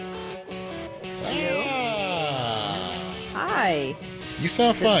Hi. You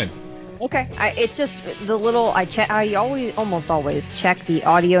sound fine. Okay. It's just the little I almost always check the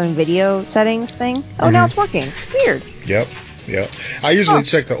audio and video settings thing. Oh, now it's working. Weird. Yep. I usually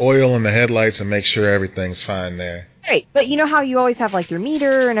check the oil and the headlights and make sure everything's fine there. Great. But you know how you always have like your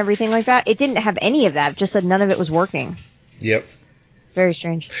meter and everything like that? It didn't have any of that. It just said none of it was working. Yep. Very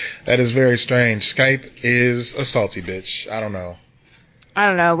strange. That is very strange. Skype is a salty bitch. I don't know.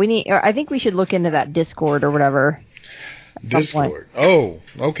 I think we should look into that Discord or whatever. Discord. Oh,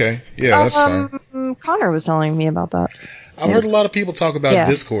 okay. Yeah, that's fine. Connor was telling me about that. I've heard a lot of people talk about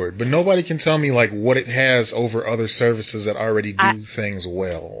Discord, but nobody can tell me like what it has over other services that already do things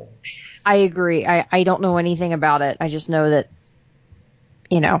well. I agree. I don't know anything about it. I just know that,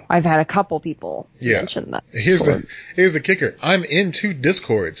 I've had a couple people mention that. Here's the kicker. I'm in 2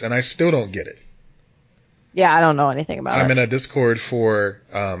 Discords and I still don't get it. Yeah, I don't know anything about it. I'm in a Discord for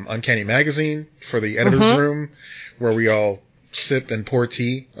Uncanny Magazine, for the editor's room, where we all sip and pour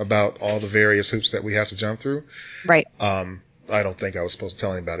tea about all the various hoops that we have to jump through. Right. I don't think I was supposed to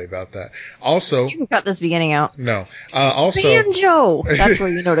tell anybody about that. Also, you can cut this beginning out. No. Also, Banjo. That's where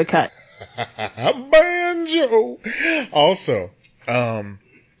you know to cut. Banjo. Also, I'm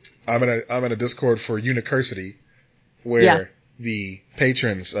in a Discord for University, where the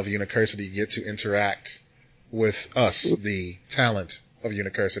patrons of University get to interact with us, the talent of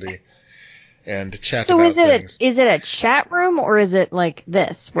University, and chat about things. So is it a chat room or is it like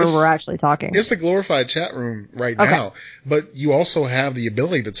this where we're actually talking? It's a glorified chat room right now, but you also have the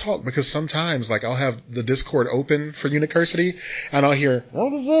ability to talk because sometimes like I'll have the Discord open for University and I'll hear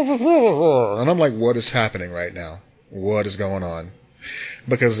and I'm like, what is happening right now? What is going on?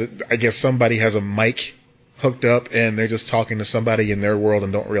 Because I guess somebody has a mic hooked up and they're just talking to somebody in their world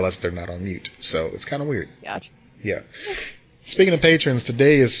and don't realize they're not on mute. So it's kind of weird. Gotcha. Yeah. Speaking of patrons,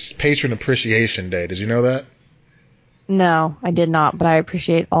 today is Patron Appreciation Day. Did you know that? No, I did not, but I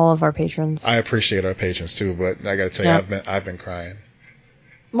appreciate all of our patrons. I appreciate our patrons too, but I got to tell you, I've been crying.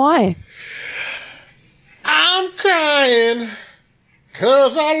 Why? I'm crying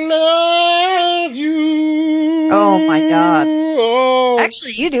 'cause I love you. Oh my god. Oh.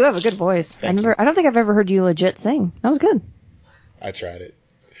 Actually, you do have a good voice. I don't think I've ever heard you legit sing. That was good. I tried it.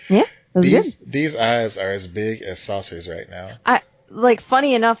 Yeah. These eyes are as big as saucers right now.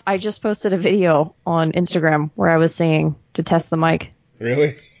 Funny enough, I just posted a video on Instagram where I was singing to test the mic.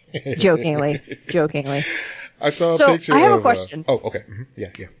 Really? Jokingly. I saw a picture. I have a question. Oh, okay. Mm-hmm.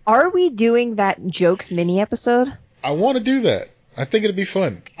 Yeah. Are we doing that jokes mini episode? I want to do that. I think it'd be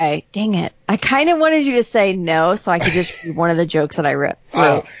fun. Okay, dang it. I kind of wanted you to say no so I could just read one of the jokes that I wrote.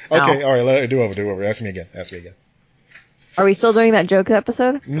 Okay, all right. Do over. Ask me again. Are we still doing that jokes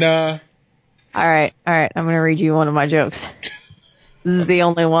episode? Nah. All right. I'm going to read you one of my jokes. This is the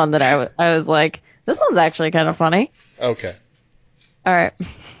only one that I was like, this one's actually kind of funny. Okay. All right.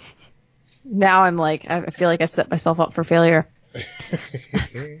 Now I'm like, I feel like I've set myself up for failure.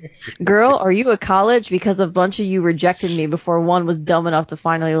 Girl, are you at college? Because a bunch of you rejected me before one was dumb enough to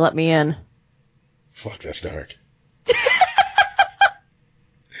finally let me in. Fuck, that's dark.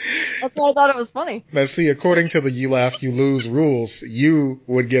 That's why I thought it was funny. Now, see, according to the you laugh, you lose rules, you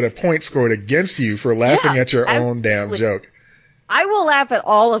would get a point scored against you for laughing at your own damn joke. I will laugh at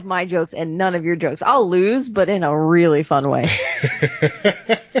all of my jokes and none of your jokes. I'll lose, but in a really fun way.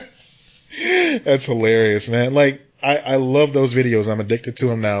 That's hilarious, man. Like, I love those videos. I'm addicted to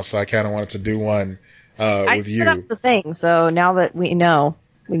them now, so I kind of wanted to do one with you. That's the thing. So now that we know,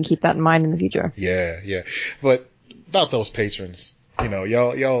 we can keep that in mind in the future. Yeah. But about those patrons.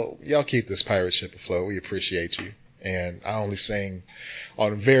 Y'all keep this pirate ship afloat. We appreciate you. And I only sing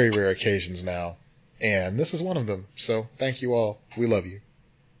on very rare occasions now. And this is one of them. So thank you all. We love you.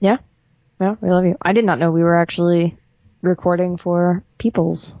 Yeah. Well, we love you. I did not know we were actually recording for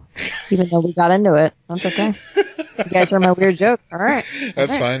Peoples, even though we got into it. That's okay. You guys heard my weird joke. All right.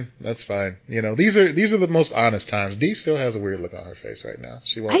 That's fine. These are the most honest times. Dee still has a weird look on her face right now.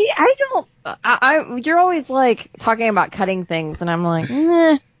 She won't. I don't. You're always like talking about cutting things, and I'm like,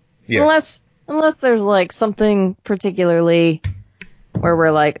 yeah. Unless there's like something particularly where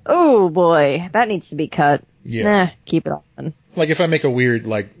we're like, oh boy, that needs to be cut. Yeah. Keep it on. Like if I make a weird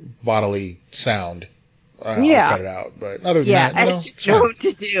like bodily sound, I'll cut it out. But other than that, as you know what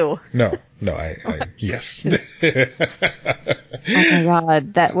to do. No, I yes. Oh my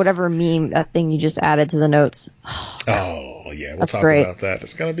god, that whatever meme, that thing you just added to the notes. Oh yeah, we'll talk great. about that.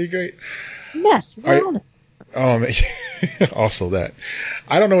 It's gonna be great. Yes. Also that.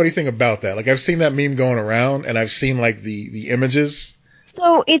 I don't know anything about that. Like I've seen that meme going around, and I've seen like the images.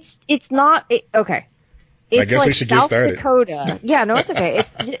 So it's not okay. It's I guess like we should South get started. Dakota. Yeah, no, it's okay.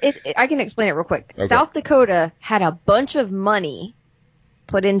 I can explain it real quick. Okay. South Dakota had a bunch of money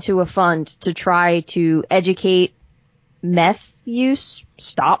put into a fund to try to educate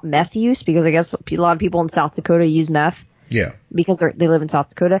stop meth use, because I guess a lot of people in South Dakota use meth. Yeah. Because they live in South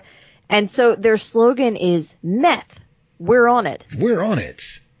Dakota. And so their slogan is meth. We're on it. We're on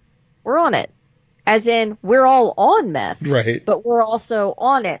it. We're on it. As in, we're all on meth. Right. But we're also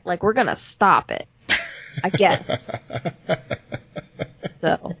on it. Like, we're going to stop it. I guess.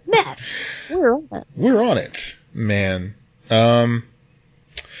 So, meth. We're on it. We're on it, man.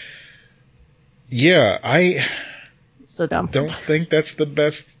 Yeah, I so dumb. Don't think that's the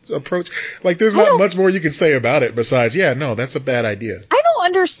best approach. Like, there's not much more you can say about it besides, yeah, no, that's a bad idea. I don't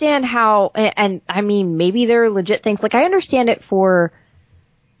understand how, and I mean, maybe they're legit things. Like, I understand it for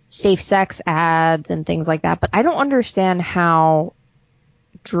safe sex ads and things like that, but I don't understand how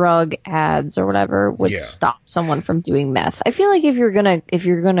drug ads or whatever would stop someone from doing meth. I feel like if you're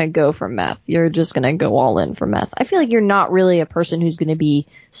gonna go for meth, you're just gonna go all in for meth. I feel like you're not really a person who's gonna be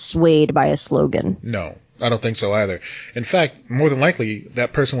swayed by a slogan. No, I don't think so either. In fact, more than likely,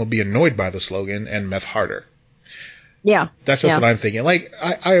 that person will be annoyed by the slogan and meth harder. Yeah. That's just what I'm thinking. Like,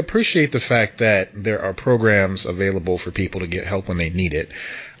 I appreciate the fact that there are programs available for people to get help when they need it.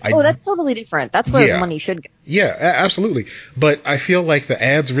 That's totally different. That's where money should go. Yeah, absolutely. But I feel like the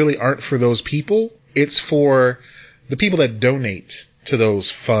ads really aren't for those people. It's for the people that donate to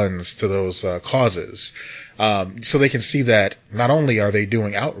those funds, to those causes. So they can see that not only are they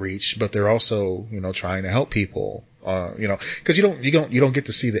doing outreach, but they're also, trying to help people. Because you don't get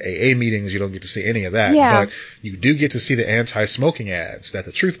to see the AA meetings, you don't get to see any of that, but you do get to see the anti-smoking ads that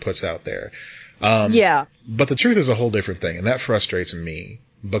the Truth puts out there. But the Truth is a whole different thing, and that frustrates me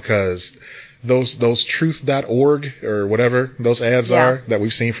because those truth.org or whatever those ads are that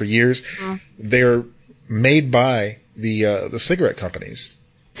we've seen for years, they're made by the cigarette companies.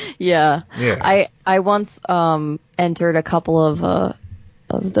 Yeah. I once entered a couple of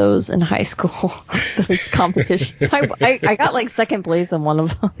those in high school, those competitions. I got like second place in one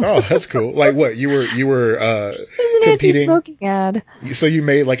of them. Oh, that's cool. Like what? You were it was an competing? anti-smoking ad. So you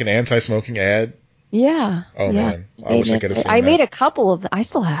made like an anti-smoking ad? Yeah. Oh man, I wish I could have seen that. I made a couple of them. I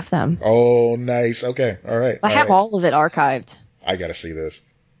still have them. Oh, nice. Okay. All right. I have all of it archived. I gotta see this.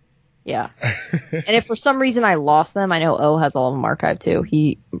 Yeah. And if for some reason I lost them, I know O has all of them archived too.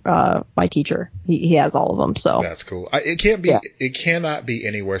 He, my teacher, he has all of them. So that's cool. It cannot be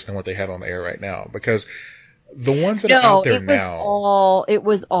any worse than what they have on the air right now, because the ones that are out there now. It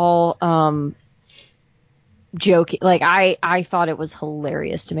was all joking. Like I thought it was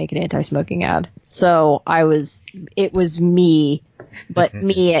hilarious to make an anti-smoking ad. So it was me, but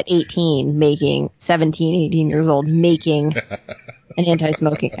me at 18 18 years old making an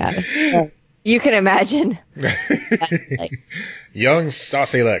anti-smoking ad. So you can imagine. Young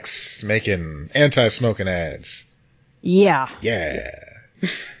Saucy Lex making anti-smoking ads. Yeah. Yeah.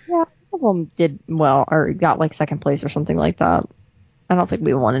 Yeah, all of them did well, or got like second place or something like that. I don't think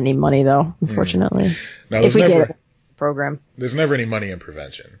we won any money though, unfortunately. No, if we did a program. There's never any money in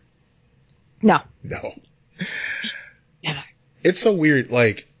prevention. No. No. Never. It's so weird,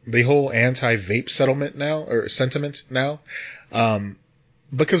 like the whole anti-vape sentiment now.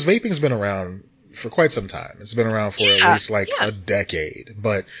 Because vaping's been around for quite some time. It's been around for at least a decade,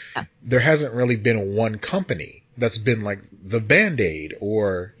 but there hasn't really been one company that's been like the Band-Aid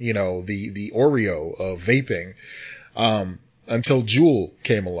or, the Oreo of vaping, until Juul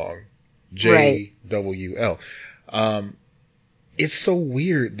came along. JWL. It's so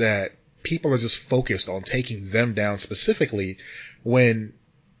weird that people are just focused on taking them down specifically when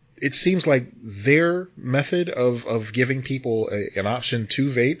it seems like their method of giving people an option to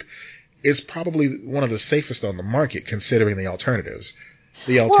vape is probably one of the safest on the market, considering the alternatives.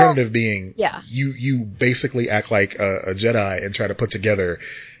 The alternative being, you basically act like a Jedi and try to put together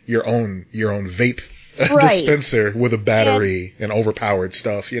your own vape dispenser with a battery and overpowered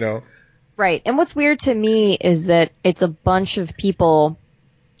stuff, Right. And what's weird to me is that it's a bunch of people,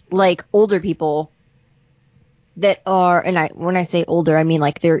 like older people, that are, and when I say older, I mean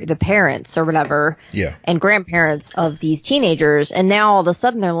like they're the parents or whatever, and grandparents of these teenagers, and now all of a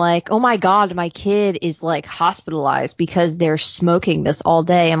sudden they're like, oh my god, my kid is like hospitalized because they're smoking this all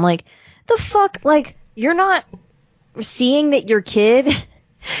day. I'm like, the fuck, like you're not seeing that your kid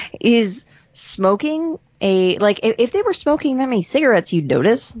is smoking if they were smoking that many cigarettes, you'd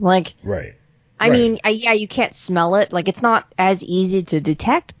notice, like, right. I mean, you can't smell it, like it's not as easy to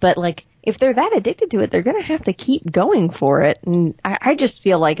detect, but like, if they're that addicted to it, they're going to have to keep going for it. And I just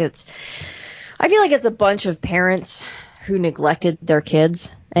feel like it's a bunch of parents who neglected their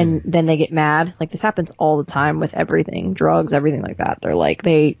kids and then they get mad. Like this happens all the time with everything, drugs, everything like that. They're like,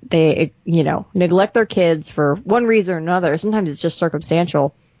 they, neglect their kids for one reason or another. Sometimes it's just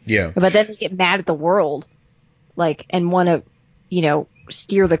circumstantial. Yeah. But then they get mad at the world, like, and want to,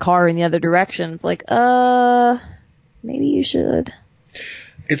 steer the car in the other direction. It's like, maybe you should.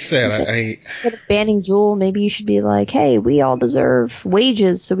 It's sad. Instead of banning Juul, maybe you should be like, hey, we all deserve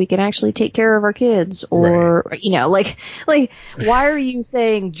wages so we can actually take care of our kids. Or, right. Why are you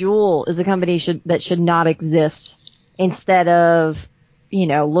saying Juul is a company that should not exist instead of,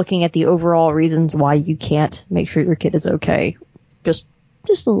 looking at the overall reasons why you can't make sure your kid is okay? Just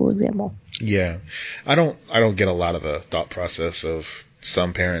a little example. Yeah. I don't get a lot of the thought process of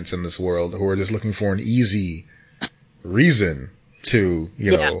some parents in this world who are just looking for an easy reason to,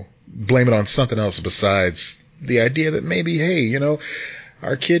 blame it on something else besides the idea that maybe, hey,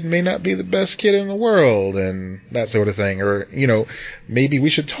 our kid may not be the best kid in the world and that sort of thing. Or, maybe we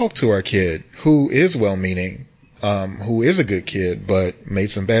should talk to our kid who is well-meaning, who is a good kid, but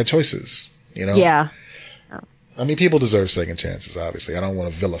made some bad choices, Yeah. I mean, people deserve second chances, obviously. I don't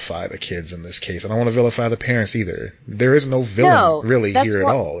want to vilify the kids in this case. I don't want to vilify the parents either. There is no villain really here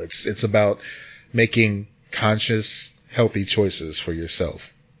at all. It's about making conscious, healthy choices for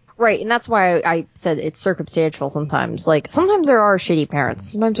yourself. Right, and that's why I said it's circumstantial sometimes. Like, sometimes there are shitty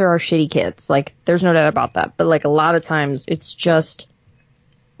parents. Sometimes there are shitty kids. Like, there's no doubt about that. But, like, a lot of times it's just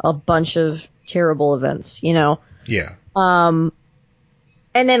a bunch of terrible events, Yeah.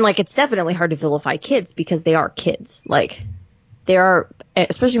 And then, like, it's definitely hard to vilify kids because they are kids. Like, they are,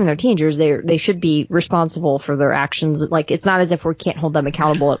 especially when they're teenagers, they should be responsible for their actions. Like, it's not as if we can't hold them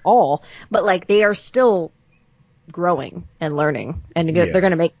accountable at all, but, like, they are still growing and learning, and they're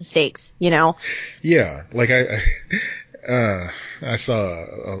going to make mistakes, Yeah. Like, I saw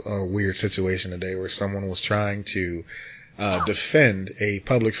a weird situation today where someone was trying to defend a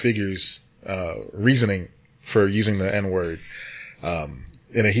public figure's reasoning for using the N-word.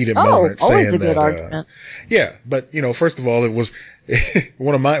 In a heated moment, saying that, argument. Yeah, but first of all, it was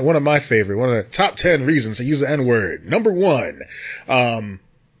one of my favorite, one of the top 10 reasons to use the N-word. Number 1,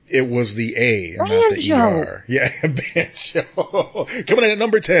 it was the A and not the ER. Yeah, banjo. Coming in at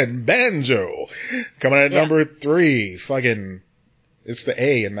number 10, banjo. Coming in at number 3, fucking, it's the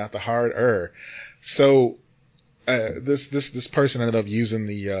A and not the hard So, this person ended up using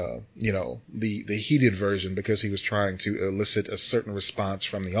the heated version because he was trying to elicit a certain response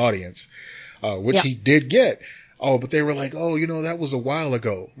from the audience, which he did get. Oh, but they were like, oh, that was a while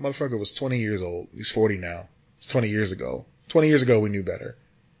ago. Motherfucker was 20 years old. He's 40 now. It's 20 years ago. 20 years ago, we knew better.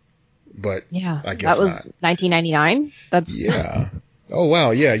 But I guess that was not. 1999. Yeah. Oh,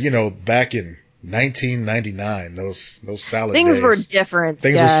 wow. Yeah. Back in 1999, those salad things days. Were different.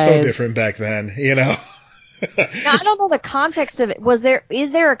 Things guys. were so different back then, Now, I don't know the context of it.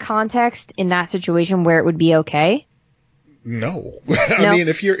 Is there a context in that situation where it would be okay? No. I mean,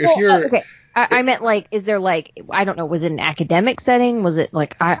 if you're okay. I meant, like, is there, like, I don't know, was it an academic setting? Was it,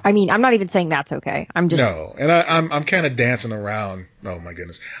 like, I mean, I'm not even saying that's okay. I'm just. No. And I'm kind of dancing around. Oh my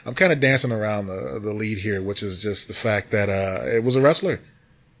goodness. I'm kind of dancing around the lead here, which is just the fact that, it was a wrestler.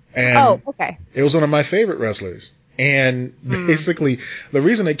 And okay. It was one of my favorite wrestlers. And basically, the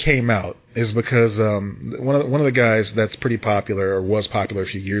reason it came out is because one of the guys that's pretty popular, or was popular a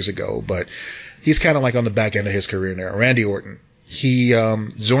few years ago, but he's kind of like on the back end of his career now, Randy Orton. He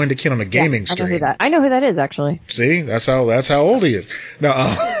joined a kid on a gaming stream. I know who that is, actually. See, that's how old he is.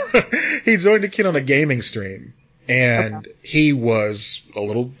 Now, he joined a kid on a gaming stream, and he was a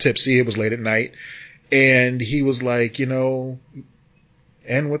little tipsy. It was late at night, and he was like,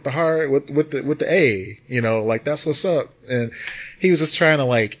 and with the heart, with the A, like, that's what's up. And he was just trying to,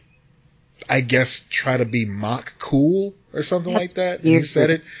 like, I guess, try to be mock cool or something like that. And he said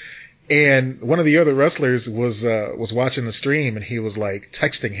it. And one of the other wrestlers was watching the stream, and he was, like,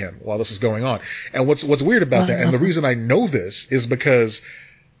 texting him while this is going on. And what's weird about that, and the reason I know this is because,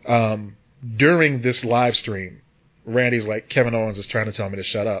 during this live stream, Randy's like, Kevin Owens is trying to tell me to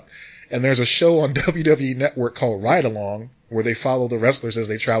shut up. And there's a show on WWE Network called Ride Along, where they follow the wrestlers as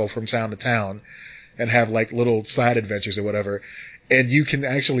they travel from town to town and have, like, little side adventures or whatever. And you can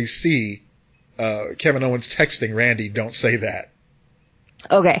actually see Kevin Owens texting Randy, don't say that.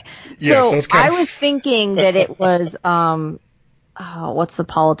 Okay. So I was thinking that it was, what's the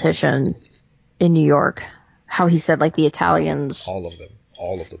politician in New York? How he said, like, the Italians. All of them.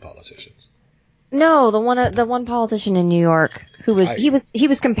 All of the politicians. No, the one politician in New York who was, he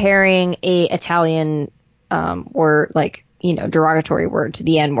was comparing a Italian, word, like, derogatory word to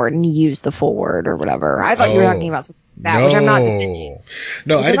the N word, and he used the full word or whatever. I thought you were talking about something like that, which I'm not defending.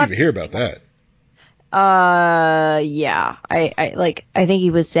 No, I didn't even hear about that. Yeah. I think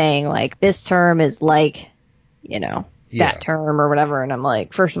he was saying, like, this term is like, that term or whatever. And I'm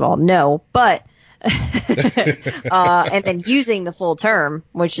like, first of all, no, but, and then using the full term,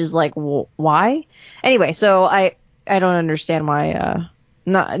 which is like, why? Anyway, so I don't understand why,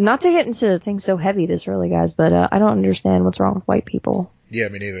 not to get into things so heavy this early, guys, but, I don't understand what's wrong with white people. Yeah,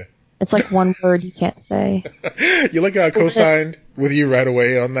 me neither. It's like one word you can't say. You like how I co-signed with you right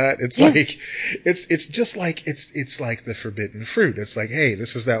away on that? It's like, it's just like, it's like the forbidden fruit. It's like, hey,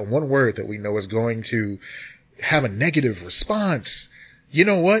 this is that one word that we know is going to have a negative response. You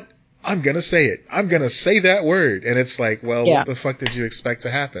know what? I'm going to say it. I'm going to say that word. And it's like, well, what the fuck did you expect to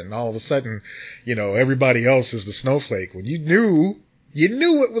happen? All of a sudden, everybody else is the snowflake when you knew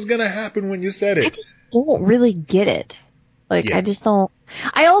what was going to happen when you said it. I just don't really get it. Like, I just don't.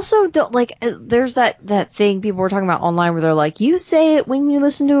 I also don't, like, there's that thing people were talking about online where they're like, you say it when you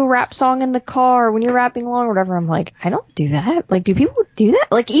listen to a rap song in the car, when you're rapping along or whatever. I'm like, I don't do that. Like, do people do that?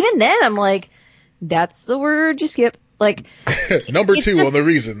 Like, even then, I'm like, that's the word you skip. Like, number 2 on the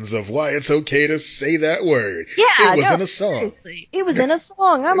reasons of why it's okay to say that word. Yeah. It was in a song. Seriously. It was in a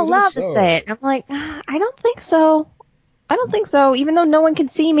song. I'm allowed to say it. I'm like, I don't think so. I don't think so. Even though no one can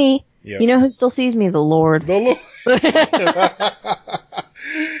see me. Yep. You know who still sees me? The Lord. The Lord.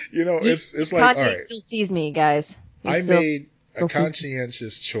 It's like, all right. Still sees me, guys. I made a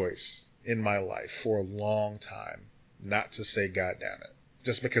conscientious choice in my life for a long time not to say God damn it.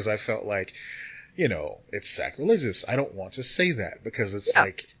 Just because I felt like, it's sacrilegious. I don't want to say that because it's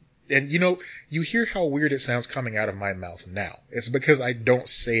like, and you hear how weird it sounds coming out of my mouth now. It's because I don't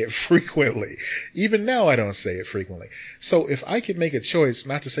say it frequently. Even now I don't say it frequently. So if I could make a choice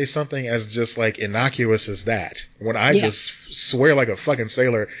not to say something as just like innocuous as that, when I just swear like a fucking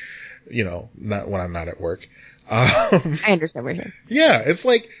sailor, not when I'm not at work. I understand what you're saying. Yeah, it's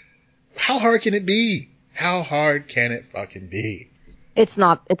like, how hard can it be? How hard can it fucking be? It's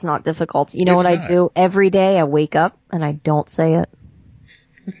not difficult. You know what I do every day? I wake up and I don't say it.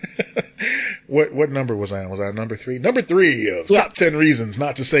 What number was I on? Was I on number 3? Number 3 of top 10 reasons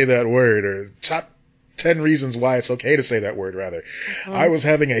not to say that word, or top 10 reasons why it's okay to say that word, rather. Mm-hmm. I was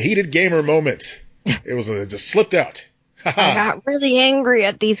having a heated gamer moment. It was just slipped out. I got really angry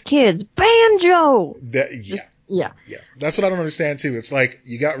at these kids. Banjo! Yeah. That's what I don't understand too. It's like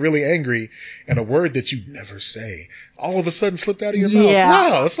you got really angry and a word that you never say all of a sudden slipped out of your mouth.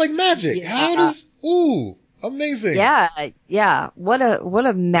 Wow, it's like magic. How does, amazing. Yeah. What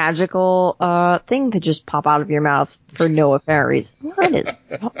a magical thing to just pop out of your mouth for no apparent reason. What is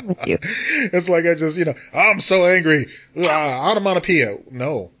wrong with you? It's like I just, I'm so angry. Onomatopoeia.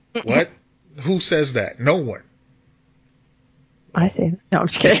 No. What? Who says that? No one. I say it. No, I'm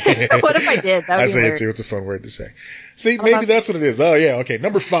just kidding. What if I did? That would I be say weird. It too. It's a fun word to say. See, maybe that's what it is. Oh, yeah. Okay.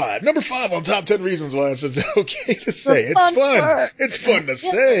 Number 5 on top 10 reasons why it's okay to say. It's fun. Word. It's fun to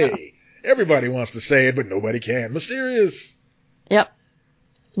say. Everybody wants to say it, but nobody can. Mysterious. Yep.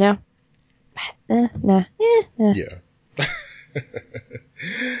 Yeah. Nah. Yeah.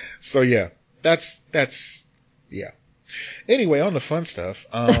 So yeah, that's yeah. Anyway, on the fun stuff,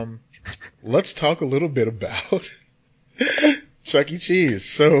 let's talk a little bit about Chuck E. Cheese.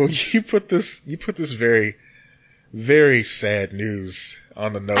 So you put this very, very sad news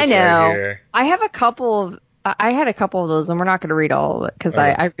on the notes right here. I had a couple of those, and we're not going to read all of it because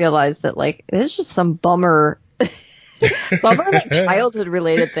I realized that like there's just some bummer like childhood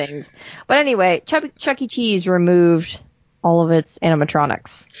related things. But anyway, Chuck E. Cheese removed all of its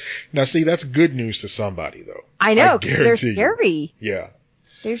animatronics. Now, see, that's good news to somebody, though. I know, they're scary. Yeah.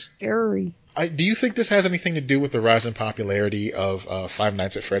 They're scary. Do you think this has anything to do with the rise in popularity of Five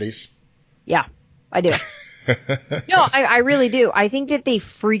Nights at Freddy's? Yeah, I do. No, I really do. I think that they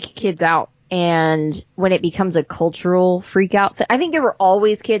freak kids out. And when it becomes a cultural freak out, I think there were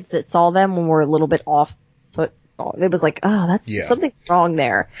always kids that saw them when we're a little bit off. But it was like, oh, that's something wrong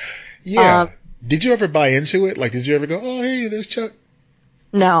there. Yeah. Did you ever buy into it? Like, did you ever go, oh, hey, there's Chuck?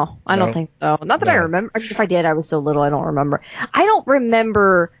 No, I don't think so. Not that I remember. If I did, I was so little, I don't remember. I don't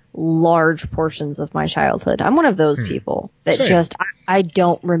remember large portions of my childhood. I'm one of those people that I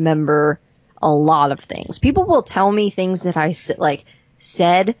don't remember a lot of things. People will tell me things that I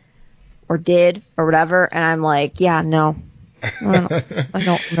said or did or whatever, and I'm like, yeah, no. I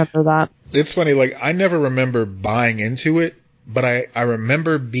don't remember that. It's funny, like, I never remember buying into it, but I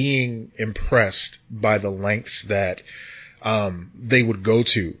remember being impressed by the lengths that they would go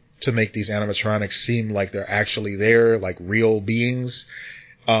to make these animatronics seem like they're actually there, like real beings.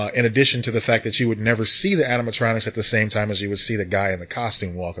 In addition to the fact that you would never see the animatronics at the same time as you would see the guy in the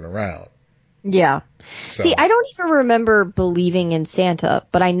costume walking around. Yeah. So. See, I don't even remember believing in Santa,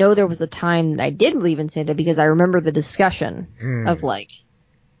 but I know there was a time that I did believe in Santa because I remember the discussion of like,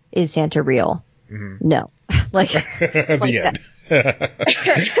 is Santa real? Mm-hmm. No. The end.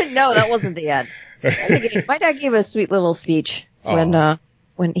 No, that wasn't the end. My dad gave a sweet little speech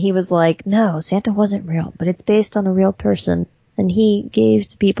when he was like, no, Santa wasn't real, but it's based on a real person. And he gave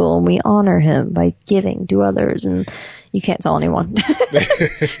to people, and we honor him by giving to others. And you can't tell anyone.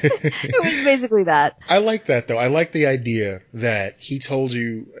 It was basically that. I like that, though. I like the idea that he told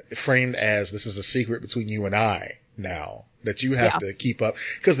you, framed as this is a secret between you and I now, that you have to keep up.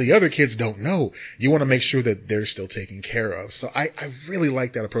 Because the other kids don't know. You want to make sure that they're still taken care of. So I really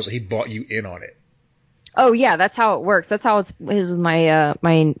like that approach. He bought you in on it. Oh yeah, that's how it works. That's how it's with my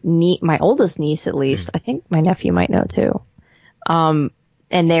my oldest niece, at least. I think my nephew might know too. And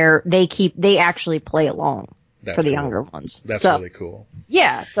they actually play along for the younger ones. That's really cool.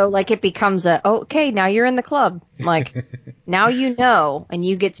 Yeah. So like it becomes okay, now you're in the club. Like now you know, and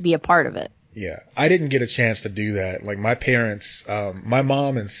you get to be a part of it. Yeah. I didn't get a chance to do that. Like my parents, my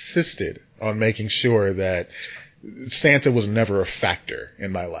mom insisted on making sure that Santa was never a factor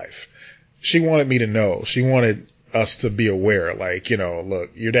in my life. She wanted me to know. She wanted us to be aware, like,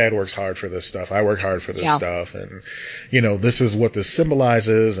 look, your dad works hard for this stuff. I work hard for this stuff. And, this is what this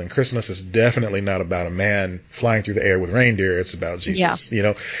symbolizes. And Christmas is definitely not about a man flying through the air with reindeer. It's about Jesus,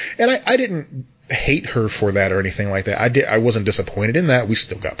 And I didn't hate her for that or anything like that. I wasn't disappointed in that. We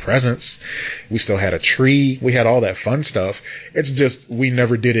still got presents. We still had a tree. We had all that fun stuff. It's just, we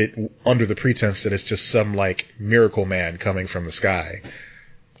never did it under the pretense that it's just some like miracle man coming from the sky.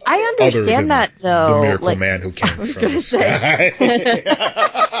 I understand that, though. The miracle man who came from the sky.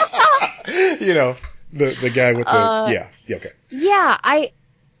 The guy with the okay. Yeah, I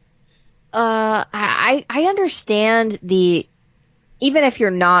understand even if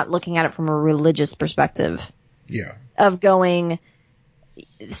you're not looking at it from a religious perspective. Yeah. Of going,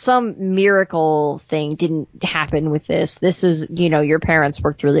 some miracle thing didn't happen with this. This is, your parents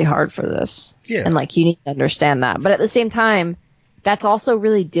worked really hard for this. Yeah. And like you need to understand that. But at the same time, that's also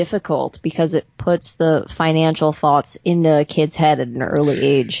really difficult because it puts the financial thoughts into a kid's head at an early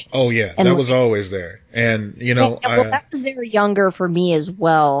age. Oh yeah, and that was always there. And that was there younger for me as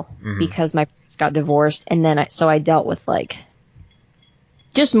well because my parents got divorced, and then I dealt with like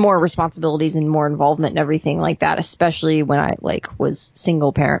just more responsibilities and more involvement and everything like that, especially when I like was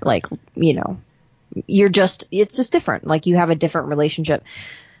single parent. Like it's just different. Like you have a different relationship.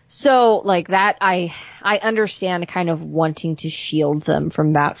 So, like that, I understand kind of wanting to shield them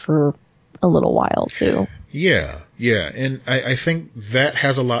from that for a little while, too. Yeah. And I think that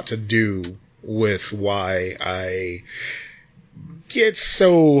has a lot to do with why I get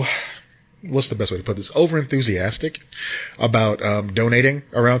so, what's the best way to put this, over-enthusiastic about donating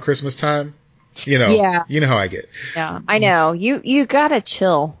around Christmas time. You know how I get. Yeah, I know. You gotta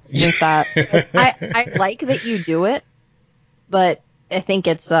chill with that. I like that you do it, but I think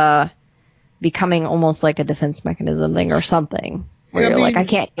it's becoming almost like a defense mechanism thing or something. Where you're like, I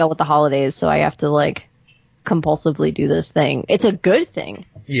can't deal with the holidays, so I have to like compulsively do this thing. It's a good thing.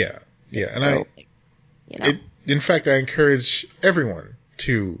 Yeah. And in fact, I encourage everyone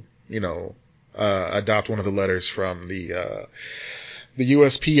to, adopt one of the letters from the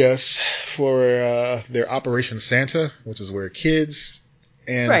USPS for their Operation Santa, which is where kids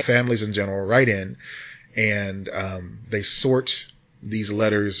and families in general write in, and they sort these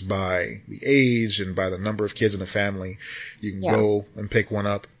letters by the age and by the number of kids in the family. You can go and pick one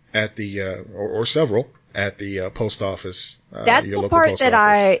up at the or several at the post office. That's the part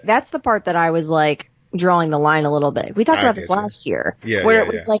that's the part that I was like drawing the line a little bit. We talked about this last year, where it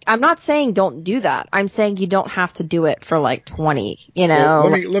was like, I'm not saying don't do that. I'm saying you don't have to do it for like 20. Well,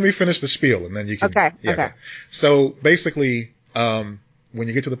 let me finish the spiel and then you can. Okay. So basically, when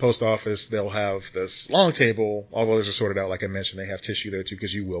you get to the post office, they'll have this long table. All the letters are sorted out. Like I mentioned, they have tissue there too,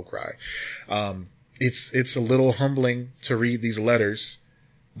 because you will cry. It's a little humbling to read these letters,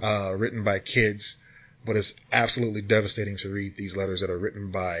 written by kids, but it's absolutely devastating to read these letters that are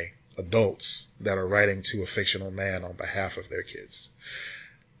written by adults that are writing to a fictional man on behalf of their kids.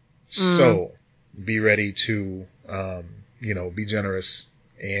 So be ready to, be generous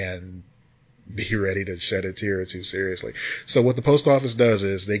and be ready to shed a tear or two, seriously. So what the post office does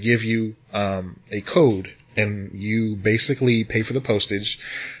is they give you a code, and you basically pay for the postage.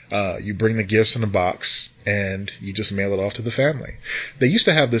 You bring the gifts in a box, and you just mail it off to the family. They used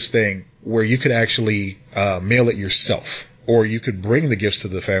to have this thing where you could actually mail it yourself. or you could bring the gifts to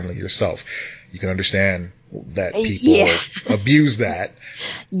the family yourself. You can understand that people abuse that.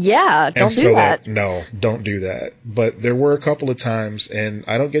 Yeah, don't do that. No, don't do that. But there were a couple of times, and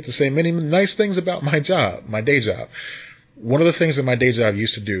I don't get to say many nice things about my job, my day job. One of the things that my day job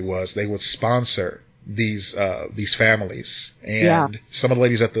used to do was they would sponsor these families, and some of the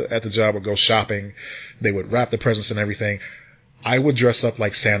ladies at the job would go shopping. They would wrap the presents and everything. I would dress up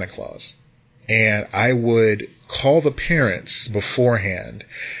like Santa Claus, and I would call the parents beforehand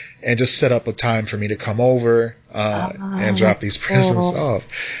and just set up a time for me to come over and drop these presents off.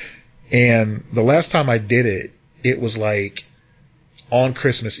 And the last time I did it, it was like on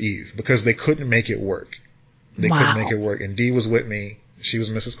Christmas Eve, because they couldn't make it work. They couldn't make it work. And Dee was with me. She was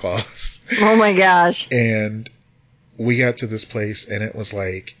Mrs. Claus. Oh my gosh. And we got to this place, and it was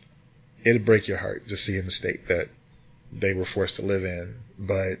like, it'd break your heart just seeing the state that they were forced to live in.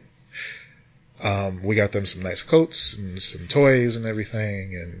 But we got them some nice coats and some toys and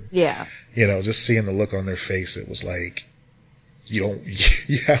everything. And, just seeing the look on their face, it was like,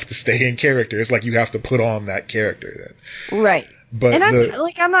 you have to stay in character. It's like you have to put on that character then. Right. But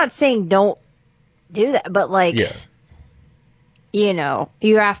I'm not saying don't do that, but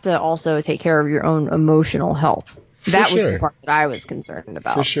you have to also take care of your own emotional health. That was the part that I was concerned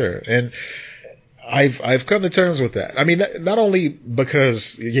about. For sure. And I've come to terms with that. I mean, not only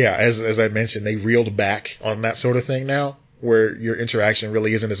because, as I mentioned, they reeled back on that sort of thing now, where your interaction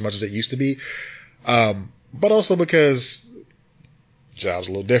really isn't as much as it used to be. But also because job's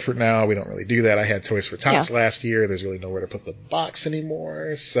a little different now. We don't really do that. I had Toys for Tots last year. There's really nowhere to put the box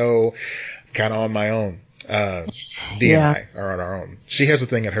anymore. So kind of on my own. Dee and I are on our own. She has a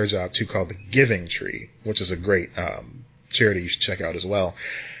thing at her job too called the Giving Tree, which is a great charity you should check out as well.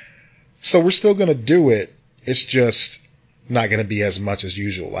 So we're still going to do it. It's just not going to be as much as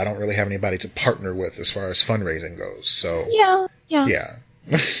usual. I don't really have anybody to partner with as far as fundraising goes. So yeah.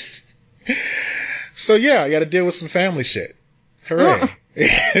 So I got to deal with some family shit. Hooray!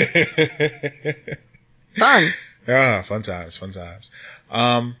 Fun. Yeah, fun times.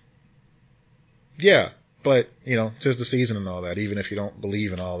 Yeah, but 'tis the season and all that. Even if you don't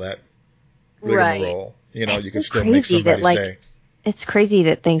believe in all that rigmarole, you can still make somebody's day. It's crazy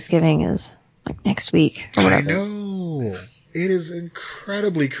that Thanksgiving is like next week or whatever. I know. It is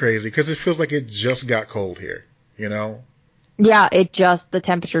incredibly crazy because it feels like it just got cold here, Yeah, the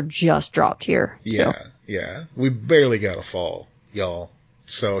temperature just dropped here. Yeah, so. Yeah. We barely got a fall, y'all.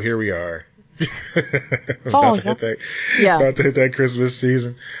 So here we are. About to hit that Christmas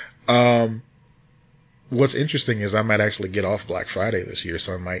season. What's interesting is I might actually get off Black Friday this year,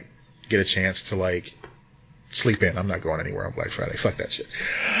 so I might get a chance to sleep in. I'm not going anywhere on Black Friday. Fuck that shit.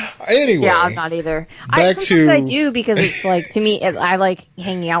 Anyway. Yeah, I'm not either. Sometimes I do because it's to me, I like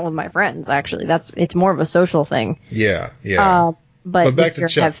hanging out with my friends, actually. It's more of a social thing. Yeah. But back this year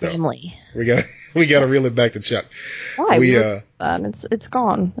to Chuck, have family. Though. We gotta reel it back to Chuck. Why? It's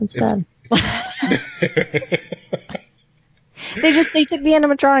gone. It's dead. They took the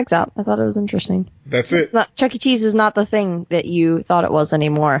animatronics out. I thought it was interesting. That's it. Chuck E. Cheese is not the thing that you thought it was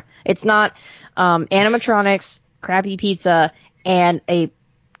anymore. It's not animatronics, crappy pizza, and a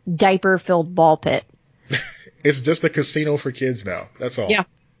diaper-filled ball pit. It's just a casino for kids now. That's all.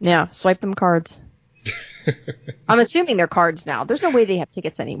 Yeah. Swipe them cards. I'm assuming they're cards now. There's no way they have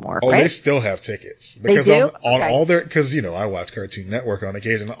tickets anymore. Oh, right? They still have tickets because they do? on all their, because I watch Cartoon Network on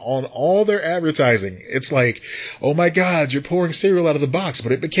occasion. On all their advertising, it's like, oh my God, you're pouring cereal out of the box,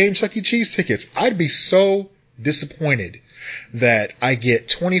 but it became Chuck E. Cheese tickets. I'd be so disappointed that I get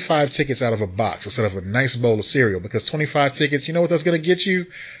 25 tickets out of a box instead of a nice bowl of cereal, because 25 tickets, you know what that's going to get you?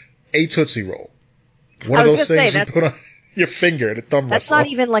 A Tootsie Roll. One of those things you put on your finger and a thumb That's muscle. not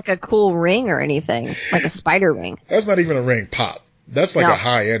even like a cool ring or anything, like a spider ring. That's not even a ring pop. That's like a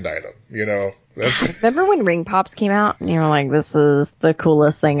high-end item, That's... Remember when ring pops came out and you were like, this is the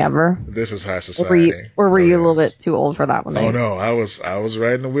coolest thing ever? This is high society. Or were you a little bit too old for that one? Oh no, I was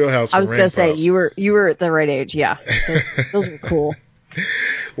right in the wheelhouse for ring pops. I was going to say, you were at the right age, yeah. Those were cool.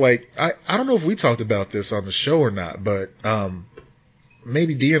 I don't know if we talked about this on the show or not, but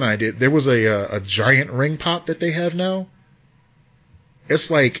maybe Dee and I did. There was a giant ring pop that they have now.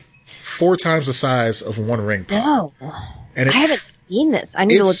 It's like 4 times the size of one ring pop. No. And I haven't seen this. I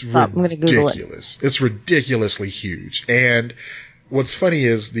need to look this up. I'm going to Google it. It's ridiculously huge. And what's funny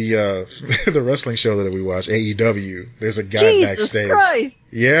is the wrestling show that we watch, AEW, there's a guy backstage. Jesus Christ.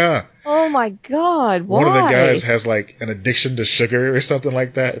 Yeah. Oh my God. Why? One of the guys has an addiction to sugar or something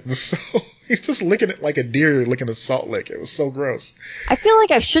like that. And so he's just licking it like a deer licking a salt lick. It was so gross. I feel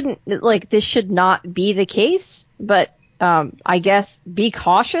like this should not be the case, but I guess be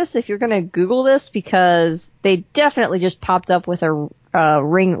cautious if you're going to Google this, because they definitely just popped up with a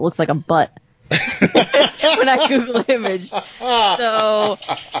ring that looks like a butt when I Google image. So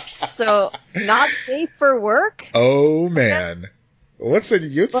not safe for work. Oh man. What's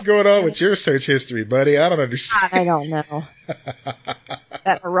going on with your search history, buddy? I don't understand. I don't know.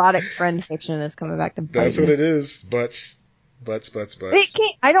 That erotic friend fiction is coming back to bite That's me. what it is. Butts.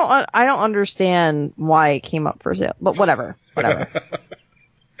 I don't understand why it came up for sale, but whatever. But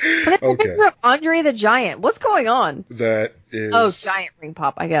it's a picture of Andre the Giant. What's going on? That is. Giant ring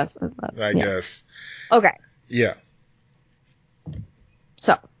pop, I guess. I guess. Okay. Yeah.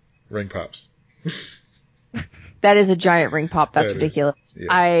 So. Ring pops. That is a giant ring pop. That's ridiculous. Yeah.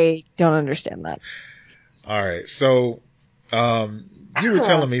 I don't understand that. All right. So, you were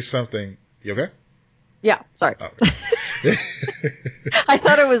telling me something. You okay? Yeah. Sorry. Okay. I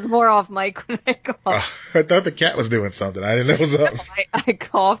thought it was more off mic when I coughed. I thought the cat was doing something. I didn't know it was up. I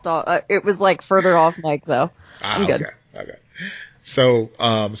coughed off. It was like further off mic though. I'm good. Okay. So,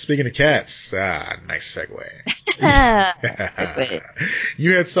 speaking of cats, nice segue.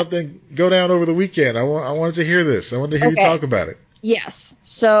 You had something go down over the weekend. I wanted to hear this. I wanted to hear you talk about it. Yes.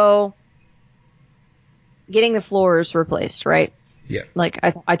 So, getting the floors replaced, right? Yeah. Like,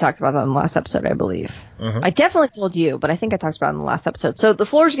 I talked about that in the last episode, I believe. Uh-huh. I definitely told you, but I think I talked about it in the last episode. So, the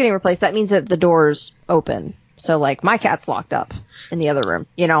floor's getting replaced. That means that the door's open. So, like, my cat's locked up in the other room,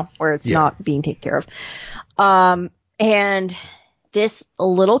 where it's not being taken care of. And this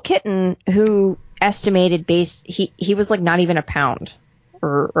little kitten who estimated he was like not even a pound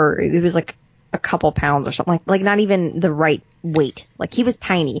or it was like a couple pounds or something, like not even the right weight. Like, he was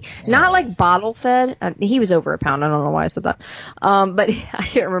tiny, not like bottle fed. He was over a pound. I don't know why I said that. But I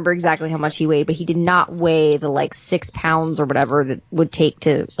can't remember exactly how much he weighed, but he did not weigh the like 6 pounds or whatever that would take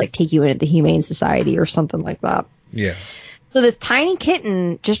to like take you into the Humane Society or something like that. Yeah. So this tiny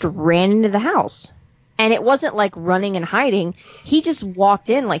kitten just ran into the house, and it wasn't like running and hiding. He just walked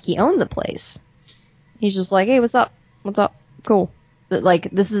in like he owned the place. He's just like, "Hey, what's up? What's up? Cool. Like,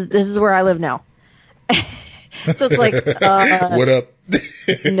 this is where I live now." So it's like, what up?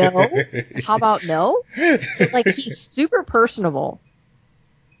 No. How about no? So like, he's super personable.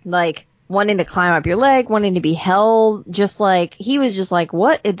 Like, wanting to climb up your leg, wanting to be held, just like, he was just like,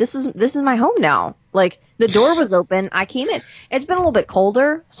 what? This is my home now. Like, the door was open. I came in. It's been a little bit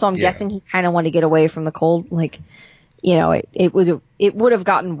colder, so I'm guessing he kind of wanted to get away from the cold. Like, it would have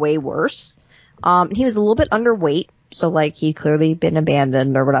gotten way worse. He was a little bit underweight, so like, he'd clearly been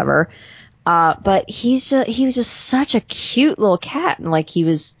abandoned or whatever. But he was just such a cute little cat, and like, he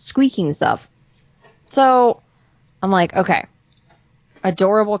was squeaking and stuff. So I'm like, okay,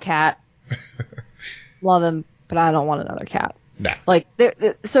 adorable cat, love him, but I don't want another cat. Nah. Like, there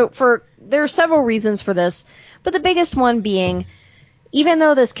are several reasons for this, but the biggest one being, even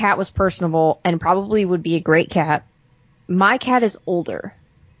though this cat was personable and probably would be a great cat, my cat is older.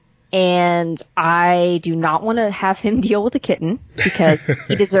 And I do not want to have him deal with a kitten, because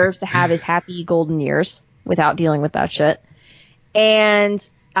he deserves to have his happy golden years without dealing with that shit. And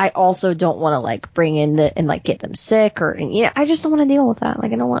I also don't want to like bring in and like get them sick or, I just don't want to deal with that.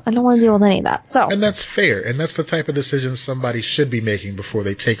 Like, I don't want to deal with any of that. So. And that's fair. And that's the type of decision somebody should be making before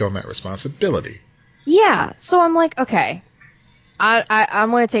they take on that responsibility. Yeah. So I'm like, okay,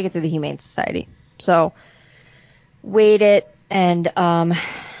 I'm going to take it to the Humane Society. So weighed it, and,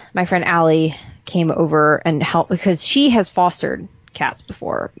 my friend Allie came over and helped, because she has fostered cats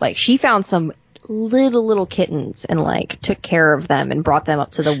before. Like, she found some little kittens and like took care of them and brought them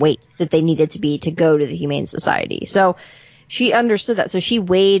up to the weight that they needed to be to go to the Humane Society. So she understood that. So she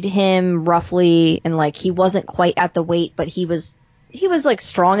weighed him roughly, and like, he wasn't quite at the weight, but he was like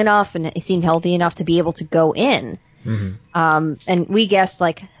strong enough and he seemed healthy enough to be able to go in. Mm-hmm. And we guessed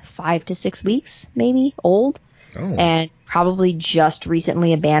like 5 to 6 weeks maybe old. Oh. And probably just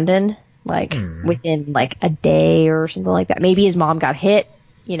recently abandoned, like within like a day or something like that. Maybe his mom got hit,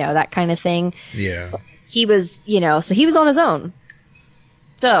 that kind of thing. Yeah. He was, so he was on his own.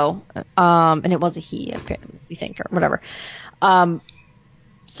 So, and it was a he, we think, or whatever.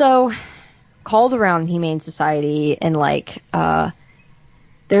 So called around Humane Society, and like,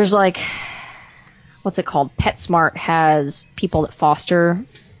 there's like, what's it called? PetSmart has people that foster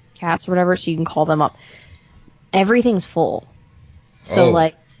cats or whatever, so you can call them up. Everything's full. So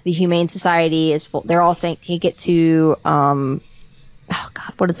like, the Humane Society is full. They're all saying take it to oh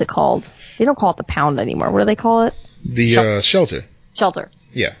god, what is it called? They don't call it the pound anymore. What do they call it? The shelter. Shelter.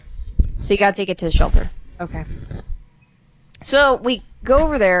 Yeah. So you gotta take it to the shelter. Okay. So we go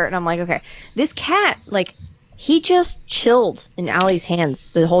over there, and I'm like, okay, this cat, like, he just chilled in Allie's hands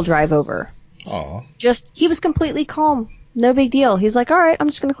the whole drive over. Aw. He was completely calm. no big deal. He's like, all right, I'm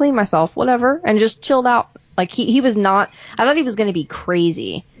just going to clean myself, whatever, and just chilled out. Like, he was not, I thought he was going to be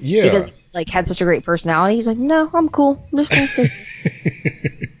crazy. Yeah. Because he, like, had such a great personality. He was like, no, I'm cool. I'm just going to sit.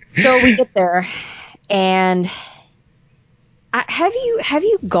 So we get there, and have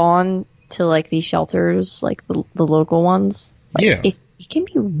you gone to, like, these shelters, like, the local ones? Like, yeah. It can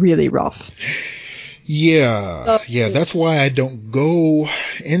be really rough. Yeah. So, yeah, that's why I don't go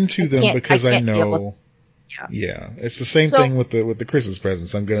into them, because I know. Yeah, it's the same thing with the Christmas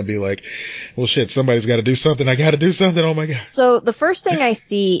presents. I'm gonna be like, well, shit, somebody's got to do something. I got to do something. Oh my god. So the first thing I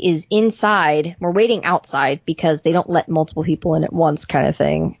see is inside. We're waiting outside because they don't let multiple people in at once, kind of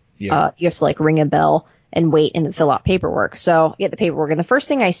thing. Yeah. You have to like ring a bell and wait and then fill out paperwork. So I get the paperwork, and the first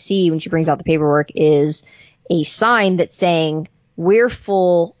thing I see when she brings out the paperwork is a sign that's saying, "We're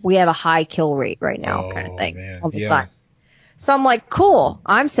full. We have a high kill rate right now," kind of thing on the sign. So I'm like, cool,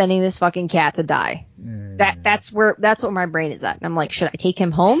 I'm sending this fucking cat to die. That's what my brain is at. And I'm like, should I take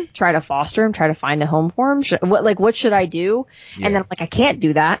him home, try to foster him, try to find a home for him? What should I do? Yeah. And then I'm like, I can't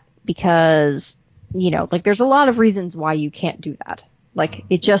do that because, like there's a lot of reasons why you can't do that. Like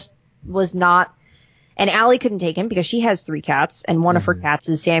it just was not, and Allie couldn't take him because she has 3 cats and one of her cats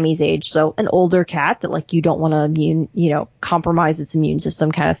is Sammy's age. So an older cat that like you don't want to compromise its immune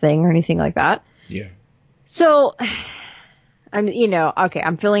system kind of thing or anything like that. Yeah. So I'm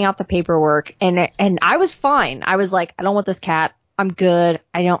filling out the paperwork and I was fine. I was like, I don't want this cat. I'm good.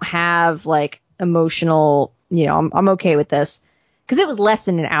 I don't have like emotional, I'm okay with this. Cause it was less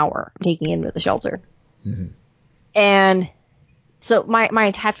than an hour taking him to the shelter. Mm-hmm. And so my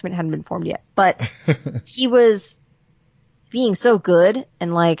attachment hadn't been formed yet, but he was being so good.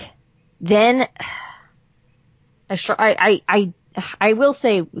 And like, then I will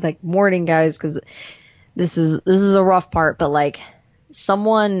say like warning guys, cause this is a rough part, but like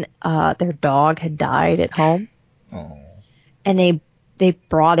someone, their dog had died at home. Oh. And they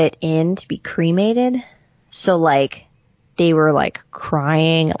brought it in to be cremated. So like they were like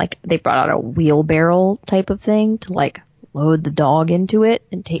crying, like they brought out a wheelbarrow type of thing to like load the dog into it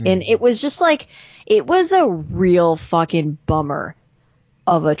and take, and it was just like, it was a real fucking bummer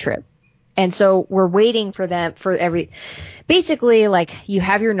of a trip. And so we're waiting for them basically like you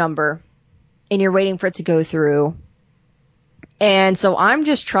have your number and you're waiting for it to go through. And so I'm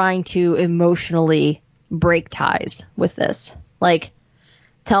just trying to emotionally break ties with this. Like,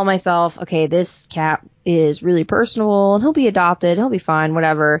 tell myself, okay, this cat is really personal and he'll be adopted. He'll be fine,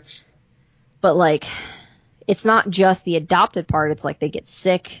 whatever. But like, it's not just the adopted part. It's like they get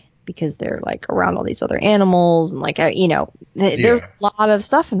sick because they're like around all these other animals and like, there's a lot of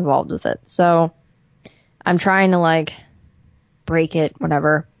stuff involved with it. So I'm trying to like break it,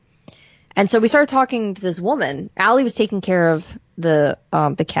 whatever. And so we started talking to this woman. Allie was taking care of the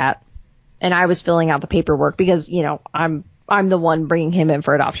cat, and I was filling out the paperwork because, I'm the one bringing him in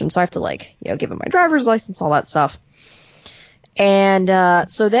for adoption. So I have to like, give him my driver's license, all that stuff. And,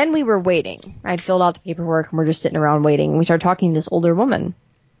 so then we were waiting. I'd filled out the paperwork and we're just sitting around waiting. And we started talking to this older woman.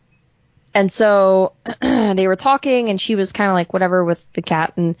 And so they were talking and she was kind of like whatever with the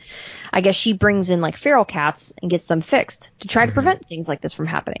cat. And I guess she brings in like feral cats and gets them fixed to try to prevent things like this from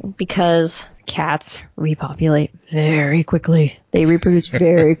happening because cats repopulate very quickly. They reproduce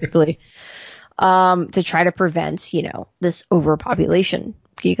very quickly, to try to prevent, this overpopulation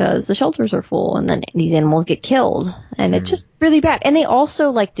because the shelters are full and then these animals get killed and it's just really bad. And they also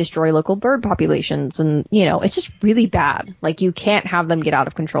like destroy local bird populations and, it's just really bad. Like you can't have them get out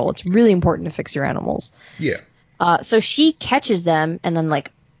of control. It's really important to fix your animals. Yeah. So she catches them and then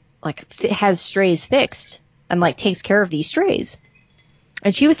has strays fixed and like takes care of these strays.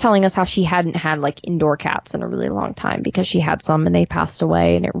 And she was telling us how she hadn't had like indoor cats in a really long time because she had some and they passed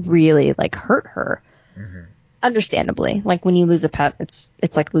away and it really like hurt her. Mm-hmm. Understandably, like when you lose a pet, it's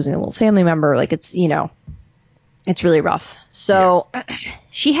like losing a little family member. Like it's, it's really rough. So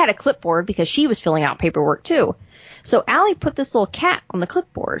she had a clipboard because she was filling out paperwork too. So Allie put this little cat on the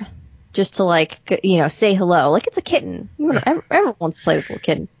clipboard just to like, say hello. Like it's a kitten. Everyone wants to play with a little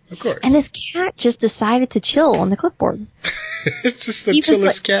kitten. Of course. And this cat just decided to chill on the clipboard. It's just the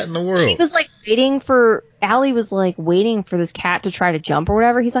chillest cat in the world. She was like Allie was like waiting for this cat to try to jump or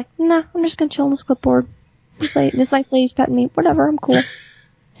whatever. He's like, nah, I'm just going to chill on this clipboard. This nice lady's petting me. Whatever, I'm cool.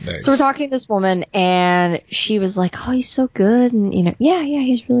 Nice. So we're talking to this woman, and she was like, oh, he's so good. And, yeah,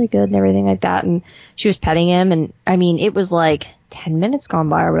 he's really good and everything like that. And she was petting him. And, I mean, it was like 10 minutes gone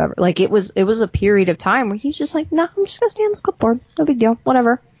by or whatever. Like, it was a period of time where he was just like, no, I'm just going to stay on this clipboard. No big deal.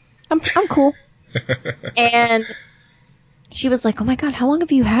 Whatever. I'm cool. And she was like, oh, my God, how long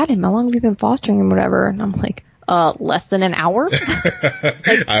have you had him? How long have you been fostering him? Whatever. And I'm like, less than an hour.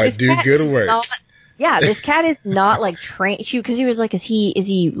 I do good work. Yeah, this cat is not like trained. Because he was like, is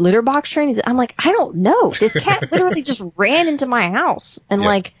he litter box trained? I'm like, I don't know. This cat literally just ran into my house and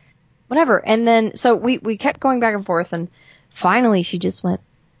like, whatever. And then, so we kept going back and forth, and finally she just went,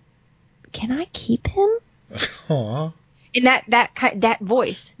 can I keep him? Aww. And that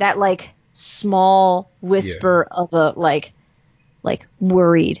voice, that like small whisper of a like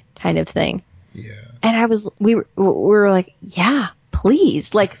worried kind of thing. Yeah. And we were like, yeah,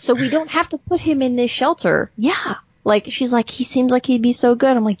 please. Like, so we don't have to put him in this shelter. Yeah. Like, she's like, he seems like he'd be so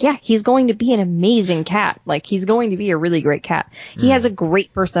good. I'm like, yeah, he's going to be an amazing cat. Like, he's going to be a really great cat. He has a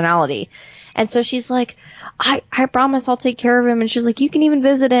great personality. And so she's like, I promise I'll take care of him. And she's like, you can even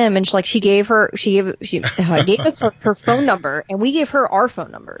visit him. And she gave us her phone number, and we gave her our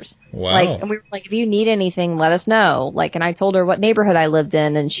phone numbers. Wow. Like, and we were like, if you need anything, let us know. Like, and I told her what neighborhood I lived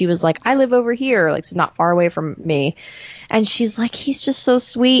in, and she was like, I live over here, like, so not far away from me. And she's like, he's just so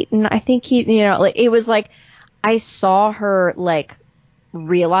sweet. And I think like, it was like, I saw her like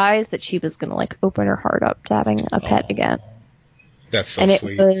realize that she was going to like open her heart up to having a pet again. That's so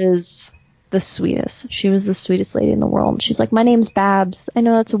sweet. And it was the sweetest. She was the sweetest lady in the world. She's like, my name's Babs. I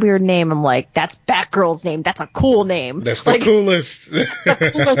know that's a weird name. I'm like, that's Batgirl's name. That's a cool name. That's the coolest.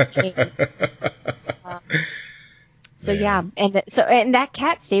 The coolest name. So yeah, and that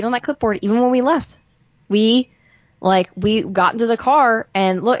cat stayed on that clipboard even when we left. We got into the car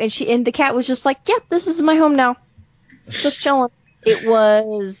and look, and the cat was just like, yep, this is my home now. Just chilling. It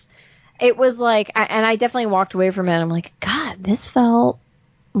was like, and I definitely walked away from it. I'm like, God, this felt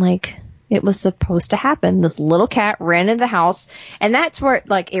like it was supposed to happen. This little cat ran into the house, and that's where,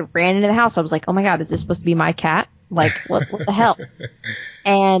 like, it ran into the house. I was like, oh my God, is this supposed to be my cat? Like, what the hell?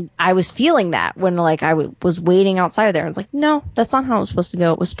 And I was feeling that when, like, I was waiting outside there. I was like, no, that's not how it was supposed to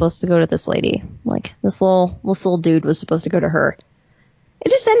go. It was supposed to go to this lady. Like, this little dude was supposed to go to her. It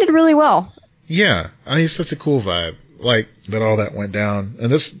just ended really well. Yeah. I mean, it's such a cool vibe. Like, that all that went down.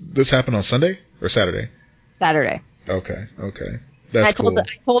 And this happened on Sunday or Saturday? Saturday. Okay. That's cool. I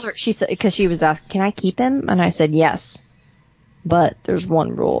told her, she said, because she was asking, can I keep him? And I said, yes. But there's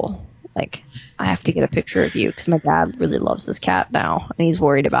one rule. Like, I have to get a picture of you because my dad really loves this cat now and he's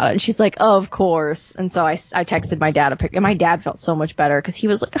worried about it. And she's like, oh, of course. And so I texted my dad a picture, and my dad felt so much better because he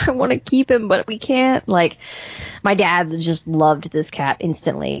was like, I want to keep him, but we can't. Like, my dad just loved this cat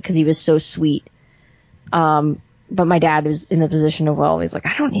instantly because he was so sweet. But my dad was in the position of, well, he's like,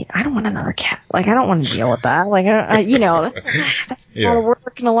 I don't want another cat. Like, I don't want to deal with that. Like, that's a lot of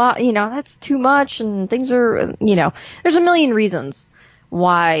work and a lot, that's too much, and things are, there's a million reasons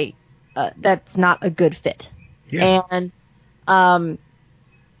why that's not a good fit. Yeah. And,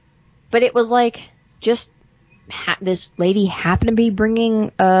 but it was like, just this lady happened to be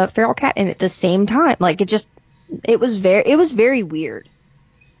bringing a feral cat in at the same time. Like, it was very weird.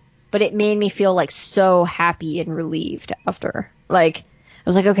 But it made me feel like so happy and relieved after. Like, I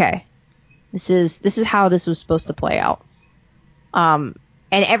was like, okay, this is how this was supposed to play out. And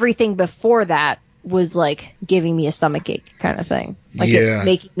everything before that was like giving me a stomachache kind of thing. Like, it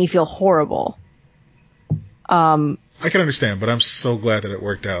making me feel horrible. I can understand, but I'm so glad that it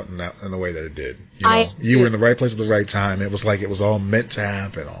worked out in the way that it did. You were in the right place at the right time. It was like it was all meant to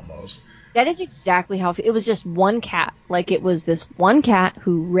happen almost. That is exactly how it was. Just one cat. Like, it was this one cat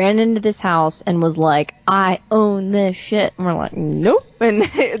who ran into this house and was like, I own this shit. And we're like, nope. And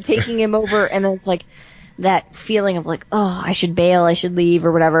taking him over. And then it's like that feeling of like, oh, I should bail, I should leave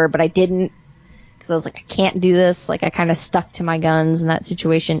or whatever. But I didn't, because I was like, I can't do this. Like, I kind of stuck to my guns in that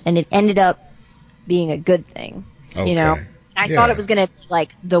situation. And it ended up being a good thing. Okay. I thought it was going to be like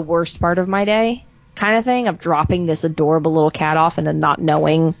the worst part of my day kind of thing, of dropping this adorable little cat off and then not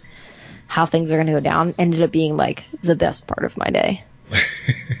knowing how things are going to go down. Ended up being like the best part of my day.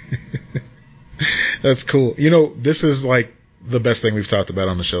 That's cool. This is like the best thing we've talked about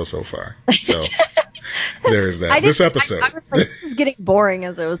on the show so far. So there is that. This episode. I was like, this is getting boring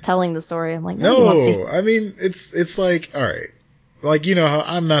as I was telling the story. I'm like, no, I mean, it's like, all right. Like, how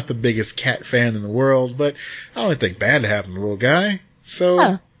I'm not the biggest cat fan in the world, but I don't think bad happened to the little guy.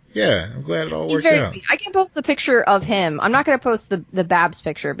 So, yeah, I'm glad it all worked out. He's very sweet. I can post the picture of him. I'm not going to post the Babs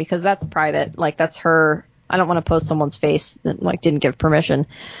picture because that's private. Like, that's her. I don't want to post someone's face that, like, didn't give permission.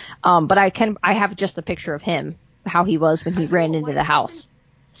 But I have just a picture of him, how he was when he ran into the house.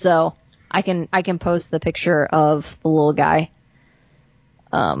 So I can post the picture of the little guy.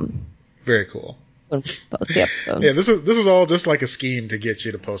 Very cool. Post the episode. Yeah, this is all just like a scheme to get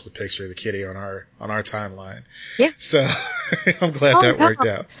you to post a picture of the kitty on our timeline. Yeah. So I'm glad that worked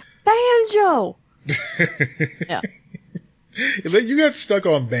out. Banjo. Yeah. You got stuck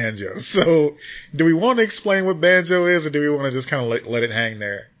on Banjo. So do we want to explain what Banjo is, or do we want to just kind of let it hang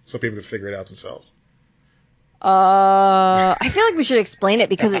there so people can figure it out themselves? I feel like we should explain it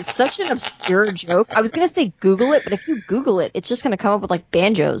because it's such an obscure joke. I was going to say Google it, but if you Google it, it's just going to come up with like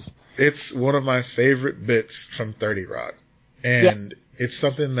banjos. It's one of my favorite bits from 30 Rock. And it's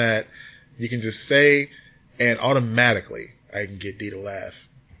something that you can just say and automatically I can get Dee to laugh.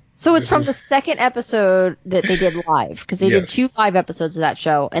 So it's from the second episode that they did live, because they did 2 live episodes of that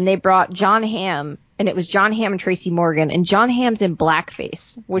show, and they brought Jon Hamm, and it was Jon Hamm and Tracy Morgan, and Jon Hamm's in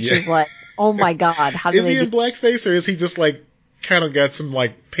blackface, which is like, oh my god, how is he in blackface, or is he just like kind of got some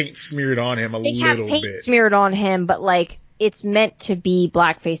like paint smeared on him they little have paint bit? Smeared on him, but like it's meant to be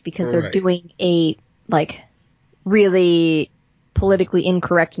blackface because they're doing a like really politically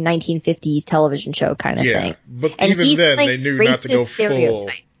incorrect 1950s television show kind of thing. But and even then, they knew not to go full.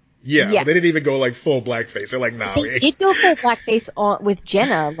 Yeah, but they didn't even go like full blackface. They're like, nah. They did go full blackface with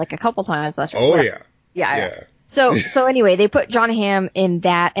Jenna like a couple times. Yeah. So anyway, they put Jon Hamm in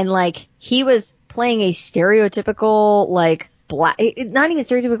that, and like he was playing a stereotypical like black, not even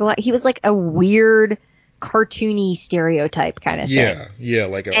stereotypical. He was like a weird, cartoony stereotype kind of thing. Yeah,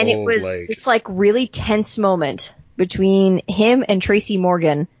 like an and old, it was this like really tense moment between him and Tracy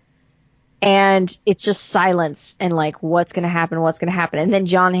Morgan. And it's just silence and like, what's going to happen? And then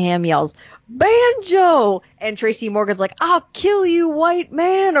Jon Hamm yells, "Banjo!" And Tracy Morgan's like, "I'll kill you, white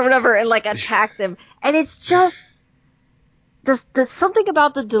man," or whatever, and like attacks him. And it's just, there's something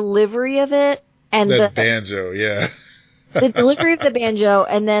about the delivery of it and the banjo, the delivery of the banjo,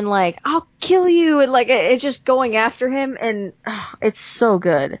 and then like, "I'll kill you," and like, it's just going after him, and it's so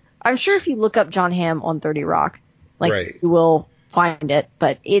good. I'm sure if you look up Jon Hamm on 30 Rock, like you will find it,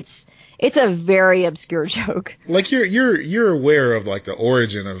 but it's a very obscure joke. Like you're aware of like the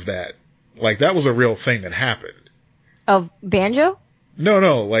origin of that. Like that was a real thing that happened. Of banjo?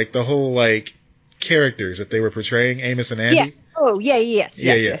 No, like the whole like characters that they were portraying, Amos and Andy. Yes. Oh,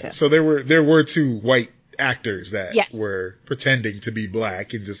 yes. So there were 2 white actors that were pretending to be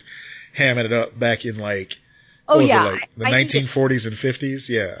black and just hamming it up back in like the 1940s and 50s?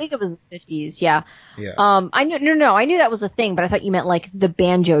 Yeah. I think it was the 50s, yeah. Yeah. I knew that was a thing, but I thought you meant like the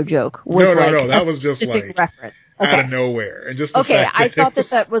banjo joke. No, that was just like reference. Out of nowhere. And just the fact I thought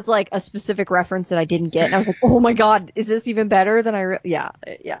that was like a specific reference that I didn't get, and I was like, oh my god, is this even better than yeah.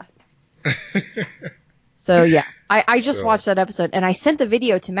 So yeah, I just watched that episode, and I sent the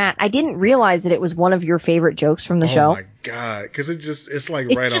video to Matt. I didn't realize that it was one of your favorite jokes from the show. Oh my god, because it's like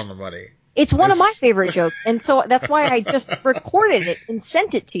right on the money. It's one of my favorite jokes, and so that's why I just recorded it and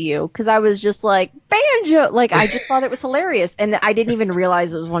sent it to you, because I was just like, banjo! Like, I just thought it was hilarious, and I didn't even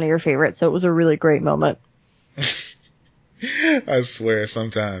realize it was one of your favorites, so it was a really great moment. I swear,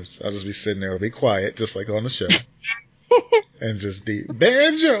 sometimes I'll just be sitting there, I'll be quiet, just like on the show, and just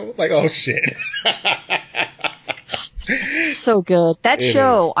banjo! Like, oh shit. So good. That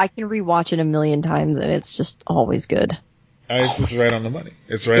show, I can rewatch it a million times, and it's just always good. It's just right on the money.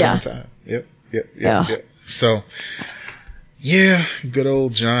 It's right on time. Yep. So, good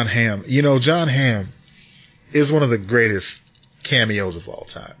old Jon Hamm. You know, Jon Hamm is one of the greatest cameos of all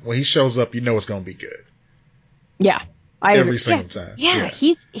time. When he shows up, you know it's going to be good. Yeah. Every single time. Yeah,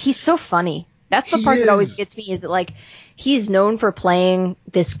 he's so funny. That's the part that always gets me, is that like, he's known for playing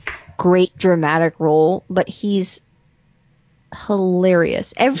this great dramatic role, but he's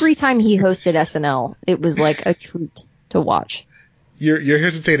hilarious. Every time he hosted SNL, it was like a treat to watch. You're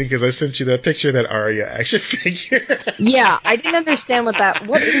hesitating because I sent you that picture of that Arya action figure. Yeah, I didn't understand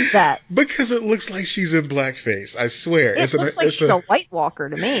what is that? Because it looks like she's in blackface. I swear. It looks like she's a White Walker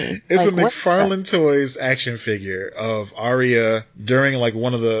to me. It's like, a McFarlane Toys action figure of Arya during like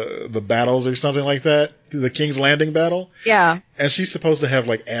one of the battles or something like that. The King's Landing battle. Yeah. And she's supposed to have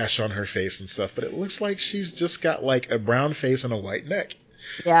like ash on her face and stuff, but it looks like she's just got like a brown face and a white neck.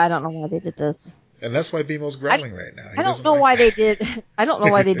 Yeah, I don't know why they did this. And that's why BMO's growling right now. I don't know why they did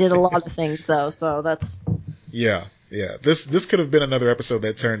a lot of things though, so that's. Yeah. This could have been another episode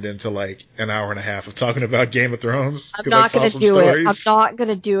that turned into like an hour and a half of talking about Game of Thrones. I'm not going to do it. I'm not going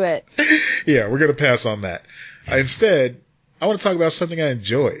to do it. Yeah, we're going to pass on that. Instead, I want to talk about something I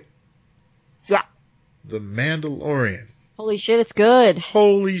enjoyed. Yeah. The Mandalorian. Holy shit, it's good.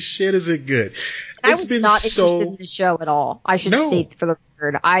 Holy shit, is it good? I was not interested in the show at all. I should state for the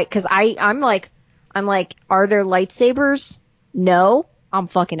record. I'm like, are there lightsabers? No, I'm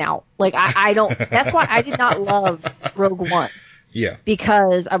fucking out. Like, I don't, that's why I did not love Rogue One. Yeah.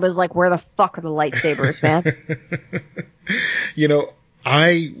 Because I was like, where the fuck are the lightsabers, man? You know,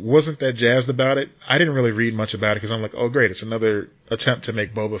 I wasn't that jazzed about it. I didn't really read much about it because I'm like, oh great, it's another attempt to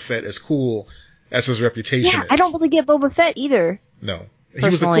make Boba Fett as cool as his reputation is. I don't really get Boba Fett either. No, He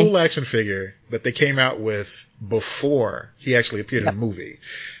was a cool action figure that they came out with before he actually appeared in the movie.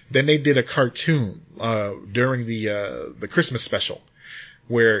 Then they did a cartoon during the Christmas special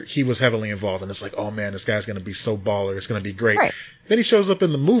where he was heavily involved, and it's like, oh man, this guy's going to be so baller. It's going to be great. Right. Then he shows up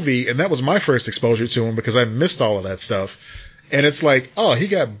in the movie, and that was my first exposure to him because I missed all of that stuff. And it's like, oh, he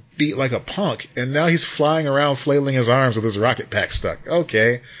got beat like a punk, and now he's flying around flailing his arms with his rocket pack stuck.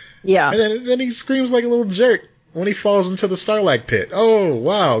 Okay. Yeah. And then he screams like a little jerk when he falls into the Sarlacc pit. Oh,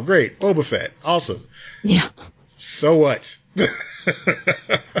 wow, great. Boba Fett. Awesome. Yeah. So what?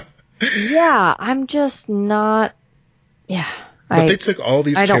 Yeah, I'm just not... Yeah. But they took all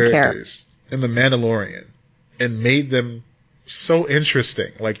these characters in The Mandalorian and made them so interesting.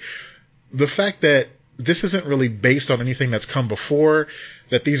 Like, the fact that this isn't really based on anything that's come before,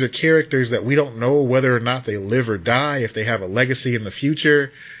 that these are characters that we don't know whether or not they live or die, if they have a legacy in the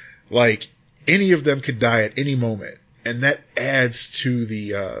future. Like, any of them could die at any moment. And that adds to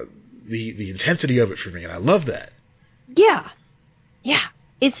the intensity of it for me. And I love that. Yeah. Yeah.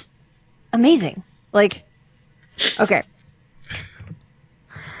 It's amazing. Like, okay.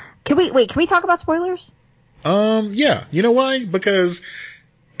 Can we talk about spoilers? Yeah. You know why? Because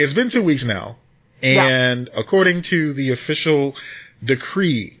it's been 2 weeks now, and according to the official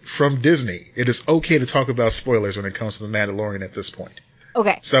decree from Disney, it is okay to talk about spoilers when it comes to The Mandalorian at this point.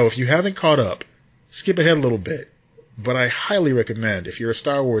 Okay. So if you haven't caught up, skip ahead a little bit, but I highly recommend, if you're a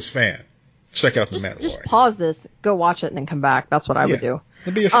Star Wars fan, check out The Mandalorian. Just pause this, go watch it, and then come back. That's what I would do.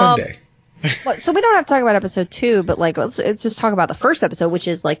 It'd be a fun day. So we don't have to talk about episode 2, but like let's just talk about the first episode, which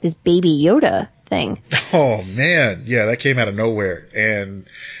is like this Baby Yoda thing. Oh man, yeah, that came out of nowhere, and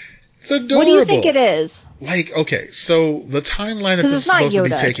it's adorable. What do you think it is? Like, okay, so the timeline that this is supposed to be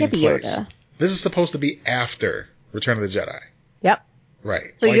taking place. This is supposed to be after Return of the Jedi. Yep.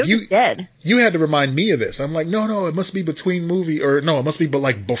 Right. So like Yoda's dead. You had to remind me of this. I'm like, no, it must be between it must be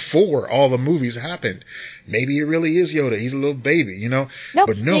like before all the movies happened. Maybe it really is Yoda. He's a little baby, you know? No,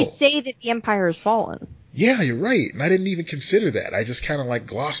 but no. They say that the Empire has fallen. Yeah, you're right. And I didn't even consider that. I just kind of like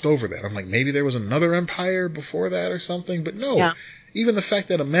glossed over that. I'm like, maybe there was another empire before that or something. But no. Yeah. Even the fact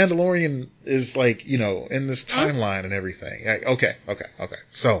that a Mandalorian is like, you know, in this timeline and everything. Okay.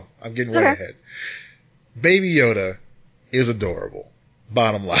 So I'm getting way ahead. Baby Yoda is adorable.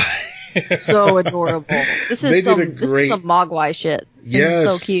 Bottom line. So adorable. This is some Mogwai shit. Yes.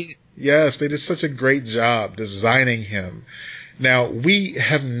 It's so cute. Yes, they did such a great job designing him. Now, we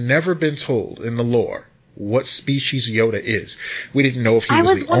have never been told in the lore what species Yoda is. We didn't know if he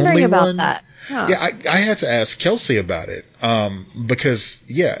was the only one. I was wondering about that. Huh. Yeah, I had to ask Kelsey about it. Because,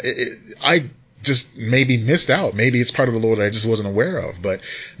 I just maybe missed out. Maybe it's part of the lore that I just wasn't aware of. But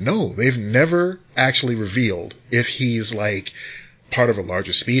no, they've never actually revealed if he's like part of a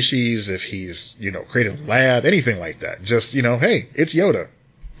larger species, if he's, created a lab, anything like that. Just, hey, it's Yoda.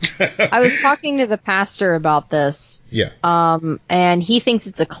 I was talking to the pastor about this. Yeah. And he thinks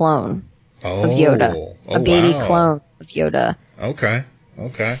it's a clone of Yoda. A baby clone of Yoda. Okay.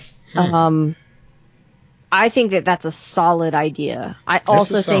 I think that that's a solid idea. I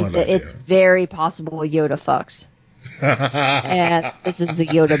also think that it's very possible Yoda fucks. And this is the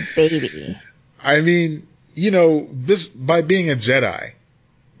Yoda baby. I mean, this, by being a Jedi,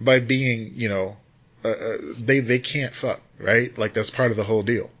 by being, they can't fuck, right? Like, that's part of the whole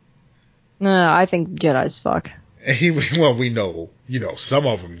deal. No, I think Jedis fuck. Well, we know, some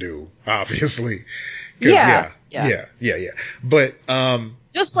of them do, obviously. Yeah. But,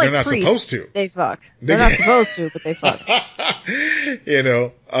 just like they're not priests, supposed to. They fuck. They're not supposed to, but they fuck.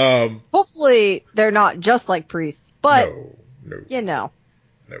 Hopefully they're not just like priests, but, No. No.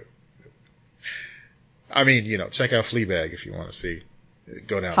 I mean, check out Fleabag if you want to see it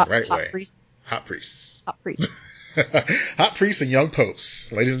go down the right way. Priests. Hot priests. Hot priests. Hot priests and young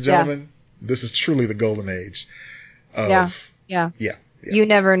popes. Ladies and gentlemen, this is truly the golden age of... Yeah. You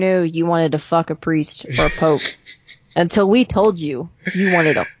never knew you wanted to fuck a priest or a pope until we told you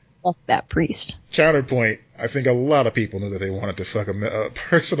wanted to fuck that priest. Counterpoint, I think a lot of people knew that they wanted to fuck a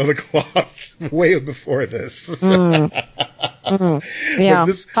person of the cloth way before this. Yeah.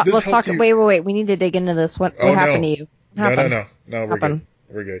 Let's talk. Wait. We need to dig into this. What happened to you? No. We're good.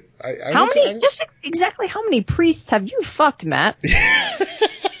 We're good. Exactly how many priests have you fucked, Matt?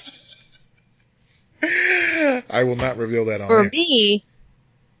 I will not reveal that on For air. me,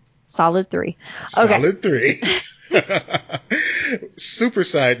 solid 3. Solid 3. Super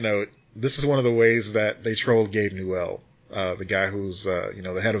side note. This is one of the ways that they trolled Gabe Newell, the guy who's,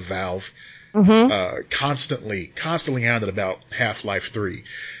 the head of Valve. Mm-hmm. Constantly hounded about Half-Life 3.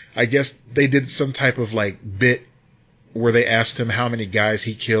 I guess they did some type of like bit where they asked him how many guys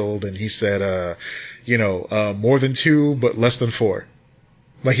he killed, and he said, more than 2, but less than 4.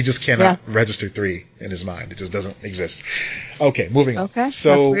 Like, he just cannot register 3 in his mind. It just doesn't exist. Okay, moving on. Okay, so,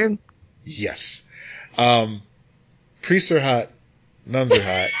 that's weird. Yes. Priests are hot. Nuns are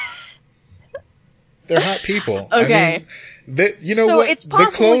hot. They're hot people. Okay. I mean, you know so what? It's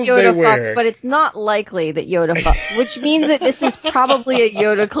possible the clothes Yoda they wear. fucks, but it's not likely that Yoda fucks, which means that this is probably a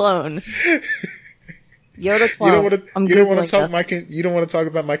Yoda clone. Yoda clone. You don't want to talk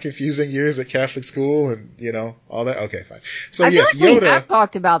about my confusing years at Catholic school and all that. Okay, fine. So I feel like Yoda. We have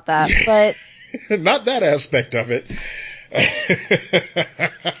talked about that, but not that aspect of it.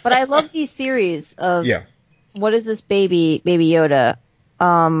 But I love these theories of what is this baby Yoda?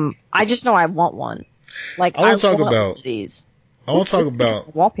 I just know I want one. Like, I want one of these. I want to talk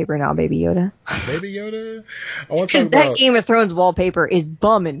about wallpaper now, Baby Yoda. Baby Yoda? I want to Because talk about that Game of Thrones wallpaper is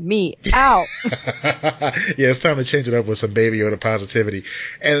bumming me out. Yeah, it's time to change it up with some Baby Yoda positivity.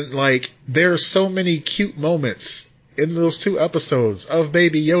 And, like, there are so many cute moments in those 2 episodes of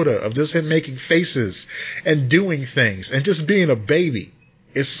Baby Yoda, of just him making faces and doing things and just being a baby.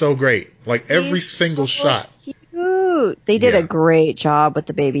 It's so great. Like, every single shot. Cute. They did a great job with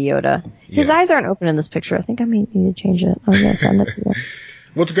the Baby Yoda. His eyes aren't open in this picture. I think I may need to change it. I'm going to send it to you.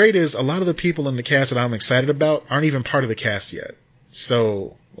 What's great is a lot of the people in the cast that I'm excited about aren't even part of the cast yet.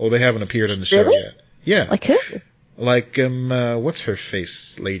 So, they haven't appeared in the show yet. Yeah. Like who? Like, what's her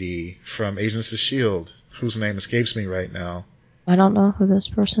face lady from Agents of S.H.I.E.L.D., whose name escapes me right now. I don't know who this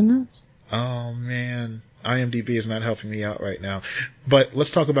person is. Oh, man. IMDb is not helping me out right now. But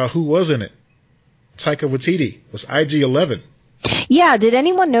let's talk about who was in it. Taika Waititi was IG-11. Yeah, did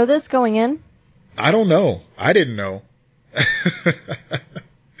anyone know this going in? I don't know. I didn't know.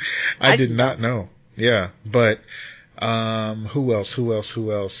 I did not know. Yeah, but who else?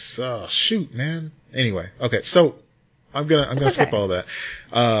 Oh, shoot, man. Anyway, okay, so I'm gonna skip all that.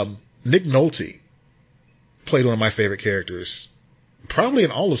 Nick Nolte played one of my favorite characters, probably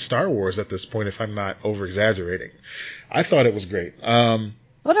in all of Star Wars at this point, if I'm not over exaggerating. I thought it was great.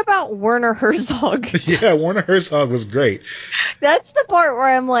 What about Werner Herzog? Yeah, Werner Herzog was great. That's the part where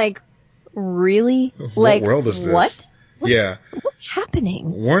I'm like, really? What world is this? What's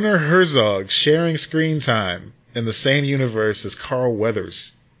happening? Werner Herzog sharing screen time in the same universe as Carl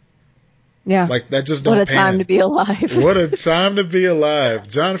Weathers. Yeah. Like, that just don't What a time to be alive. What a time to be alive.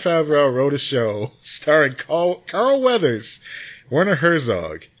 Jon Favreau wrote a show starring Carl Weathers, Werner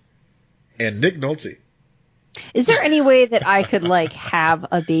Herzog, and Nick Nolte. Is there any way that I could, like, have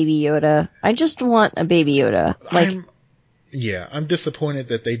a Baby Yoda? I just want a Baby Yoda. Like, I'm disappointed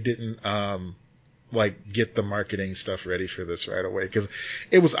that they didn't, get the marketing stuff ready for this right away, because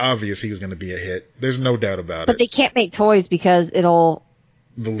it was obvious he was going to be a hit. There's no doubt about it. But they can't make toys because it'll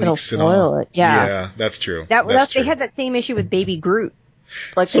spoil it. Yeah, that's true. That's true. They had that same issue with Baby Groot.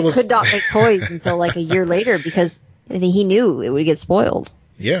 Like, they could not make toys until, like, a year later because he knew it would get spoiled.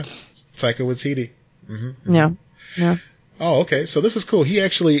 Yeah. Taika Waititi. Mm-hmm. Yeah. Oh, okay. So this is cool. He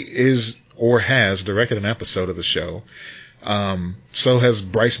actually is or has directed an episode of the show. So has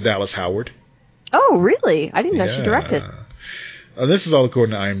Bryce Dallas Howard. Oh, really? I didn't know she directed. This is all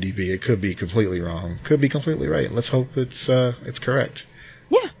according to IMDb. It could be completely wrong. Could be completely right. Let's hope it's correct.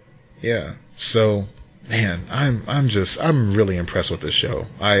 Yeah. Yeah. So, man, I'm really impressed with this show.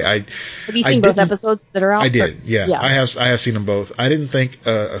 Have you seen both episodes that are out? I did. Yeah. I have seen them both. I didn't think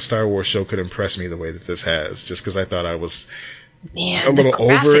a Star Wars show could impress me the way that this has, just because I thought I was a little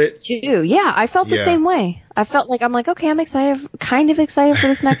over it too. Yeah, I felt the same way. I felt like, I'm like, okay, I'm kind of excited for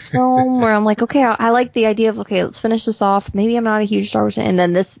this next film, where I'm like, okay, I like the idea of, okay, let's finish this off. Maybe I'm not a huge Star Wars fan, and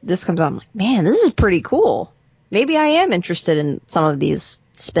then this comes out. I'm like, man, this is pretty cool. Maybe I am interested in some of these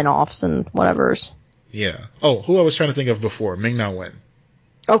spin-offs and whatever's. Yeah. Oh, who I was trying to think of before, Ming-Na Wen.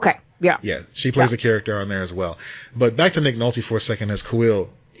 Okay. Yeah. Yeah, she plays a character on there as well. But back to Nick Nolte for a second as Kuiil.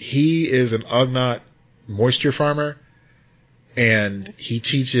 He is an Ugnaught moisture farmer. And he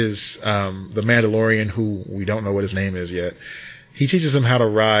teaches the Mandalorian, who we don't know what his name is yet. He teaches him how to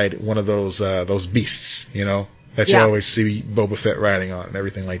ride one of those beasts, that you always see Boba Fett riding on and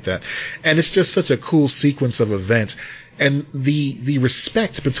everything like that. And it's just such a cool sequence of events. And the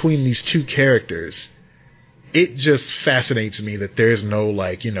respect between these two characters, it just fascinates me that there's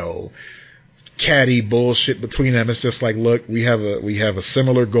no catty bullshit between them. It's just like, look, we have a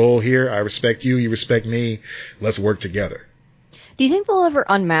similar goal here. I respect you, you respect me. Let's work together. Do you think they'll ever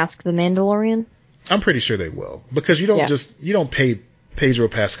unmask the Mandalorian? I'm pretty sure they will, because you don't pay Pedro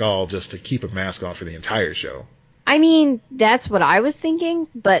Pascal just to keep a mask on for the entire show. I mean, that's what I was thinking,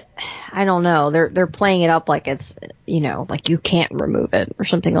 but I don't know. They're playing it up like it's, like you can't remove it or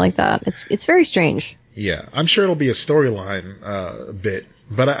something like that. It's very strange. Yeah, I'm sure it'll be a storyline bit,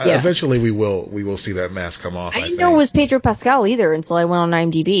 but eventually we will see that mask come off. I didn't know it was Pedro Pascal either until I went on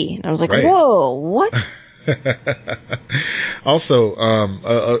IMDb, and I was like, whoa, what? Also,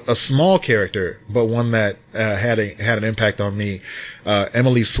 a small character, but one that had an impact on me.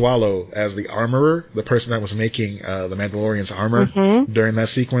 Emily Swallow as the armorer, the person that was making the Mandalorian's armor during that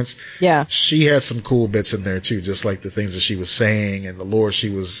sequence. Yeah, she had some cool bits in there too, just like the things that she was saying and the lore she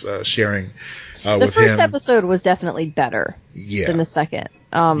was sharing with him. The first episode was definitely better than the second.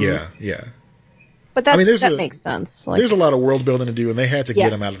 Yeah. But that makes sense. There's a lot of world building to do, and they had to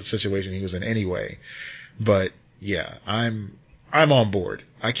get him out of the situation he was in anyway. But yeah, I'm on board.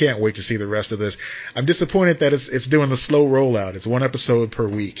 I can't wait to see the rest of this. I'm disappointed that it's doing the slow rollout. It's one episode per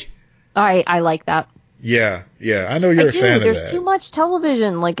week. I like that. Yeah. I know you're a fan of that. There's too much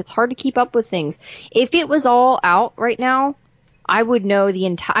television. Like, it's hard to keep up with things. If it was all out right now, I would know the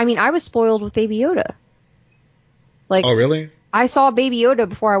entire... I mean, I was spoiled with Baby Yoda. Like, oh, really? I saw Baby Yoda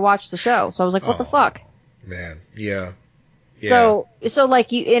before I watched the show, so I was like, what the fuck? Man, yeah. So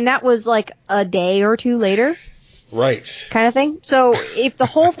like, and that was like a day or two later. Right. Kind of thing. So if the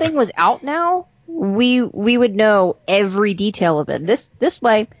whole thing was out now, we would know every detail of it. This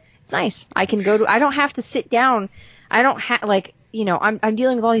way, it's nice. I can I don't have to sit down. I don't have, like, you know, I'm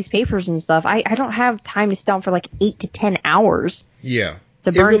dealing with all these papers and stuff. I don't have time to sit down for like 8 to 10 hours. Yeah.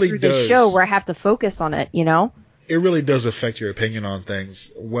 To burn through the show where I have to focus on it, you know? It really does affect your opinion on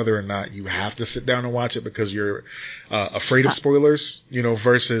things, whether or not you have to sit down and watch it because you're afraid of spoilers, you know,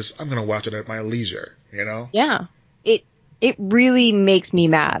 versus I'm going to watch it at my leisure, you know? Yeah. It really makes me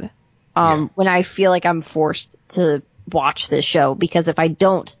mad when I feel like I'm forced to watch this show, because if I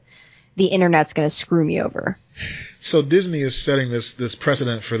don't, the internet's going to screw me over. So Disney is setting this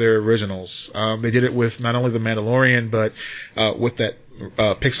precedent for their originals. They did it with not only The Mandalorian, but with that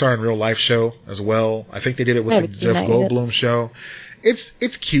Pixar in Real Life show as well. I think they did it with the Jeff Goldblum show.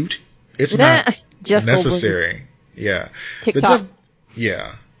 It's cute. It's not Jeff necessary. Goldblum. Yeah. TikTok.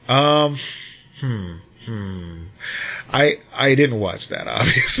 I didn't watch that,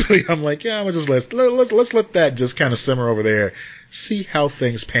 obviously. I'm like, yeah, let's let that just kind of simmer over there, see how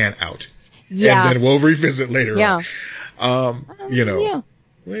things pan out. Yeah. And then we'll revisit later on. You know. Yeah.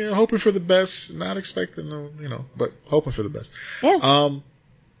 We're hoping for the best, not expecting, you know, but hoping for the best. Yeah.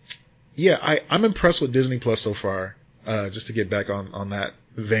 I'm impressed with Disney Plus so far, just to get back on that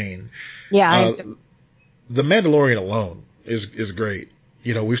vein. Yeah. The Mandalorian alone is great.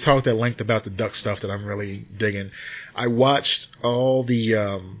 You know, we've talked at length about the duck stuff that I'm really digging. I watched all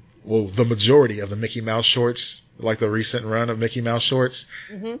the majority of the Mickey Mouse shorts, like the recent run of Mickey Mouse shorts.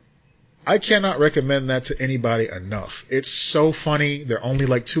 Mm-hmm. I cannot recommend that to anybody enough. It's so funny. They're only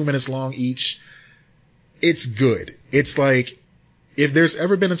like 2 minutes long each. It's good. It's like, if there's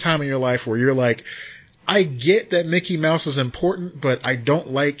ever been a time in your life where you're like, I get that Mickey Mouse is important, but I don't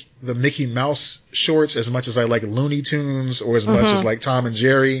like the Mickey Mouse shorts as much as I like Looney Tunes or as much as like Tom and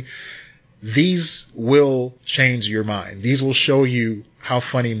Jerry. These will change your mind. These will show you how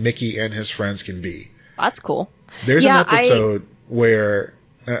funny Mickey and his friends can be. That's cool. There's an episode where,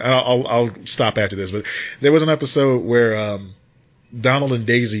 I'll stop after this, but there was an episode where Donald and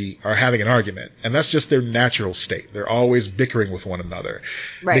Daisy are having an argument, and that's just their natural state. They're always bickering with one another.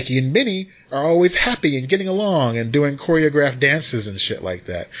 Right. Mickey and Minnie are always happy and getting along and doing choreographed dances and shit like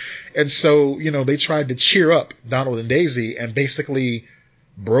that. And so, you know, they tried to cheer up Donald and Daisy and basically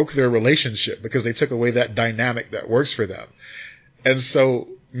broke their relationship because they took away that dynamic that works for them. And so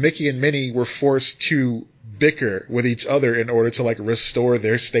Mickey and Minnie were forced to bicker with each other in order to like restore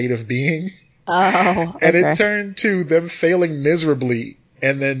their state of being. Oh, okay. And it turned to them failing miserably,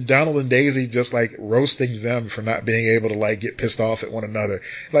 and then Donald and Daisy just like roasting them for not being able to like get pissed off at one another.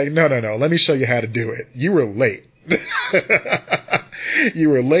 Like, no, let me show you how to do it. You were late. You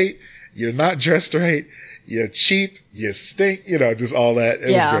were late. You're not dressed right. You're cheap. You stink. You know, just all that.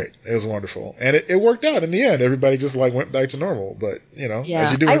 It was great. It was wonderful. And it worked out in the end. Everybody just like went back to normal. But, you know,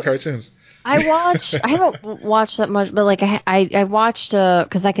 as you do in cartoons. I haven't watched that much, but like I watched,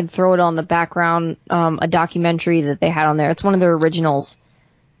 cause I can throw it on the background, a documentary that they had on there. It's one of their originals.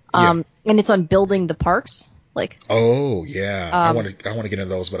 And it's on building the parks. Like, oh yeah. I want to get into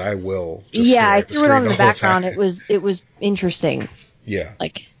those, but I will. Just I threw it on the background. It was interesting. Yeah.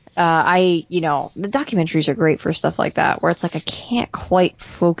 Like, you know, the documentaries are great for stuff like that, where it's like, I can't quite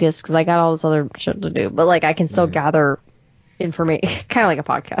focus cause I got all this other shit to do, but like I can still gather information, kind of like a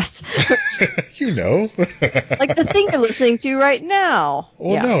podcast. You know. Like the thing you're listening to right now.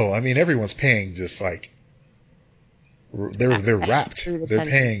 Well, no, I mean, everyone's paying just like, they're rapt. They're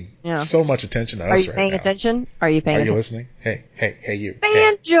paying so much attention to us right now. Are you paying attention? Are you paying attention? Are you listening? Hey, you.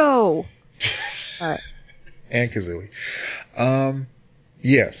 Banjo! Hey. All right. And Kazooie.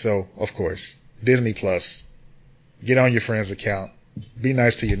 Yeah, so, of course, Disney Plus. Get on your friend's account. Be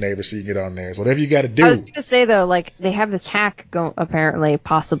nice to your neighbor so you get on theirs. Whatever you got to do. I was going to say, though, like, they have this hack apparently,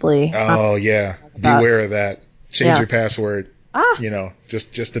 possibly. Oh, yeah. Beware of that. Change your password.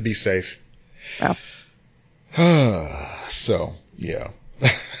 Just to be safe. Oh. So, yeah.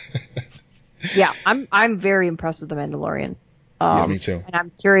 Yeah, I'm very impressed with The Mandalorian. Yeah, me too. And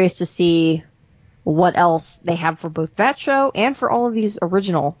I'm curious to see what else they have for both that show and for all of these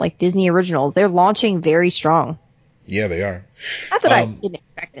original, like Disney originals. They're launching very strong. Yeah, they are. Not that I didn't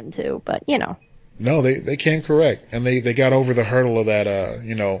expect them to, but No, they came correct, and they got over the hurdle of that.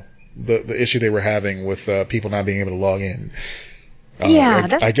 The issue they were having with people not being able to log in.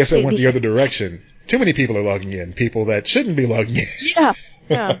 I guess it went the other direction. Too many people are logging in. People that shouldn't be logging in.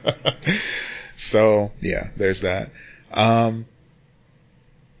 Yeah. So yeah, there's that.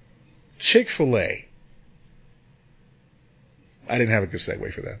 Chick-fil-A. I didn't have a good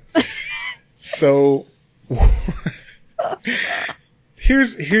segue for that. So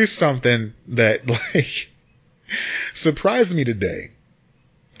here's something that like surprised me today.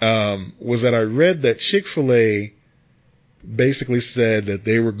 Was that I read that Chick-fil-A basically said that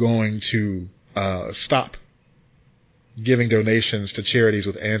they were going to stop giving donations to charities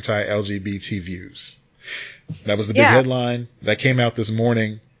with anti-LGBT views. That was the big headline that came out this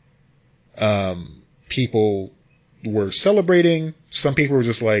morning. People were celebrating. Some people were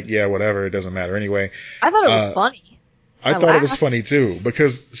just like, yeah, whatever, it doesn't matter anyway. I thought it was funny. I thought it was funny too,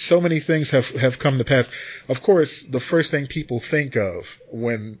 because so many things have come to pass. Of course, the first thing people think of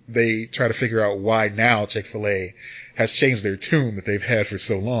when they try to figure out why now Chick-fil-A has changed their tune that they've had for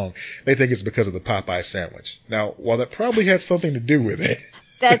so long, they think it's because of the Popeye sandwich. Now, while that probably has something to do with it.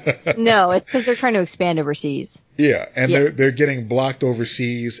 It's because they're trying to expand overseas. Yeah, and they're getting blocked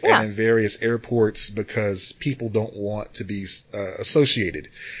overseas and in various airports because people don't want to be associated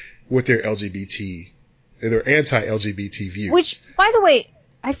with their anti-LGBT views. Which, by the way,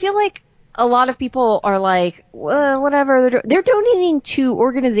 I feel like a lot of people are like, well, whatever. They're donating to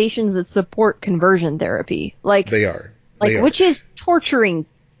organizations that support conversion therapy. Like they are. Which is torturing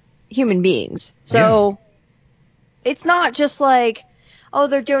human beings. So it's not just like, oh,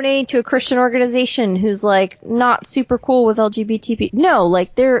 they're donating to a Christian organization who's like not super cool with LGBT people. No,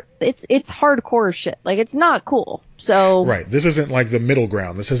 like it's hardcore shit. Like it's not cool. So right, this isn't like the middle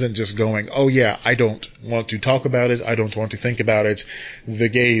ground. This isn't just going, oh yeah, I don't want to talk about it. I don't want to think about it. The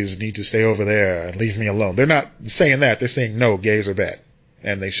gays need to stay over there and leave me alone. They're not saying that. They're saying no, gays are bad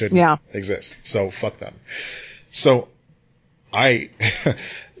and they shouldn't exist. So fuck them. So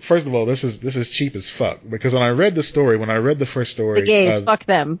first of all, this is cheap as fuck, because when I read the first story... The gays, fuck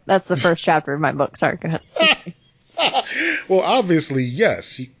them. That's the first chapter of my book. Sorry, go ahead. Well, obviously,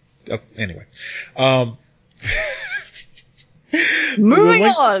 yes. Anyway. Moving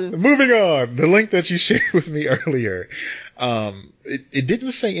on. The link that you shared with me earlier, it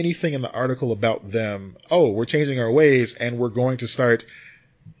didn't say anything in the article about them, we're changing our ways and we're going to start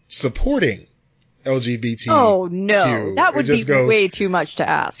supporting LGBT. Oh no, that would be way too much to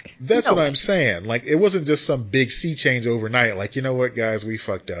ask. That's what I'm saying. Like, it wasn't just some big sea change overnight. Like, you know what, guys, we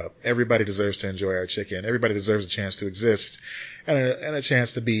fucked up. Everybody deserves to enjoy our chicken. Everybody deserves a chance to exist and a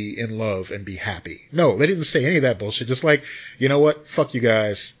chance to be in love and be happy. No, they didn't say any of that bullshit. Just like, you know what, fuck you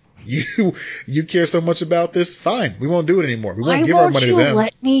guys. You care so much about this? Fine, we won't do it anymore. We won't give our money to them.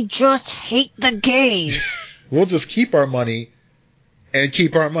 Let me just hate the gays. We'll just keep our money. And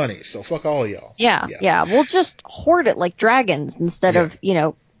keep our money. So fuck all of y'all. Yeah. We'll just hoard it like dragons instead of,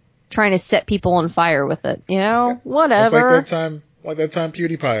 trying to set people on fire with it. Whatever. It's like that time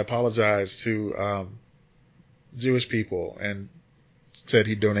PewDiePie apologized to Jewish people and said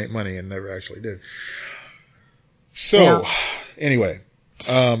he'd donate money and never actually did. So, anyway,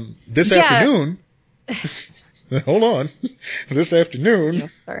 this afternoon, hold on, this afternoon,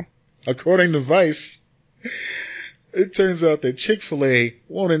 according to Vice, it turns out that Chick-fil-A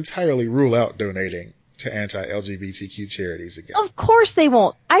won't entirely rule out donating to anti-LGBTQ charities again. Of course they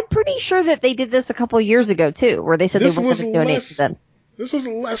won't. I'm pretty sure that they did this a couple of years ago, too, where they said they weren't going to donate to them. This was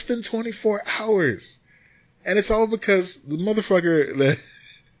less than 24 hours. And it's all because the motherfucker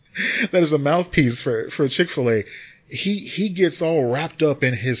that is a mouthpiece for Chick-fil-A, he gets all wrapped up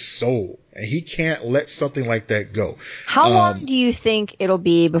in his soul. And he can't let something like that go. How long do you think it'll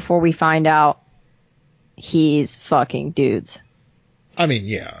be before we find out he's fucking dudes? I mean,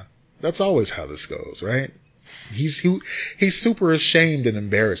 yeah, that's always how this goes, right? He's super ashamed and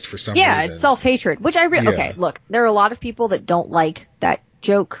embarrassed for some reason. Yeah, it's self-hatred, which okay, look, there are a lot of people that don't like that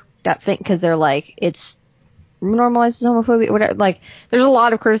joke, that thing, because they're like, it's normalizes homophobia, whatever. Like, there's a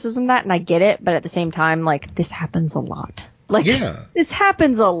lot of criticism of that, and I get it, but at the same time, like, this happens a lot. Like, this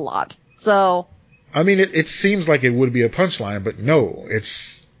happens a lot. So, I mean, it seems like it would be a punchline, but no,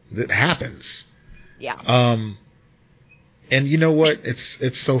 it happens. Yeah. And you know what?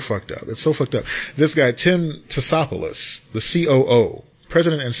 It's so fucked up. It's so fucked up. This guy, Tim Tassopoulos, the COO,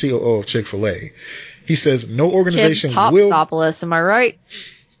 president and COO of Chick-fil-A, he says no organization will. Tassopoulos, am I right?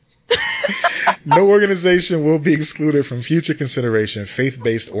 No organization will be excluded from future consideration,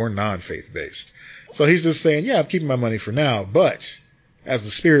 faith-based or non-faith-based. So he's just saying, yeah, I'm keeping my money for now, but as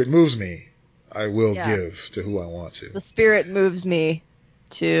the spirit moves me, I will give to who I want to. The spirit moves me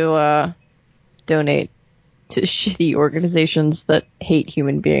to donate to shitty organizations that hate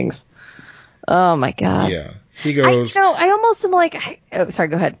human beings. Oh my god. Yeah. He goes. I almost am like. Sorry.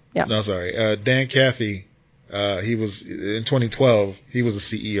 Go ahead. Yeah. No, sorry. Dan Cathy. He was in 2012. He was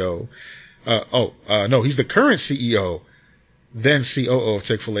the CEO. No, he's the current CEO. Then COO of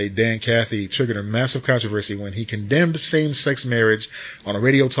Chick-fil-A, Dan Cathy, triggered a massive controversy when he condemned same-sex marriage on a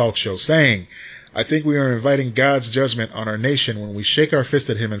radio talk show, saying, I think we are inviting God's judgment on our nation when we shake our fist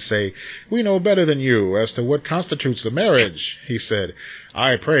at him and say, we know better than you as to what constitutes the marriage. He said,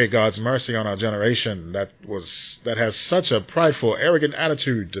 I pray God's mercy on our generation that has such a prideful, arrogant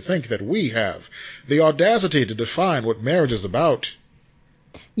attitude to think that we have the audacity to define what marriage is about.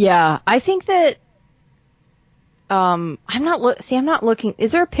 Yeah, I think that I'm not looking.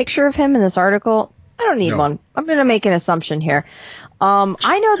 Is there a picture of him in this article? I don't need one. I'm going to make an assumption here.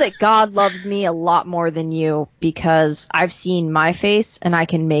 I know that God loves me a lot more than you because I've seen my face and I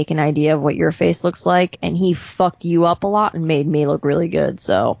can make an idea of what your face looks like, and he fucked you up a lot and made me look really good.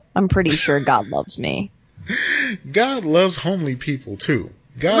 So I'm pretty sure God loves me. God loves homely people too.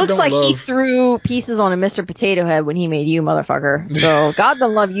 God looks like he threw pieces on a Mr. Potato Head when he made you, motherfucker. So God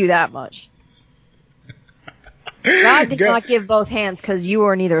don't love you that much. God did not give both hands because you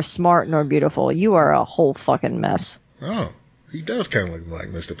are neither smart nor beautiful. You are a whole fucking mess. Oh, he does kind of look like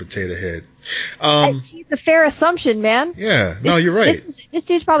Mr. Potato Head. It's a fair assumption, man. Yeah, you're right. This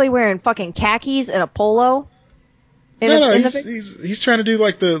dude's probably wearing fucking khakis and a polo. He's trying to do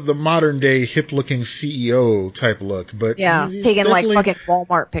like the modern day hip looking CEO type look, but he's taking like fucking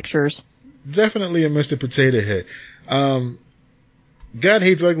Walmart pictures. Definitely a Mr. Potato Head. God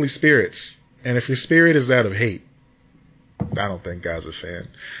hates ugly spirits, and if your spirit is that of hate, I don't think God's a fan.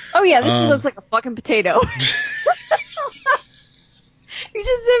 Oh yeah, this looks like a fucking potato. You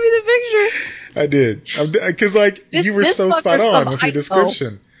just sent me the picture. I did, because you were so spot on with your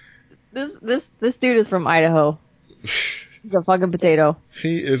description. This dude is from Idaho. He's a fucking potato.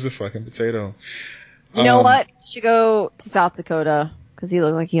 He is a fucking potato. You know what? You should go to South Dakota because he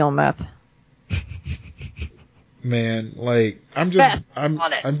looked like he on meth. Man, I'm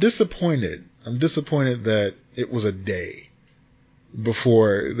disappointed. I'm disappointed that it was a day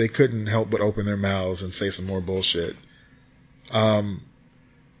before they couldn't help but open their mouths and say some more bullshit. Don't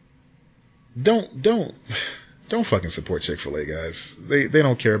fucking support Chick-fil-A, guys. They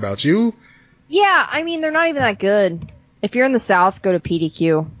don't care about you. Yeah, I mean, they're not even that good. If you're in the South, go to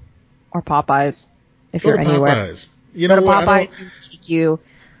PDQ or Popeyes. If you're anywhere. Popeyes. You know what? Popeyes, PDQ.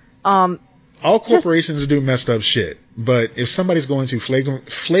 All corporations do messed up shit, but if somebody's going to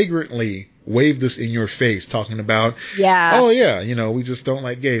flagrantly wave this in your face, talking about, we just don't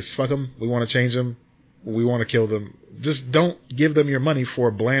like gays. Fuck them. We want to change them. We want to kill them. Just don't give them your money for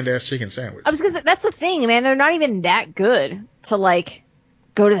a bland ass chicken sandwich. I was gonna say, that's the thing, man. They're not even that good to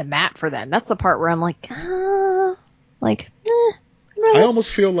go to the mat for them. That's the part where I'm like, I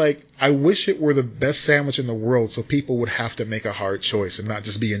almost feel like I wish it were the best sandwich in the world so people would have to make a hard choice and not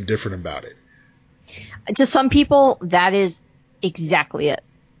just be indifferent about it. To some people, that is exactly it.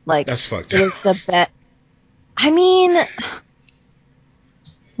 That's fucked up. It's the bet. I mean,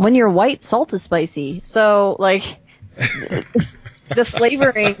 when you're white, salt is spicy. So, the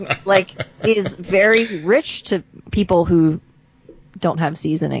flavoring, is very rich to people who don't have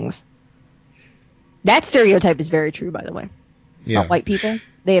seasonings. That stereotype is very true, by the way. Yeah. About white people.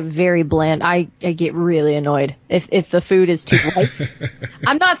 They have very bland. I get really annoyed if the food is too white.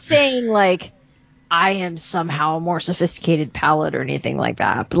 I'm not saying I am somehow a more sophisticated palate or anything like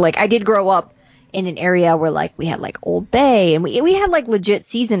that. But I did grow up in an area where we had Old Bay and we had legit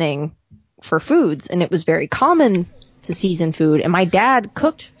seasoning for foods, and it was very common to season food. And my dad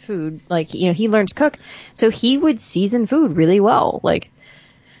cooked food, he learned to cook, so he would season food really well.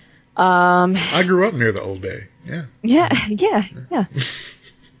 I grew up near the Old Bay. Yeah.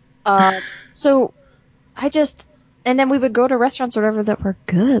 So and then we would go to restaurants or whatever that were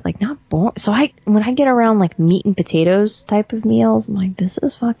good, not boring. So when I get around meat and potatoes type of meals, I'm like, this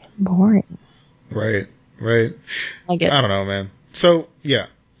is fucking boring. Right. Right. I get. I don't know, man. So yeah,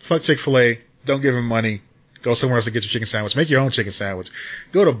 fuck Chick-fil-A. Don't give them money. Go somewhere else to get your chicken sandwich. Make your own chicken sandwich.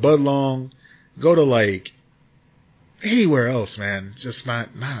 Go to Bud Long. Go to like anywhere else, man. Just not.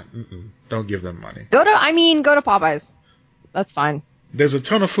 Don't give them money. Go to Popeyes. That's fine. There's a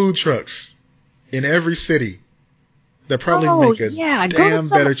ton of food trucks in every city that probably make a damn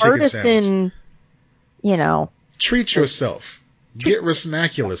better chicken sandwich. You know. Treat yourself. Get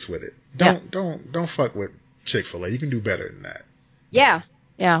ridiculous with it. Don't fuck with Chick-fil-A. You can do better than that. Yeah.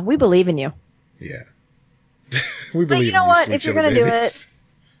 Yeah. We believe in you. Yeah. We believe in you. But you know what? If you're gonna do it,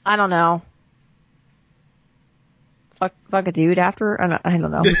 I don't know. Fuck a dude after? I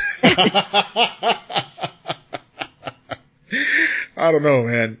don't know. I don't know,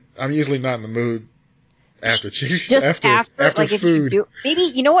 man. I'm usually not in the mood after chicken. Just after like food. Maybe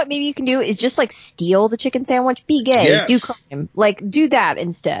you know what? Maybe you can do is just like steal the chicken sandwich. Be gay. Yes. Do crime. Like do that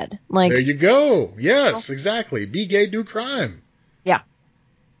instead. Like there you go. Yes, exactly. Be gay. Do crime. Yeah.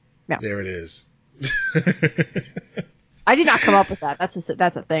 There it is. I did not come up with that. That's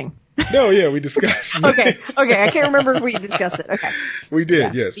a thing. No, yeah, we discussed. Okay. I can't remember if we discussed it. Okay. We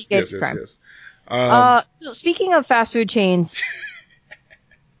did. Yeah. Yes. So speaking of fast food chains.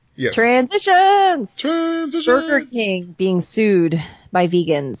 Yes. Transitions. Burger King being sued by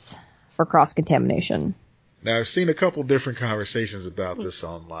vegans for cross-contamination. Now, I've seen a couple different conversations about this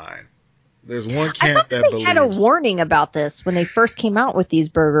online. There's one camp that believes... had a warning about this when they first came out with these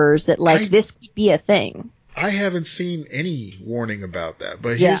burgers that this could be a thing. I haven't seen any warning about that,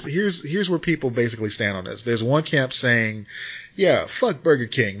 but here's where people basically stand on this. There's one camp saying, yeah, fuck Burger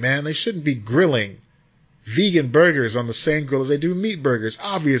King, man. They shouldn't be grilling vegan burgers on the same grill as they do meat burgers,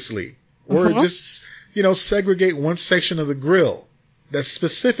 obviously. Or just, segregate one section of the grill that's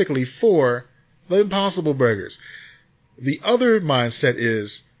specifically for the Impossible Burgers. The other mindset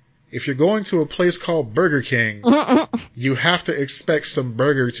is, if you're going to a place called Burger King, you have to expect some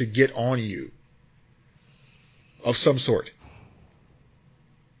burger to get on you. Of some sort.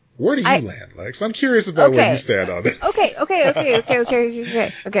 Where do you land, Lex? I'm curious about where you stand on this. Okay.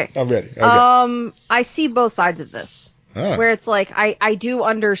 I'm ready. Okay. I see both sides of this. Where it's like, I do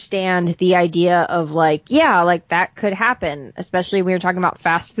understand the idea of that could happen, especially when you're talking about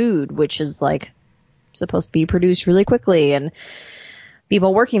fast food, which is supposed to be produced really quickly and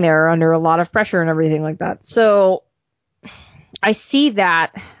people working there are under a lot of pressure and everything like that. So I see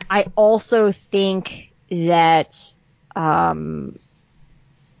that. I also think that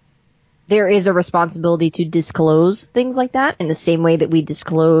there is a responsibility to disclose things like that in the same way that we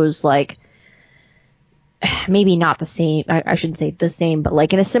disclose maybe not the same, I shouldn't say the same, but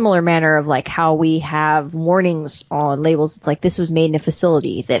in a similar manner of how we have warnings on labels. It's this was made in a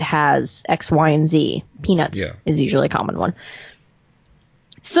facility that has X, Y, and Z. Peanuts is usually a common one.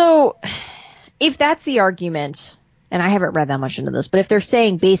 So if that's the argument, and I haven't read that much into this, but if they're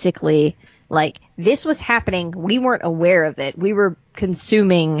saying basically this was happening, we weren't aware of it. We were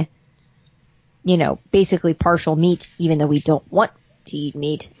consuming, basically partial meat, even though we don't want to eat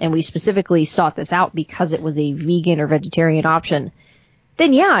meat. And we specifically sought this out because it was a vegan or vegetarian option.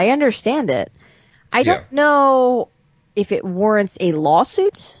 Then I understand it. I don't know if it warrants a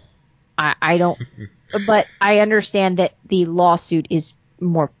lawsuit. I don't, but I understand that the lawsuit is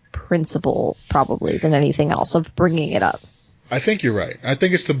more principle probably than anything else of bringing it up. I think you're right. I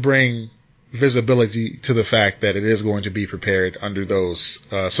think it's to bring visibility to the fact that it is going to be prepared under those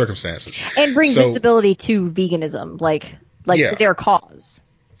circumstances, and bring visibility to veganism, their cause.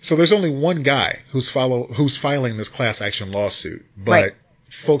 So there's only one guy who's filing this class action lawsuit, but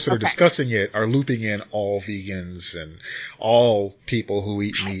folks that are discussing it are looping in all vegans and all people who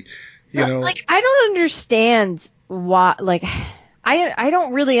eat meat. I don't understand why. I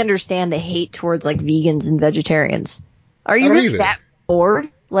don't really understand the hate towards vegans and vegetarians. Are you really that bored?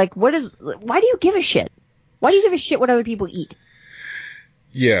 Why do you give a shit? Why do you give a shit what other people eat?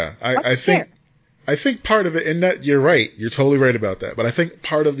 Yeah, I think part of it, and that you're right, you're totally right about that. But I think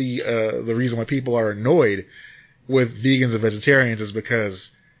part of the reason why people are annoyed with vegans and vegetarians is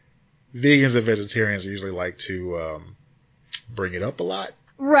because vegans and vegetarians usually like to bring it up a lot.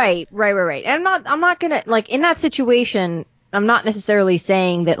 Right. And I'm not gonna in that situation. I'm not necessarily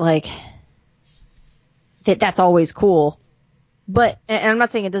saying that that's always cool. But, and I'm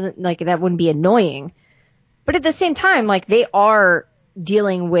not saying it doesn't, that wouldn't be annoying. But at the same time, they are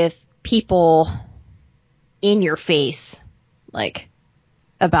dealing with people in your face,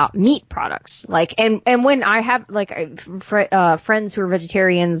 about meat products. And when I have, friends who are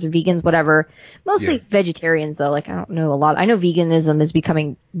vegetarians, vegans, whatever, mostly vegetarians, though, I don't know a lot. I know veganism is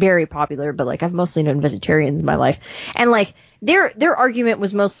becoming very popular, but, I've mostly known vegetarians in my life. And, their argument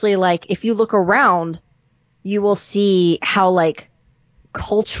was mostly, if you look around, you will see how, like,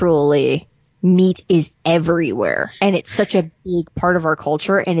 culturally meat is everywhere. And it's such a big part of our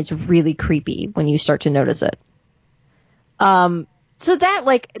culture, and it's really creepy when you start to notice it. So that,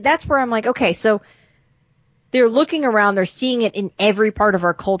 like, that's where I'm like, okay, so they're looking around, they're seeing it in every part of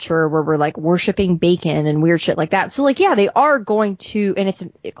our culture where we're, like, worshiping bacon and weird shit like that. So, like, yeah, they are going to, and it's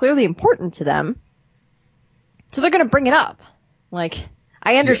clearly important to them. So they're going to bring it up. Like,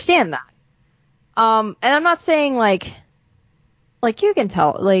 I understand that. And I'm not saying, like, you can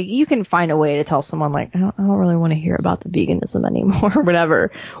tell, like, you can find a way to tell someone, like, I don't really want to hear about the veganism anymore or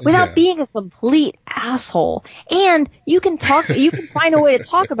whatever, without being a complete asshole. And you can find a way to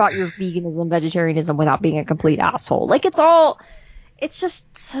talk about your veganism, vegetarianism without being a complete asshole. Like, it's so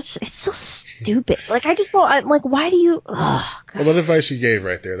stupid. Like, I just don't, like, why do you, well, the advice you gave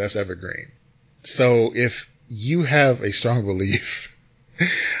right there, that's evergreen. So if you have a strong belief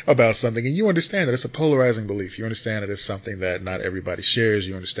about something, and you understand that it's a polarizing belief, you understand that it's something that not everybody shares,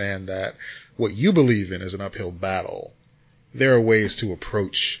 you understand that what you believe in is an uphill battle, there are ways to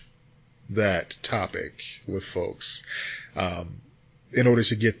approach that topic with folks in order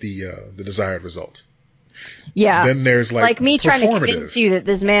to get the desired result. Yeah. Then there's like me trying to convince you that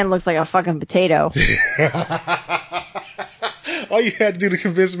this man looks like a fucking potato. All you had to do to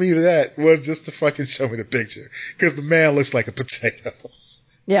convince me of that was just to fucking show me the picture, because the man looks like a potato.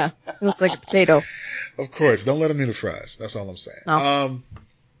 Yeah, it looks like a potato. Of course, don't let him eat the fries. That's all I'm saying. No.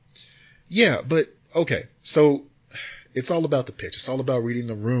 Yeah, but okay. So it's all about the pitch. It's all about reading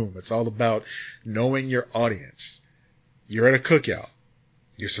the room. It's all about knowing your audience. You're at a cookout.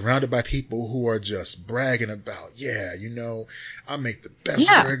 You're surrounded by people who are just bragging about, I make the best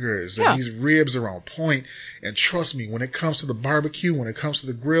burgers and these ribs are on point. And trust me, when it comes to the barbecue, when it comes to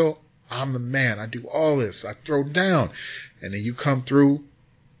the grill, I'm the man. I do all this. I throw down. And then you come through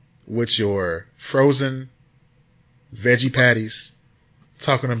with your frozen veggie patties,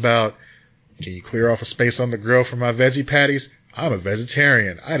 talking about, can you clear off a space on the grill for my veggie patties? I'm a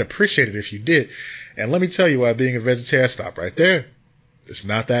vegetarian. I'd appreciate it if you did. And let me tell you why being a vegetarian, stop right there. It's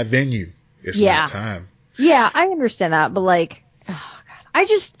not that venue. It's not time. Yeah, I understand that, but like, oh God, I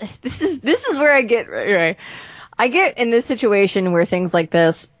just, this is where I get, right. I get in this situation where things like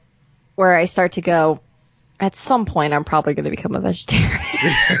this, where I start to go, at some point, I'm probably going to become a vegetarian.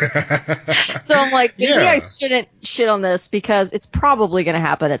 So I'm like, maybe I shouldn't shit on this because it's probably going to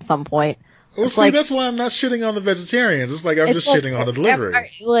happen at some point. Well, see, that's why I'm not shitting on the vegetarians. It's like I'm just shitting on the delivery.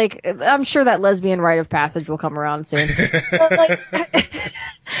 I'm sure that lesbian rite of passage will come around soon. But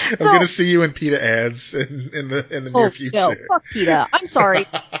I'm going to see you in PETA ads in the near future. No, fuck PETA. I'm sorry.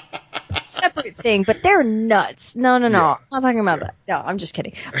 Separate thing, but they're nuts. No. I'm not talking about that. No, I'm just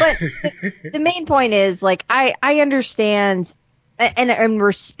kidding. But the main point is, like, I understand and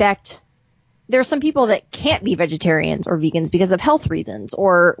respect. There are some people that can't be vegetarians or vegans because of health reasons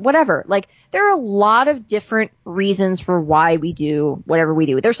or whatever. Like, there are a lot of different reasons for why we do whatever we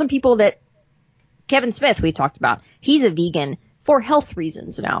do. There's some people that, Kevin Smith, we talked about, he's a vegan for health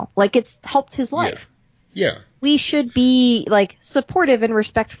reasons now. Like, it's helped his life. Yeah. We should be, like, supportive and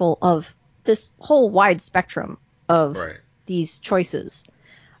respectful of this whole wide spectrum of these choices.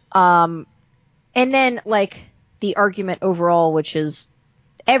 And then, like, the argument overall, which is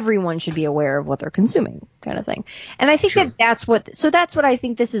everyone should be aware of what they're consuming, kind of thing. And I think that's what I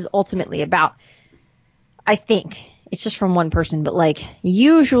think this is ultimately about. I think it's just from one person, but, like,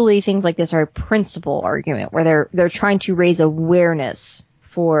 usually things like this are a principle argument where they're trying to raise awareness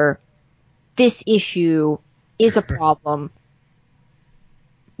for this issue is a problem.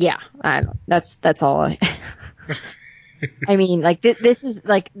 Yeah, I don't know. That's all I mean, like, this is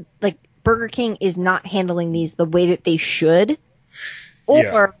like Burger King is not handling these the way that they should,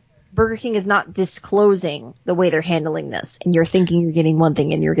 or Burger King is not disclosing the way they're handling this, and you're thinking you're getting one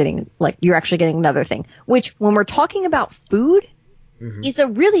thing and you're actually getting another thing, which, when we're talking about food, is a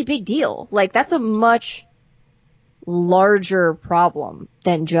really big deal. Like, that's a much larger problem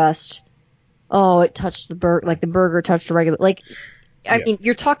than just, it touched the burger, like the burger touched the regular, like, I mean,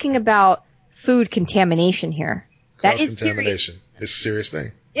 you're talking about food contamination here. That is contamination. It's a serious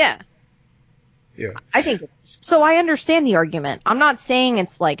thing. Yeah. Yeah. I think it's, so I understand the argument. I'm not saying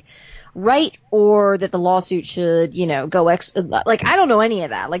it's, like, right, or that the lawsuit should, go like, I don't know any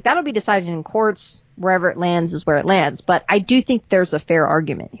of that. Like, that'll be decided in courts. Wherever it lands is where it lands. But I do think there's a fair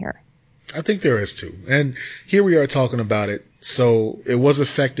argument here. I think there is too. And here we are talking about it. So it was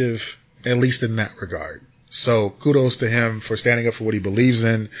effective, at least in that regard. So kudos to him for standing up for what he believes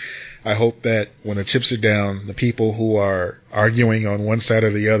in. I hope that when the chips are down, the people who are arguing on one side or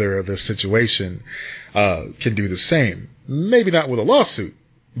the other of this situation can do the same. Maybe not with a lawsuit,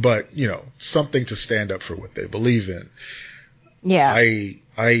 but something to stand up for what they believe in. Yeah.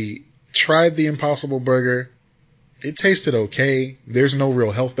 I tried the Impossible Burger. It tasted okay. There's no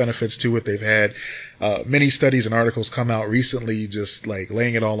real health benefits to it. They've had many studies and articles come out recently just like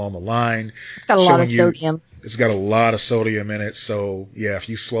laying it all on the line. It's got a lot of sodium. It's got a lot of sodium in it. So, yeah, if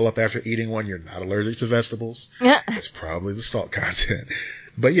you swell up after eating one, you're not allergic to vegetables. Yeah. It's probably the salt content.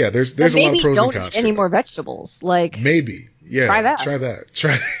 But, yeah, there's a lot of pros and cons. Maybe don't eat any more vegetables. Maybe. Yeah. Try that.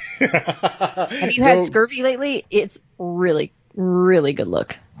 Have you had scurvy lately? It's really, really good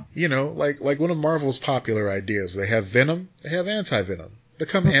look. Like one of Marvel's popular ideas. They have Venom. They have anti-Venom.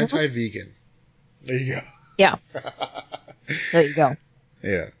 Become anti-vegan. There you go. Yeah. There you go.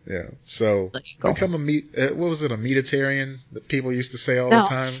 Yeah. So become a what was it? A meatitarian that people used to say all the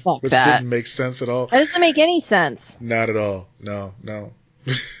time, which didn't make sense at all. That doesn't make any sense. Not at all. No.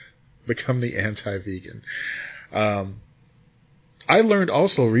 Become the anti-vegan. I learned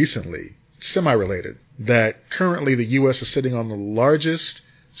also recently, semi-related, that currently the U.S. is sitting on the largest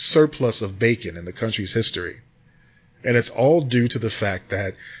surplus of bacon in the country's history. And it's all due to the fact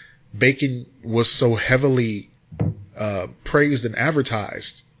that bacon was so heavily praised and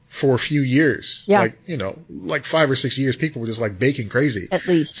advertised for a few years. Yeah. Like 5 or 6 years, people were just like bacon crazy. At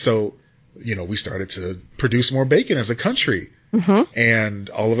least. So, we started to produce more bacon as a country. Mm-hmm. And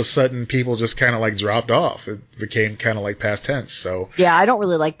all of a sudden, people just kind of like dropped off. It became kind of like past tense. So yeah, I don't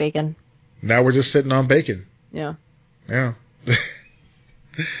really like bacon. Now we're just sitting on bacon. Yeah. Yeah.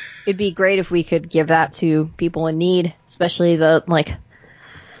 It'd be great if we could give that to people in need, especially the like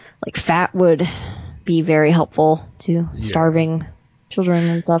fat would be very helpful to starving children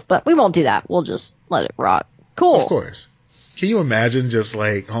and stuff. But we won't do that. We'll just let it rot. Cool. Of course. Can you imagine just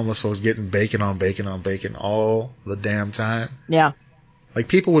like homeless folks getting bacon on bacon on bacon all the damn time? Yeah. Like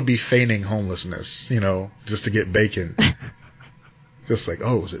people would be feigning homelessness, just to get bacon. Just like,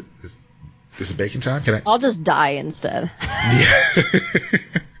 oh, is it bacon time? I'll just die instead. Yeah.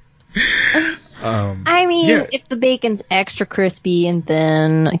 If the bacon's extra crispy and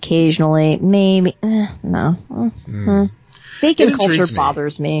thin occasionally, maybe. No. Bacon culture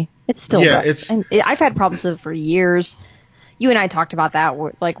bothers me. It still does. I've had problems with it for years. You and I talked about that,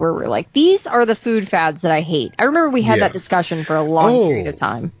 where we're like, these are the food fads that I hate. I remember we had that discussion for a long period of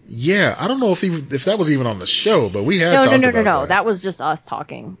time. Yeah, I don't know if that was even on the show, but we had talked about that. No. That was just us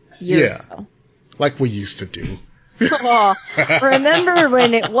talking years ago. Like we used to do. Oh, remember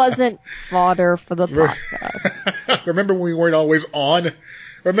when it wasn't fodder for the podcast? Remember when we weren't always on?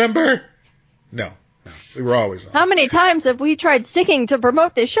 Remember? No, we were always on. How many times have we tried sticking to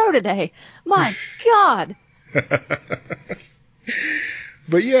promote this show today? My God.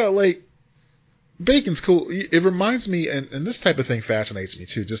 But yeah, like, bacon's cool. It reminds me, and this type of thing fascinates me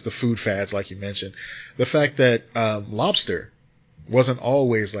too, just the food fads like you mentioned. The fact that lobster wasn't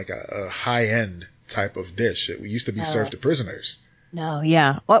always like a high-end type of dish. It used to be served to prisoners. No,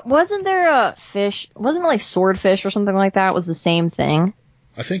 yeah. Wasn't there a fish? Wasn't it like swordfish or something like that? It was the same thing.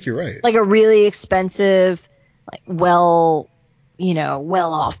 I think you're right. Like a really expensive, like well-off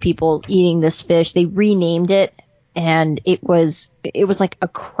people eating this fish. They renamed it, and it was like a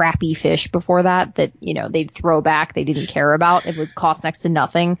crappy fish before that they'd throw back. They didn't care about. It was cost next to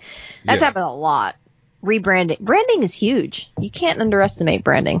nothing. That's happened a lot. Rebranding. Branding is huge. You can't underestimate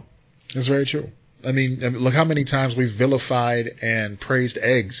branding. That's very true. I mean, look how many times we've vilified and praised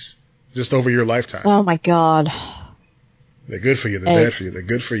eggs just over your lifetime. Oh my God. They're good for you. They're bad for you. They're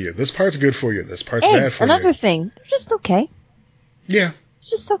good for you. This part's good for you. This part's bad for you. Another thing. They're just okay. Yeah. It's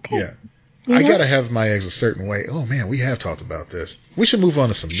just okay. Yeah. I gotta have my eggs a certain way. Oh man, we have talked about this. We should move on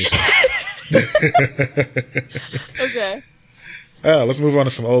to some new stuff. Okay. Let's move on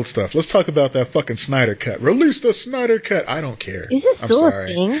to some old stuff. Let's talk about that fucking Snyder Cut. Release the Snyder Cut. I don't care. Is it still a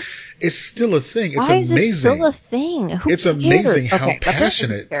thing? It's still a thing. It's Why amazing. Is it still a thing? Who it's cares? Amazing how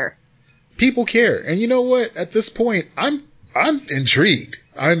passionate people care. And you know what? At this point, I'm intrigued.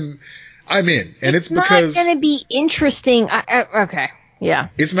 I'm in, and it's because not going to be interesting. Okay, yeah.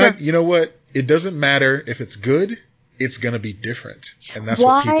 It's not. You know what? It doesn't matter if it's good. It's going to be different, and that's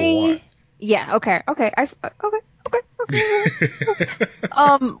what people want. Yeah. Okay. Okay.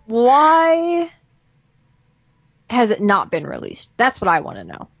 Why has it not been released? That's what I want to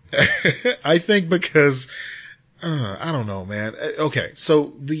know. I think because I don't know, man. Okay,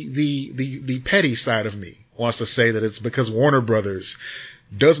 so the petty side of me wants to say that it's because Warner Brothers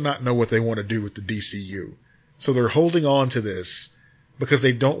does not know what they want to do with the DCU, so they're holding on to this because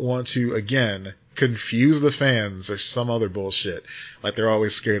they don't want to, again, confuse the fans or some other bullshit like they're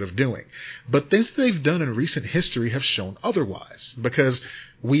always scared of doing. But things they've done in recent history have shown otherwise, because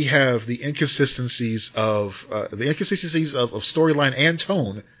we have the inconsistencies of storyline and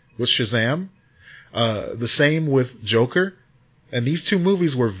tone with Shazam, the same with Joker, and these two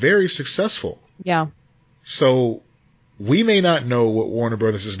movies were very successful. Yeah. So we may not know what Warner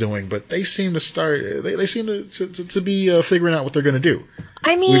Brothers is doing, but they seem to they seem to be figuring out what they're going to do.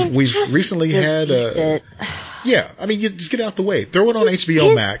 I mean, we've recently had yeah. I mean, you just get out the way, throw it on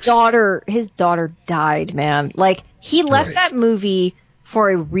HBO Max. His daughter died, man. Like, he left that movie for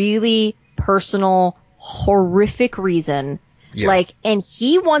a really personal, horrific reason. Yeah. Like, and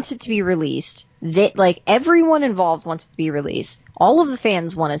he wants it to be released. That, like, everyone involved wants it to be released. All of the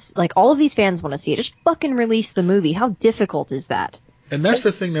fans want to, like, all of these fans want to see it. Just fucking release the movie. How difficult is that? And that's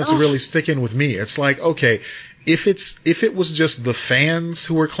the thing that's really sticking with me. It's like, okay, if it was just the fans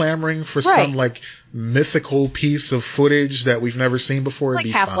who were clamoring for some, like, mythical piece of footage that we've never seen before, it'd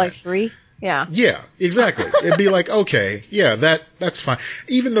be fine. Half-Life 3. Yeah. Yeah, exactly. It'd be like, okay, yeah, that's fine.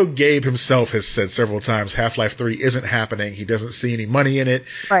 Even though Gabe himself has said several times Half-Life 3 isn't happening, he doesn't see any money in it.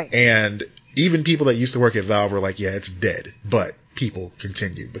 Right. And even people that used to work at Valve were like, yeah, it's dead. But people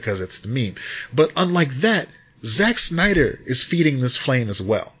continue because it's the meme. But unlike that, Zack Snyder is feeding this flame as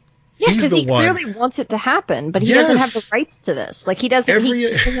well. Yeah, because he clearly wants it to happen, but he doesn't have the rights to this. Like, he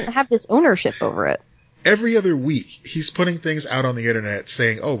doesn't have this ownership over it. Every other week, he's putting things out on the internet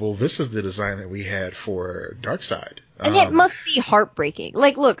saying, oh, well, this is the design that we had for Darkseid. And it must be heartbreaking.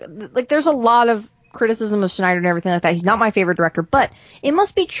 Like, look, like, there's a lot of criticism of Snyder and everything like that. He's not my favorite director, but it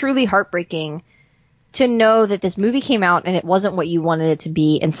must be truly heartbreaking to know that this movie came out and it wasn't what you wanted it to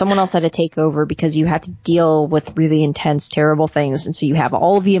be, and someone else had to take over because you had to deal with really intense, terrible things, and so you have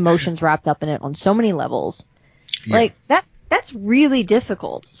all of the emotions wrapped up in it on so many levels. Yeah. Like, that's really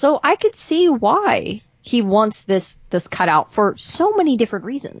difficult. So I could see why he wants this cut out for so many different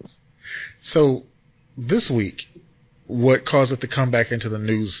reasons. So this week, what caused it to come back into the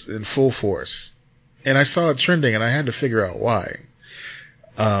news in full force, and I saw it trending and I had to figure out why.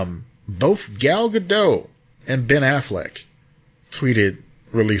 Both Gal Gadot and Ben Affleck tweeted,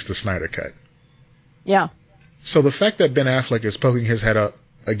 release the Snyder Cut. Yeah. So the fact that Ben Affleck is poking his head up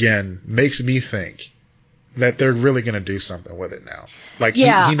again makes me think that they're really going to do something with it now. Like, he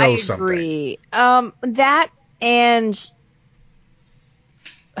knows something. I agree. That and...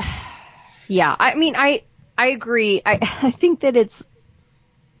 yeah, I mean, I agree. I think that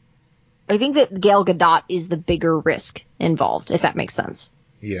I think that Gal Gadot is the bigger risk involved, if that makes sense.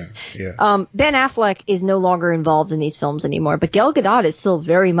 Yeah. Ben Affleck is no longer involved in these films anymore, but Gal Gadot is still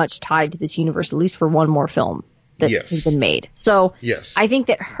very much tied to this universe, at least for one more film that has been made. So I think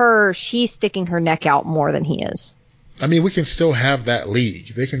that she's sticking her neck out more than he is. I mean, we can still have that league.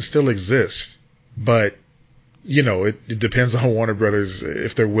 They can still exist, but, you know, it depends on Warner Brothers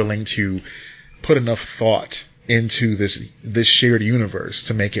if they're willing to put enough thought into this shared universe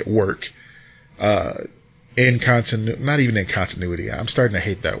to make it work. Not even in continuity. I'm starting to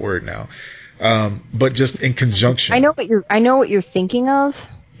hate that word now. But just in conjunction. I know what you're thinking of.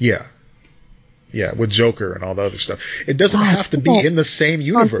 Yeah. Yeah, with Joker and all the other stuff. It doesn't have to be in the same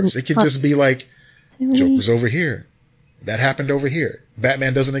universe. It can just be like, Joker's over here. That happened over here.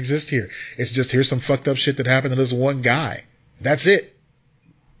 Batman doesn't exist here. It's just, here's some fucked up shit that happened to this one guy. That's it.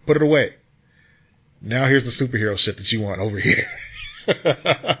 Put it away. Now here's the superhero shit that you want over here.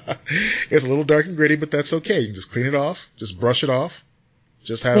 It's a little dark and gritty, but that's okay. You can just clean it off, just brush it off,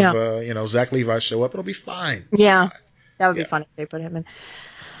 just have Zach Levi show up. It'll be fine. Yeah, that would be funny if they put him in.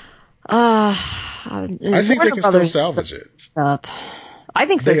 I think they can still salvage it. Up. I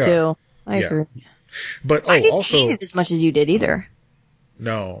think so too. I agree. But I didn't also hate it as much as you did either.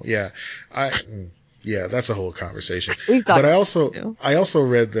 No, that's a whole conversation. But I also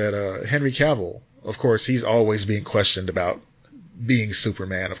read that Henry Cavill, of course, he's always being questioned about being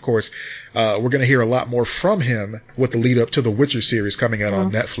Superman. Of course, we're going to hear a lot more from him with the lead up to the Witcher series coming out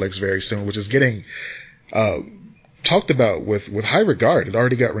on Netflix very soon, which is getting talked about with high regard. It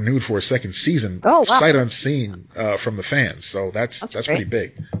already got renewed for a second season, sight unseen from the fans. So that's pretty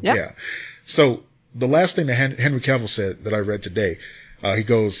big. Yep. Yeah. So the last thing that Henry Cavill said that I read today, he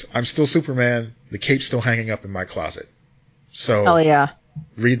goes, "I'm still Superman. The cape's still hanging up in my closet." So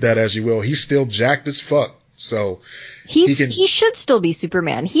read that as you will. He's still jacked as fuck. So he should still be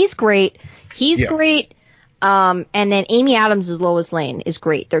Superman. He's great. He's great. And then Amy Adams as Lois Lane is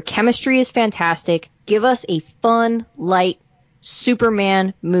great. Their chemistry is fantastic. Give us a fun, light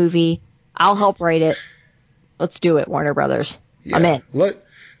Superman movie. I'll help write it. Let's do it, Warner Brothers. Yeah. I'm in.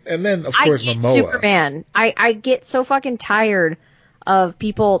 And then, of course, Momoa. Superman. I get so fucking tired of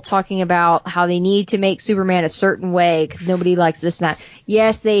people talking about how they need to make Superman a certain way because nobody likes this and that.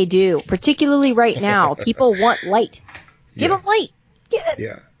 Yes, they do. Particularly right now. People want light. Give them light. Get it.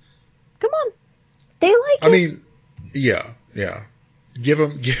 Yeah. Come on. They like it. I mean, yeah. Give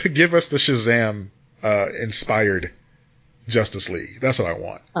us the Shazam inspired Justice League. That's what I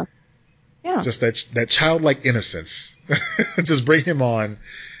want. Huh. Yeah. Just that childlike innocence. Just bring him on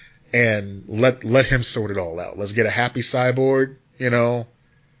and let him sort it all out. Let's get a happy Cyborg, Yeah.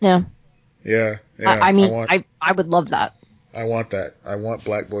 Yeah. I mean, I would love that. I want that. I want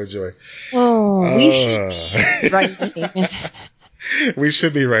Black Boy Joy. Oh, we should be writing. We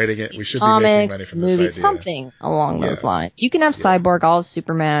should be writing it. We should comics, be making money from movies, this idea. something along those lines. You can have Cyborg, I'll have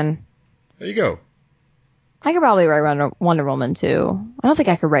Superman. There you go. I could probably write Wonder Woman too. I don't think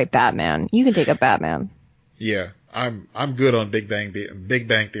I could write Batman. You can take up Batman. Yeah, I'm good on Big Bang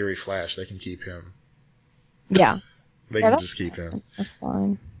Theory Flash. They can keep him. Yeah. They can just keep him. That's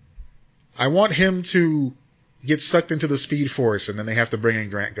fine. I want him to get sucked into the Speed Force, and then they have to bring in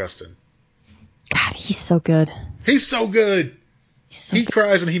Grant Gustin. God, he's so good. He's so good. He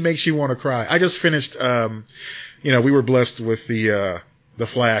cries and he makes you want to cry. I just finished, we were blessed with the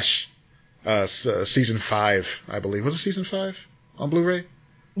Flash, season 5, I believe. Was it season 5 on Blu-ray?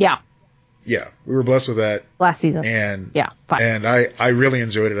 Yeah. Yeah. We were blessed with that. Last season. And, yeah, 5. And I really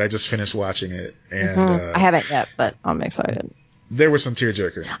enjoyed it. I just finished watching it. And, I haven't yet, but I'm excited. There was some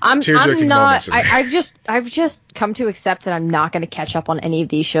tearjerking I'm not, moments in there. I've just come to accept that I'm not going to catch up on any of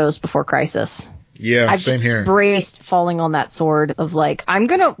these shows before Crisis. Yeah, same here. I've just embraced falling on that sword of like, I'm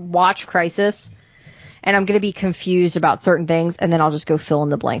going to watch Crisis and I'm going to be confused about certain things and then I'll just go fill in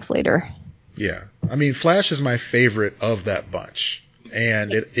the blanks later. Yeah. I mean, Flash is my favorite of that bunch.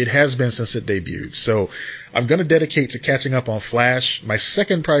 And it has been since it debuted. So I'm going to dedicate to catching up on Flash. My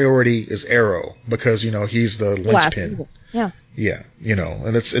second priority is Arrow because, he's the linchpin. Yeah. Yeah.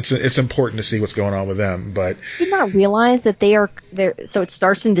 And it's important to see what's going on with them. But I did not realize that so it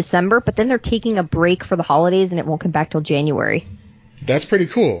starts in December, but then they're taking a break for the holidays and it won't come back till January. That's pretty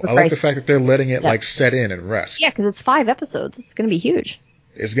cool. I like the fact that they're letting it set in and rest. Yeah, because it's 5 episodes. It's going to be huge.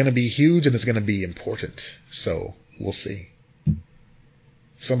 It's going to be huge and it's going to be important. So we'll see.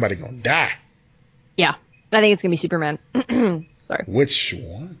 Somebody gonna die. Yeah, I think it's gonna be Superman. Sorry. Which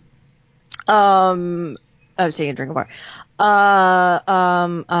one? I was taking a drink of water. Not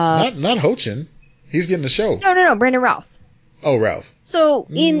Hochin. He's getting the show. No, Brandon Routh. Oh, Routh. So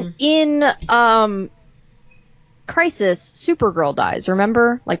in Crisis, Supergirl dies.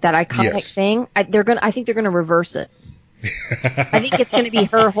 Remember, like that iconic thing. I think they're gonna reverse it. I think it's gonna be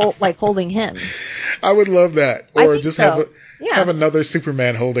her holding him. I would love that, or just have another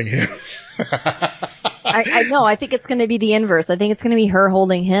Superman holding him. I know. I think it's going to be the inverse. I think it's going to be her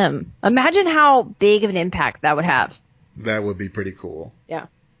holding him. Imagine how big of an impact that would have. That would be pretty cool. Yeah.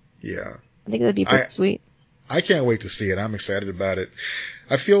 Yeah. I think that'd be pretty sweet. I can't wait to see it. I'm excited about it.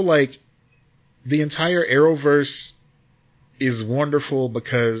 I feel like the entire Arrowverse is wonderful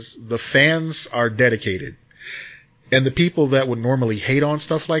because the fans are dedicated. And the people that would normally hate on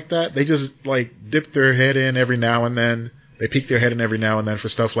stuff like that, they just dip their head in every now and then. They peek their head in every now and then for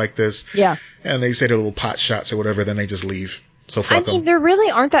stuff like this. Yeah. And they say their little pot shots or whatever, then they just leave. So fuck them. There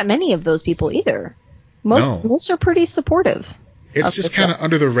really aren't that many of those people either. Most are pretty supportive. It's just kind of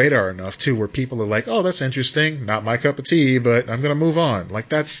under the radar enough, too, where people are like, oh, that's interesting. Not my cup of tea, but I'm going to move on.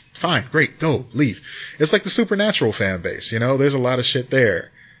 That's fine. Great. Go. Leave. It's like the Supernatural fan base, There's a lot of shit there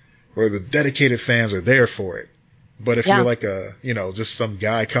where the dedicated fans are there for it. But if you're just some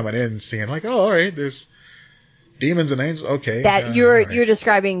guy coming in seeing oh, all right, there's demons and angels. Okay. That you're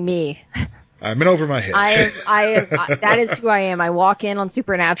describing me. I'm in over my head. That is who I am. I walk in on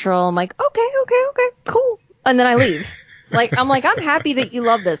Supernatural. I'm like, okay, cool. And then I leave. I'm happy that you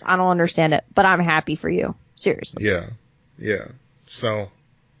love this. I don't understand it, but I'm happy for you. Seriously. Yeah. So,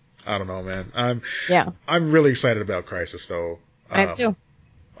 I don't know, man. I'm really excited about Crisis, though. I am too.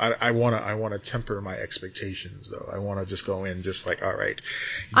 I want to temper my expectations, though. I want to just go in just all right.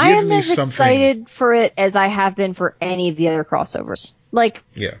 I am as excited for it as I have been for any of the other crossovers.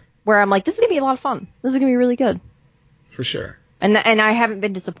 Where I'm this is going to be a lot of fun. This is going to be really good. For sure. And I haven't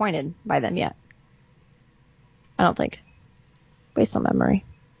been disappointed by them yet. I don't think. Based on memory.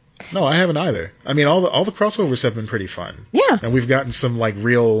 No, I haven't either. I mean, all the crossovers have been pretty fun. Yeah. And we've gotten some,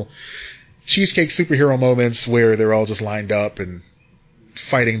 real cheesecake superhero moments where they're all just lined up and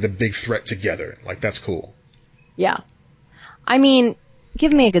fighting the big threat together. That's cool. Yeah. I mean,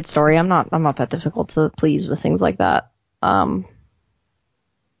 give me a good story. I'm not that difficult to please with things like that. I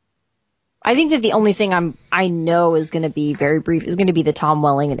think that the only thing I know is going to be very brief is going to be the Tom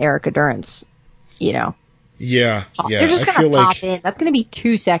Welling and Erica Durance, Yeah, They're just gonna pop in. That's gonna be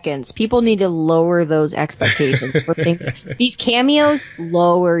 2 seconds. People need to lower those expectations for things. These cameos,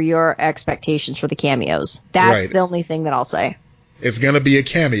 lower your expectations for the cameos. That's the only thing that I'll say. It's gonna be a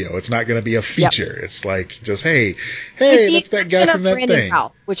cameo. It's not gonna be a feature. Yep. It's like just hey, that's that guy from that Brandon thing.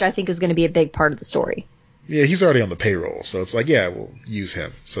 Routh, which I think is gonna be a big part of the story. Yeah, he's already on the payroll, so it's like, yeah, we'll use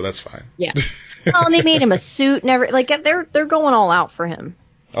him, so that's fine. Yeah. Oh, and they made him a suit and everything. Like they're going all out for him.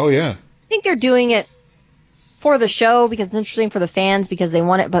 Oh yeah. I think they're doing it for the show because it's interesting for the fans because they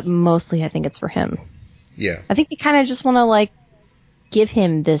want it, but mostly I think it's for him. Yeah. I think they kind of just want to like give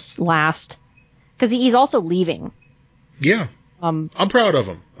him this last because he's also leaving. Yeah. I'm proud of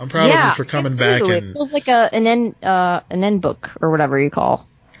him. I'm proud of him for coming back. And it feels like an end book or whatever you call.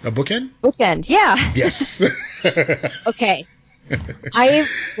 A bookend? Bookend, yeah. Yes. Okay.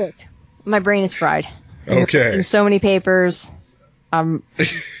 Look, my brain is fried. Okay. In so many papers.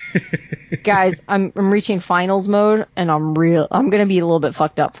 Guys, I'm reaching finals mode, and I'm gonna be a little bit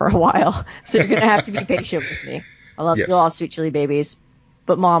fucked up for a while, so you're gonna have to be patient with me. I love you all, sweet chili babies,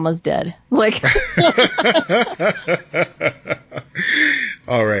 but Mama's dead. Like.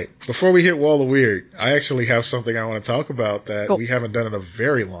 All right. Before we hit Wall of Weird, I actually have something I want to talk about that we haven't done in a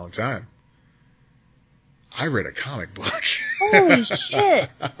very long time. I read a comic book. Holy shit!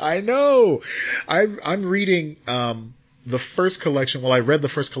 I know. I'm reading the first collection. Well, I read the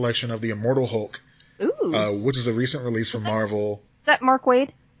first collection of the Immortal Hulk, which is a recent release from Marvel. Is that Mark Waid?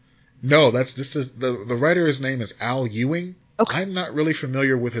 No, the writer's name is Al Ewing. Okay. I'm not really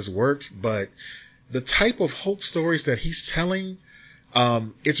familiar with his work, but the type of Hulk stories that he's telling,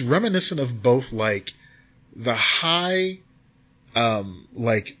 it's reminiscent of both like the high,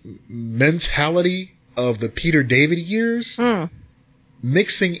 like mentality of the Peter David years,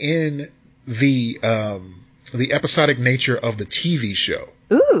 mixing in the episodic nature of the TV show.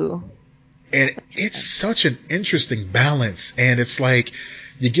 Ooh. And it's such an interesting balance. And it's like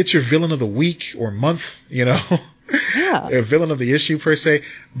you get your villain of the week or month, Yeah. A villain of the issue per se.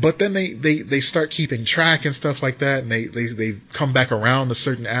 But then they start keeping track and stuff like that. And they come back around to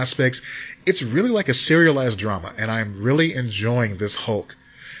certain aspects. It's really like a serialized drama. And I'm really enjoying this Hulk.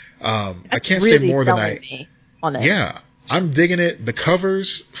 I can't really say more than me on it. Yeah. I'm digging it. The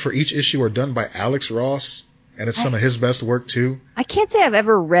covers for each issue are done by Alex Ross. And it's some of his best work, too. I can't say I've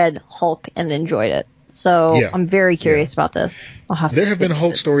ever read Hulk and enjoyed it. So I'm very curious about this. There have been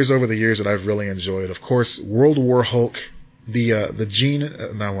Hulk stories over the years that I've really enjoyed. Of course, World War Hulk, the Gene...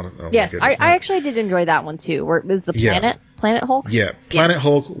 yes, I actually did enjoy that one, too. Where it was the Planet Hulk? Yeah, Planet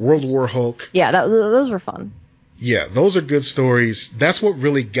Hulk, World War Hulk. Yeah, those were fun. Yeah, those are good stories. That's what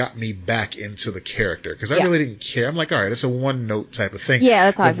really got me back into the character, because I really didn't care. I'm like, all right, it's a one-note type of thing. Yeah,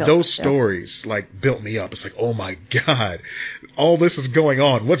 that's how I feel. Those stories, like, built me up. It's like, oh my God, all this is going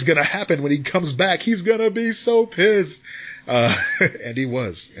on. What's going to happen when he comes back? He's going to be so pissed. And he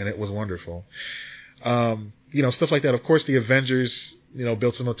was, and it was wonderful. Stuff like that. Of course, the Avengers,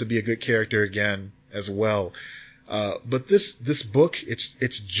 built him up to be a good character again as well. But this book,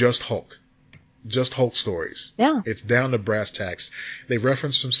 it's just Hulk. Just Hulk stories. Yeah. It's down to brass tacks. They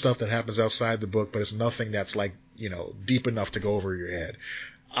reference some stuff that happens outside the book, but it's nothing that's like, deep enough to go over your head.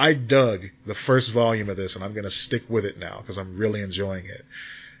 I dug the first volume of this, and I'm going to stick with it now because I'm really enjoying it.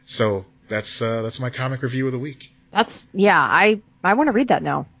 So that's my comic review of the week. I want to read that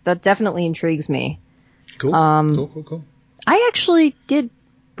now. That definitely intrigues me. Cool. Cool. I actually did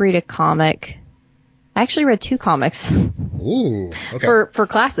read a comic. I actually read 2 comics. Ooh, okay. For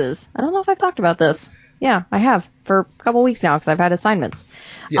classes. I don't know if I've talked about this. Yeah, I have for a couple weeks now because I've had assignments.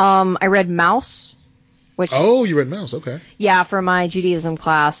 Yes. I read Mouse. Oh, you read Mouse, okay. Yeah, for my Judaism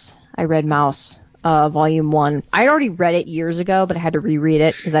class, I read Mouse, volume 1. I'd already read it years ago, but I had to reread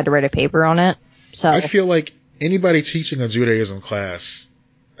it because I had to write a paper on it. So I feel like anybody teaching a Judaism class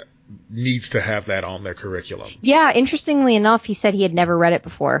needs to have that on their curriculum. Yeah, interestingly enough, he said he had never read it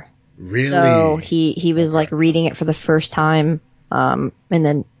before. Really? So he was like reading it for the first time, and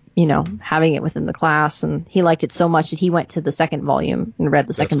then, having it within the class, and he liked it so much that he went to the second volume and read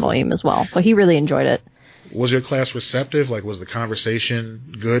the second volume as well. So he really enjoyed it. Was your class receptive? Like, was the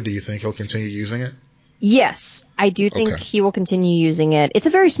conversation good? Do you think he'll continue using it? Yes, I do think he will continue using it. It's a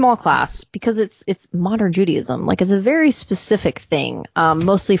very small class because it's modern Judaism. Like, it's a very specific thing,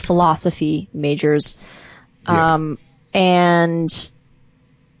 mostly philosophy majors. And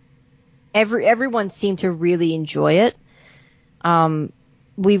everyone seemed to really enjoy it.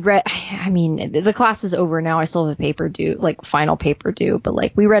 We read, the class is over now. I still have a paper due, like final paper due, but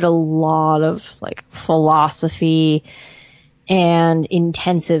like we read a lot of like philosophy and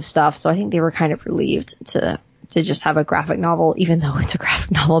intensive stuff. So I think they were kind of relieved to to just have a graphic novel, even though it's a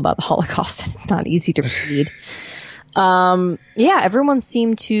graphic novel about the Holocaust and it's not easy to read. Yeah, everyone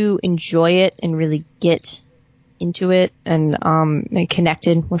seemed to enjoy it and really get into it and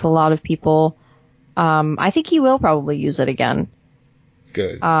connected with a lot of people. I think he will probably use it again.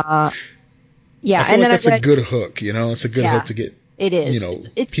 Good. Yeah, I feel that's a good hook. It's a good hook to get. It is.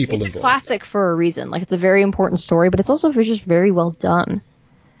 It's people involved. It's a classic for a reason. Like, it's a very important story, but it's also just very well done.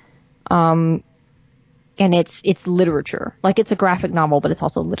 And it's literature. Like, it's a graphic novel, but it's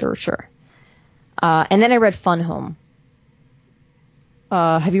also literature. And then I read Fun Home.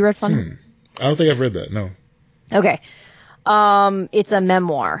 Have you read Fun Home? I don't think I've read that. No. Okay. It's a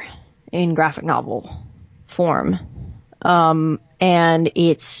memoir in graphic novel form. And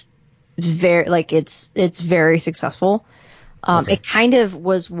it's very successful. Okay. It kind of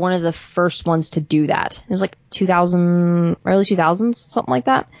was one of the first ones to do that. It was like early 2000s, something like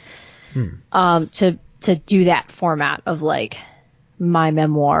that. To do that format of like my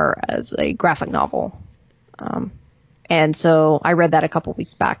memoir as a graphic novel. And so I read that a couple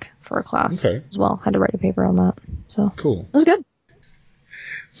weeks back for a class as well. Had to write a paper on that. So cool. It was good.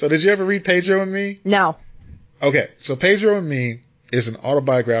 So did you ever read Pedro and Me? No. Okay. So Pedro and Me is an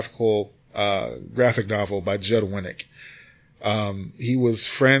autobiographical graphic novel by Judd Winnick. He was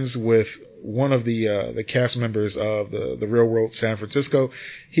friends with one of the cast members of the Real World San Francisco.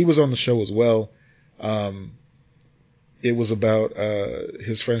 He was on the show as well. It was about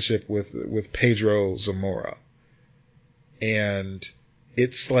his friendship with Pedro Zamora. And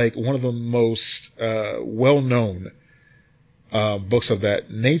it's like one of the most well-known books of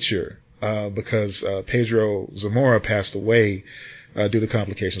that nature because Pedro Zamora passed away due to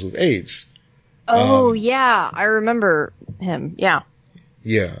complications with AIDS. Oh, yeah. I remember him. Yeah.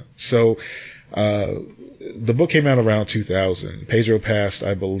 Yeah. So the book came out around 2000. Pedro passed,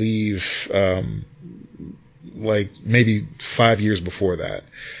 I believe, like maybe 5 years before that.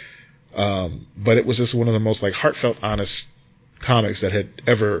 But it was just one of the most like heartfelt, honest comics that had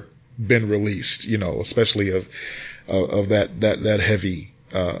ever been released, especially of that heavy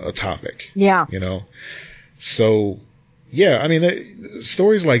a topic. Yeah. So yeah, I mean,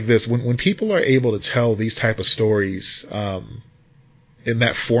 stories like this, when people are able to tell these type of stories in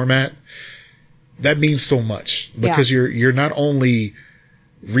that format, that means so much because you're not only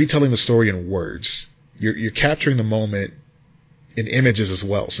retelling the story in words, you're capturing the moment in images as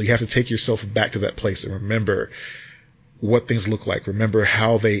well. So you have to take yourself back to that place and remember what things look like. Remember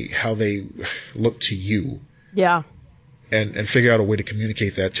how they look to you. Yeah. And figure out a way to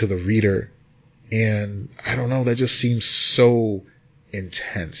communicate that to the reader. And I don't know, that just seems so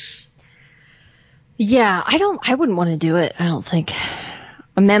intense. Yeah, I wouldn't want to do it. I don't think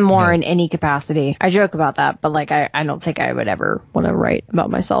a memoir in any capacity. I joke about that, but like, I don't think I would ever want to write about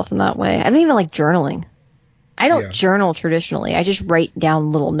myself in that way. I don't even like journaling. I don't journal traditionally. I just write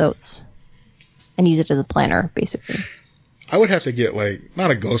down little notes and use it as a planner, basically. I would have to get like,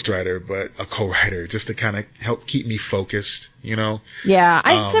 not a ghostwriter, but a co-writer just to kind of help keep me focused, Yeah,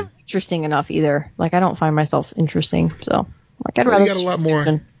 it's never interesting enough either. Like, I don't find myself interesting, so like I'd rather. You got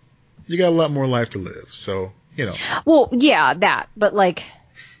a lot more life to live, so Well, yeah, that, but like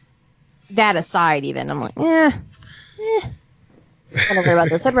that aside, even I'm like, I don't worry about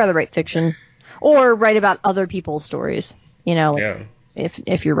this. I'd rather write fiction or write about other people's stories.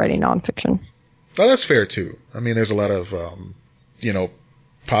 If you're writing nonfiction. Well, that's fair too. I mean, there's a lot of,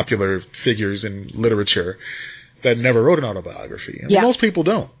 popular figures in literature that never wrote an autobiography. I mean, most people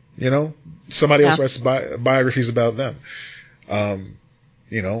don't, somebody else writes biographies about them.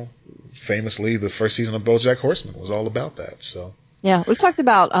 Famously the first season of BoJack Horseman was all about that. So yeah, we've talked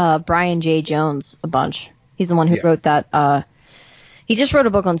about, Brian J. Jones a bunch. He's the one who wrote that, he just wrote a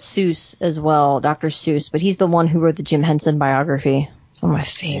book on Seuss as well, Dr. Seuss, but he's the one who wrote the Jim Henson biography. It's one of my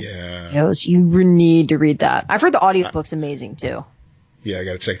favorites. You need to read that. I've heard the audiobook's amazing too. Yeah, I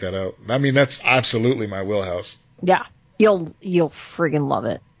got to check that out. I mean, that's absolutely my wheelhouse. Yeah, you'll friggin' love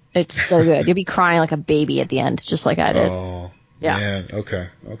it. It's so good. You'll be crying like a baby at the end, just like I did. Oh, yeah. Man. Okay.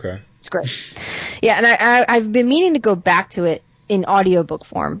 It's great. Yeah, and I've been meaning to go back to it in audiobook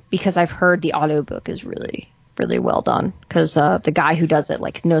form because I've heard the audiobook is really, really well done because the guy who does it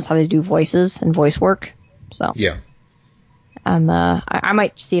like knows how to do voices and voice work. So yeah. I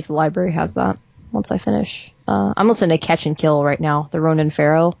might see if the library has that once I finish. I'm listening to Catch and Kill right now, the Ronan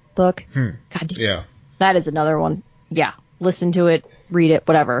Farrow book. God damn. Yeah. That is another one. Yeah. Listen to it, read it,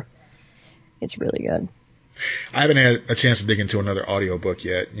 whatever. It's really good. I haven't had a chance to dig into another audiobook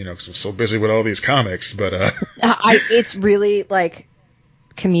yet, because I'm so busy with all these comics, but it's really like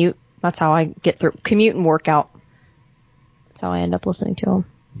commute. That's how I get through commute and workout. That's how I end up listening to them.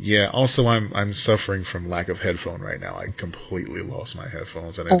 Yeah. Also, I'm suffering from lack of headphone right now. I completely lost my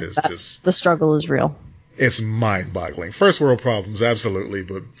headphones, and it is just the struggle is real. It's mind-boggling. First world problems, absolutely,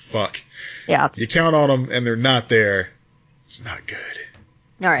 but fuck. Yeah. You count on them, and they're not there. It's not good.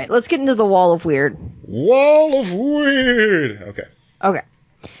 All right, let's get into the Wall of Weird. Wall of Weird. Okay.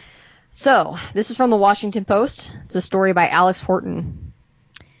 So this is from the Washington Post. It's a story by Alex Horton.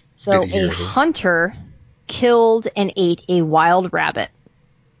 So a hunter killed and ate a wild rabbit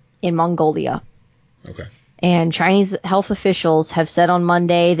in Mongolia. Okay. And Chinese health officials have said on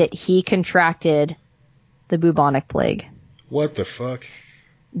Monday that he contracted the bubonic plague. What the fuck?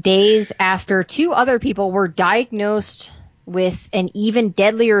 Days after 2 other people were diagnosed with an even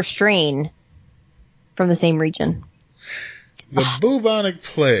deadlier strain from the same region. The bubonic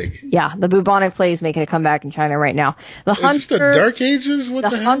plague. Yeah, the bubonic plague is making a comeback in China right now. Is this the Dark Ages? What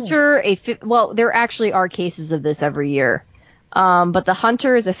the hell? Well, there actually are cases of this every year. But the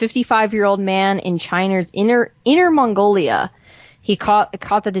hunter is a 55-year-old man in China's inner Mongolia. He caught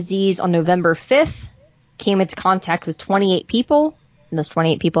the disease on November 5th, came into contact with 28 people, and those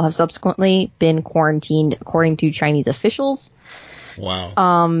 28 people have subsequently been quarantined according to Chinese officials.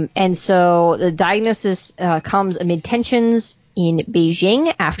 Wow. And so the diagnosis comes amid tensions in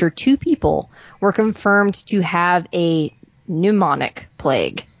Beijing after 2 people were confirmed to have a pneumonic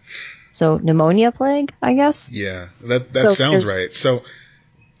plague. So pneumonia plague, I guess? Yeah, that sounds right. So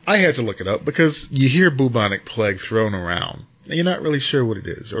I had to look it up because you hear bubonic plague thrown around and you're not really sure what it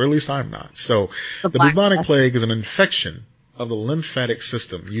is, or at least I'm not. So the bubonic plague is an infection of the lymphatic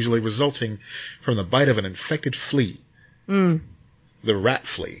system, usually resulting from the bite of an infected flea. The rat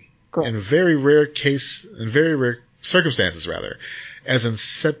flea. Gross. In very rare circumstances, as in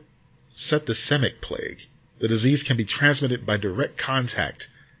septicemic plague, the disease can be transmitted by direct contact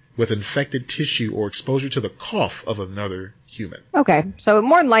with infected tissue or exposure to the cough of another human. Okay, so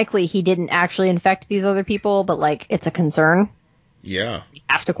more than likely he didn't actually infect these other people, but like it's a concern. Yeah. You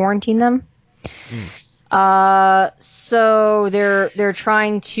have to quarantine them. So they're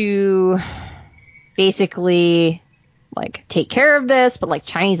trying to basically like take care of this, but like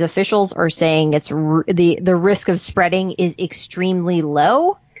Chinese officials are saying it's the risk of spreading is extremely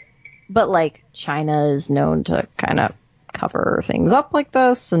low, but like China is known to kind of cover things up like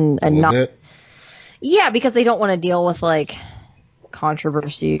this and not bit. Yeah, because they don't want to deal with like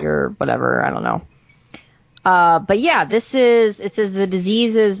controversy or whatever, I don't know. But yeah, it says the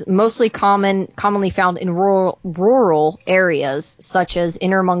disease is mostly commonly found in rural areas such as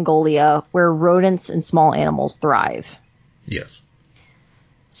Inner Mongolia, where rodents and small animals thrive. Yes.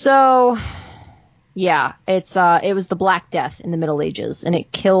 So, yeah, it was the Black Death in the Middle Ages, and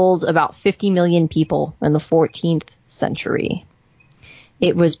it killed about 50 million people in the 14th century.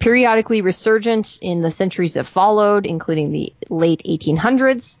 It was periodically resurgent in the centuries that followed, including the late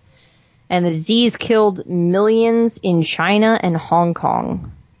 1800s. And the disease killed millions in China and Hong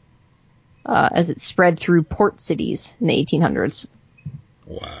Kong as it spread through port cities in the 1800s.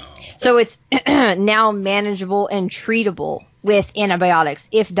 Wow. So it's now manageable and treatable with antibiotics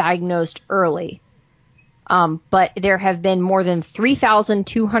if diagnosed early. But there have been more than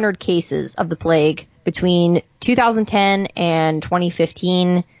 3,200 cases of the plague between 2010 and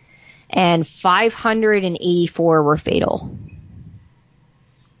 2015, and 584 were fatal.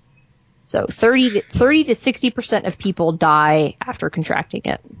 So 30 to 60% of people die after contracting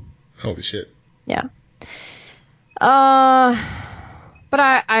it. Holy shit. Yeah. But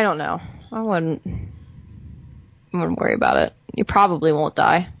I don't know. I wouldn't worry about it. You probably won't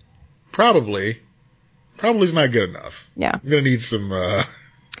die. Probably's not good enough. Yeah. I'm gonna need some,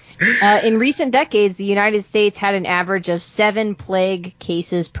 In recent decades, the United States had an average of 7 plague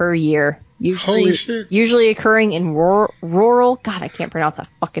cases per year. Usually occurring in rural, God, I can't pronounce that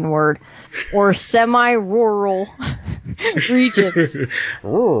fucking word, or semi-rural regions.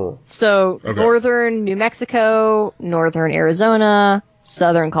 So, okay. Northern New Mexico, northern Arizona,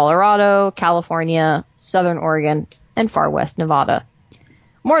 southern Colorado, California, southern Oregon, and far west Nevada.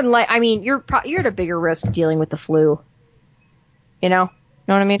 More than I mean, you're at a bigger risk dealing with the flu. You know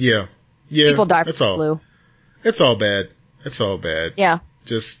what I mean? Yeah. People die from the flu. It's all bad. Yeah.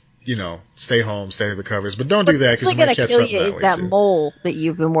 Just, stay home, stay under the covers, but don't do that because you might catch something that way. Is that mole that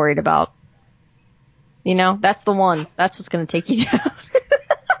you've been worried about? That's the one. That's what's going to take you down.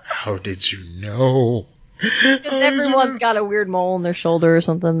 How did you know? Because everyone's got a weird mole on their shoulder or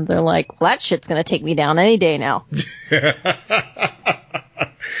something. They're like, well, that shit's going to take me down any day now.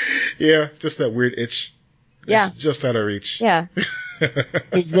 Yeah, just that weird itch. Yeah. It's just out of reach. Yeah.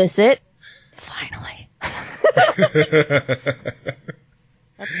 Is this it? Finally.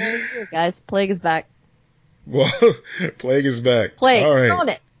 That's what we're here, guys. Plague is back. Well, Plague is back. Plague, all right. on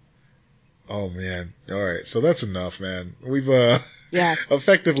it. Oh man. All right. So that's enough, man. We've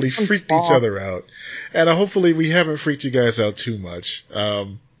effectively freaked each other out, and hopefully we haven't freaked you guys out too much.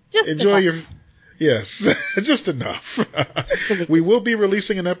 Just enjoy enough. Yes, just enough. We will be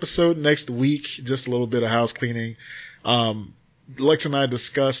releasing an episode next week. Just a little bit of house cleaning. Lex and I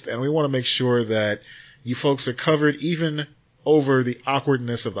discussed, and we want to make sure that you folks are covered even over the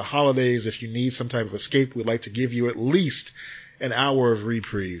awkwardness of the holidays. If you need some type of escape, we'd like to give you at least an hour of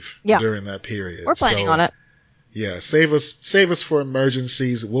reprieve during that period. We're planning on it. Yeah, save us for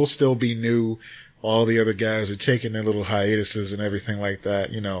emergencies. We'll still be new. All the other guys are taking their little hiatuses and everything like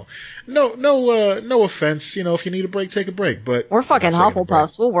that. No offense. If you need a break, take a break. But we're fucking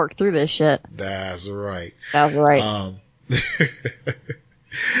Hufflepuffs. We'll work through this shit. That's right. That's right.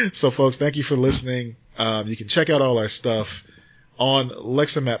 So, folks, thank you for listening. You can check out all our stuff on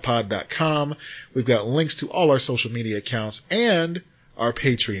LexandMattPod.com. We've got links to all our social media accounts and our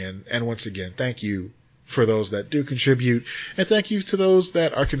Patreon. And once again, thank you for those that do contribute, and thank you to those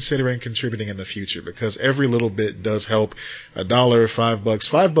that are considering contributing in the future, because every little bit does help. $1, $5.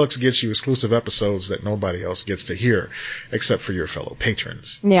 $5 gets you exclusive episodes that nobody else gets to hear except for your fellow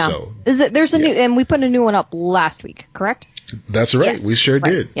patrons. Yeah. So there's a new, and we put a new one up last week, correct? That's right. Yes. We sure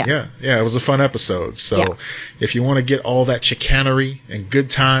did. Yeah. It was a fun episode. So if you want to get all that chicanery and good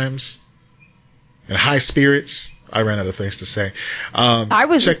times and high spirits, I ran out of things to say.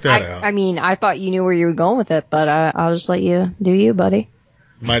 Check that out. I mean, I thought you knew where you were going with it, but I'll just let you do you, buddy.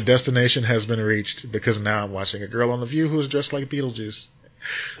 My destination has been reached because now I'm watching a girl on The View who is dressed like Beetlejuice.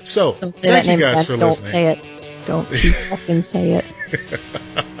 So, thank you guys for listening. Don't say it. Don't fucking say it.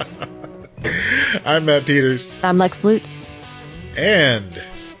 I'm Matt Peters. I'm Lex Lutz. And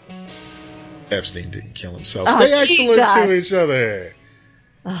Epstein didn't kill himself. Stay excellent to each other.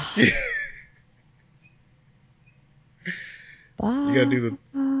 Bye. You gotta do the...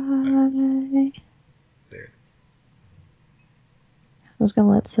 There it is. I was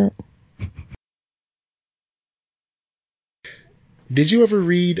gonna let it sit. Did you ever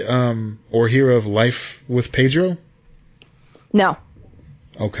read or hear of Life with Pedro? No.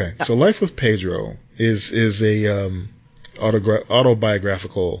 Okay, so Life with Pedro is a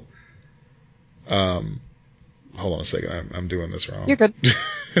autobiographical. Hold on a second, I'm doing this wrong. You're good.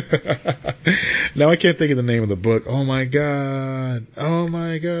 Now I can't think of the name of the book. Oh my god.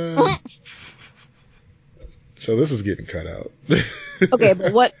 So this is getting cut out. Okay,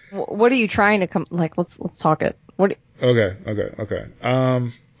 but what are you trying to come? Like, let's talk it. Okay.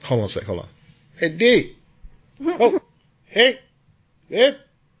 Hold on a sec. Hold on. Hey D. Oh. Hey.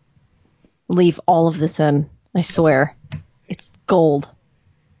 Leave all of this in. I swear, it's gold.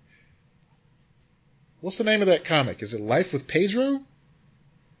 What's the name of that comic? Is it Life with Pedro?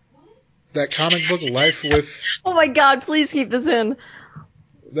 That comic book, Life with... Oh my god, please keep this in.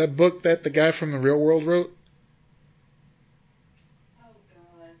 That book that the guy from The Real World wrote?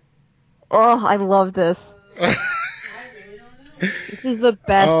 Oh, I love this. This is the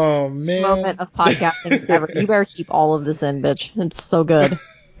best moment of podcasting ever. You better keep all of this in, bitch. It's so good.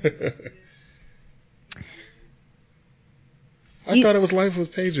 I thought it was Life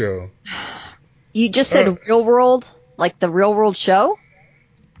with Pedro. You just said Real World? Like the Real World show?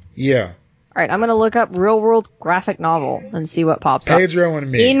 Yeah. Alright, I'm gonna look up Real World graphic novel and see what pops up. Pedro and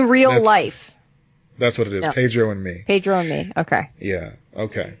me. In real life. That's what it is. No. Pedro and me. Pedro and me. Okay. Yeah.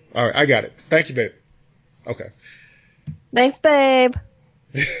 Okay. Alright, I got it. Thank you, babe. Okay. Thanks, babe.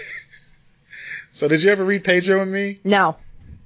 So did you ever read Pedro and me? No.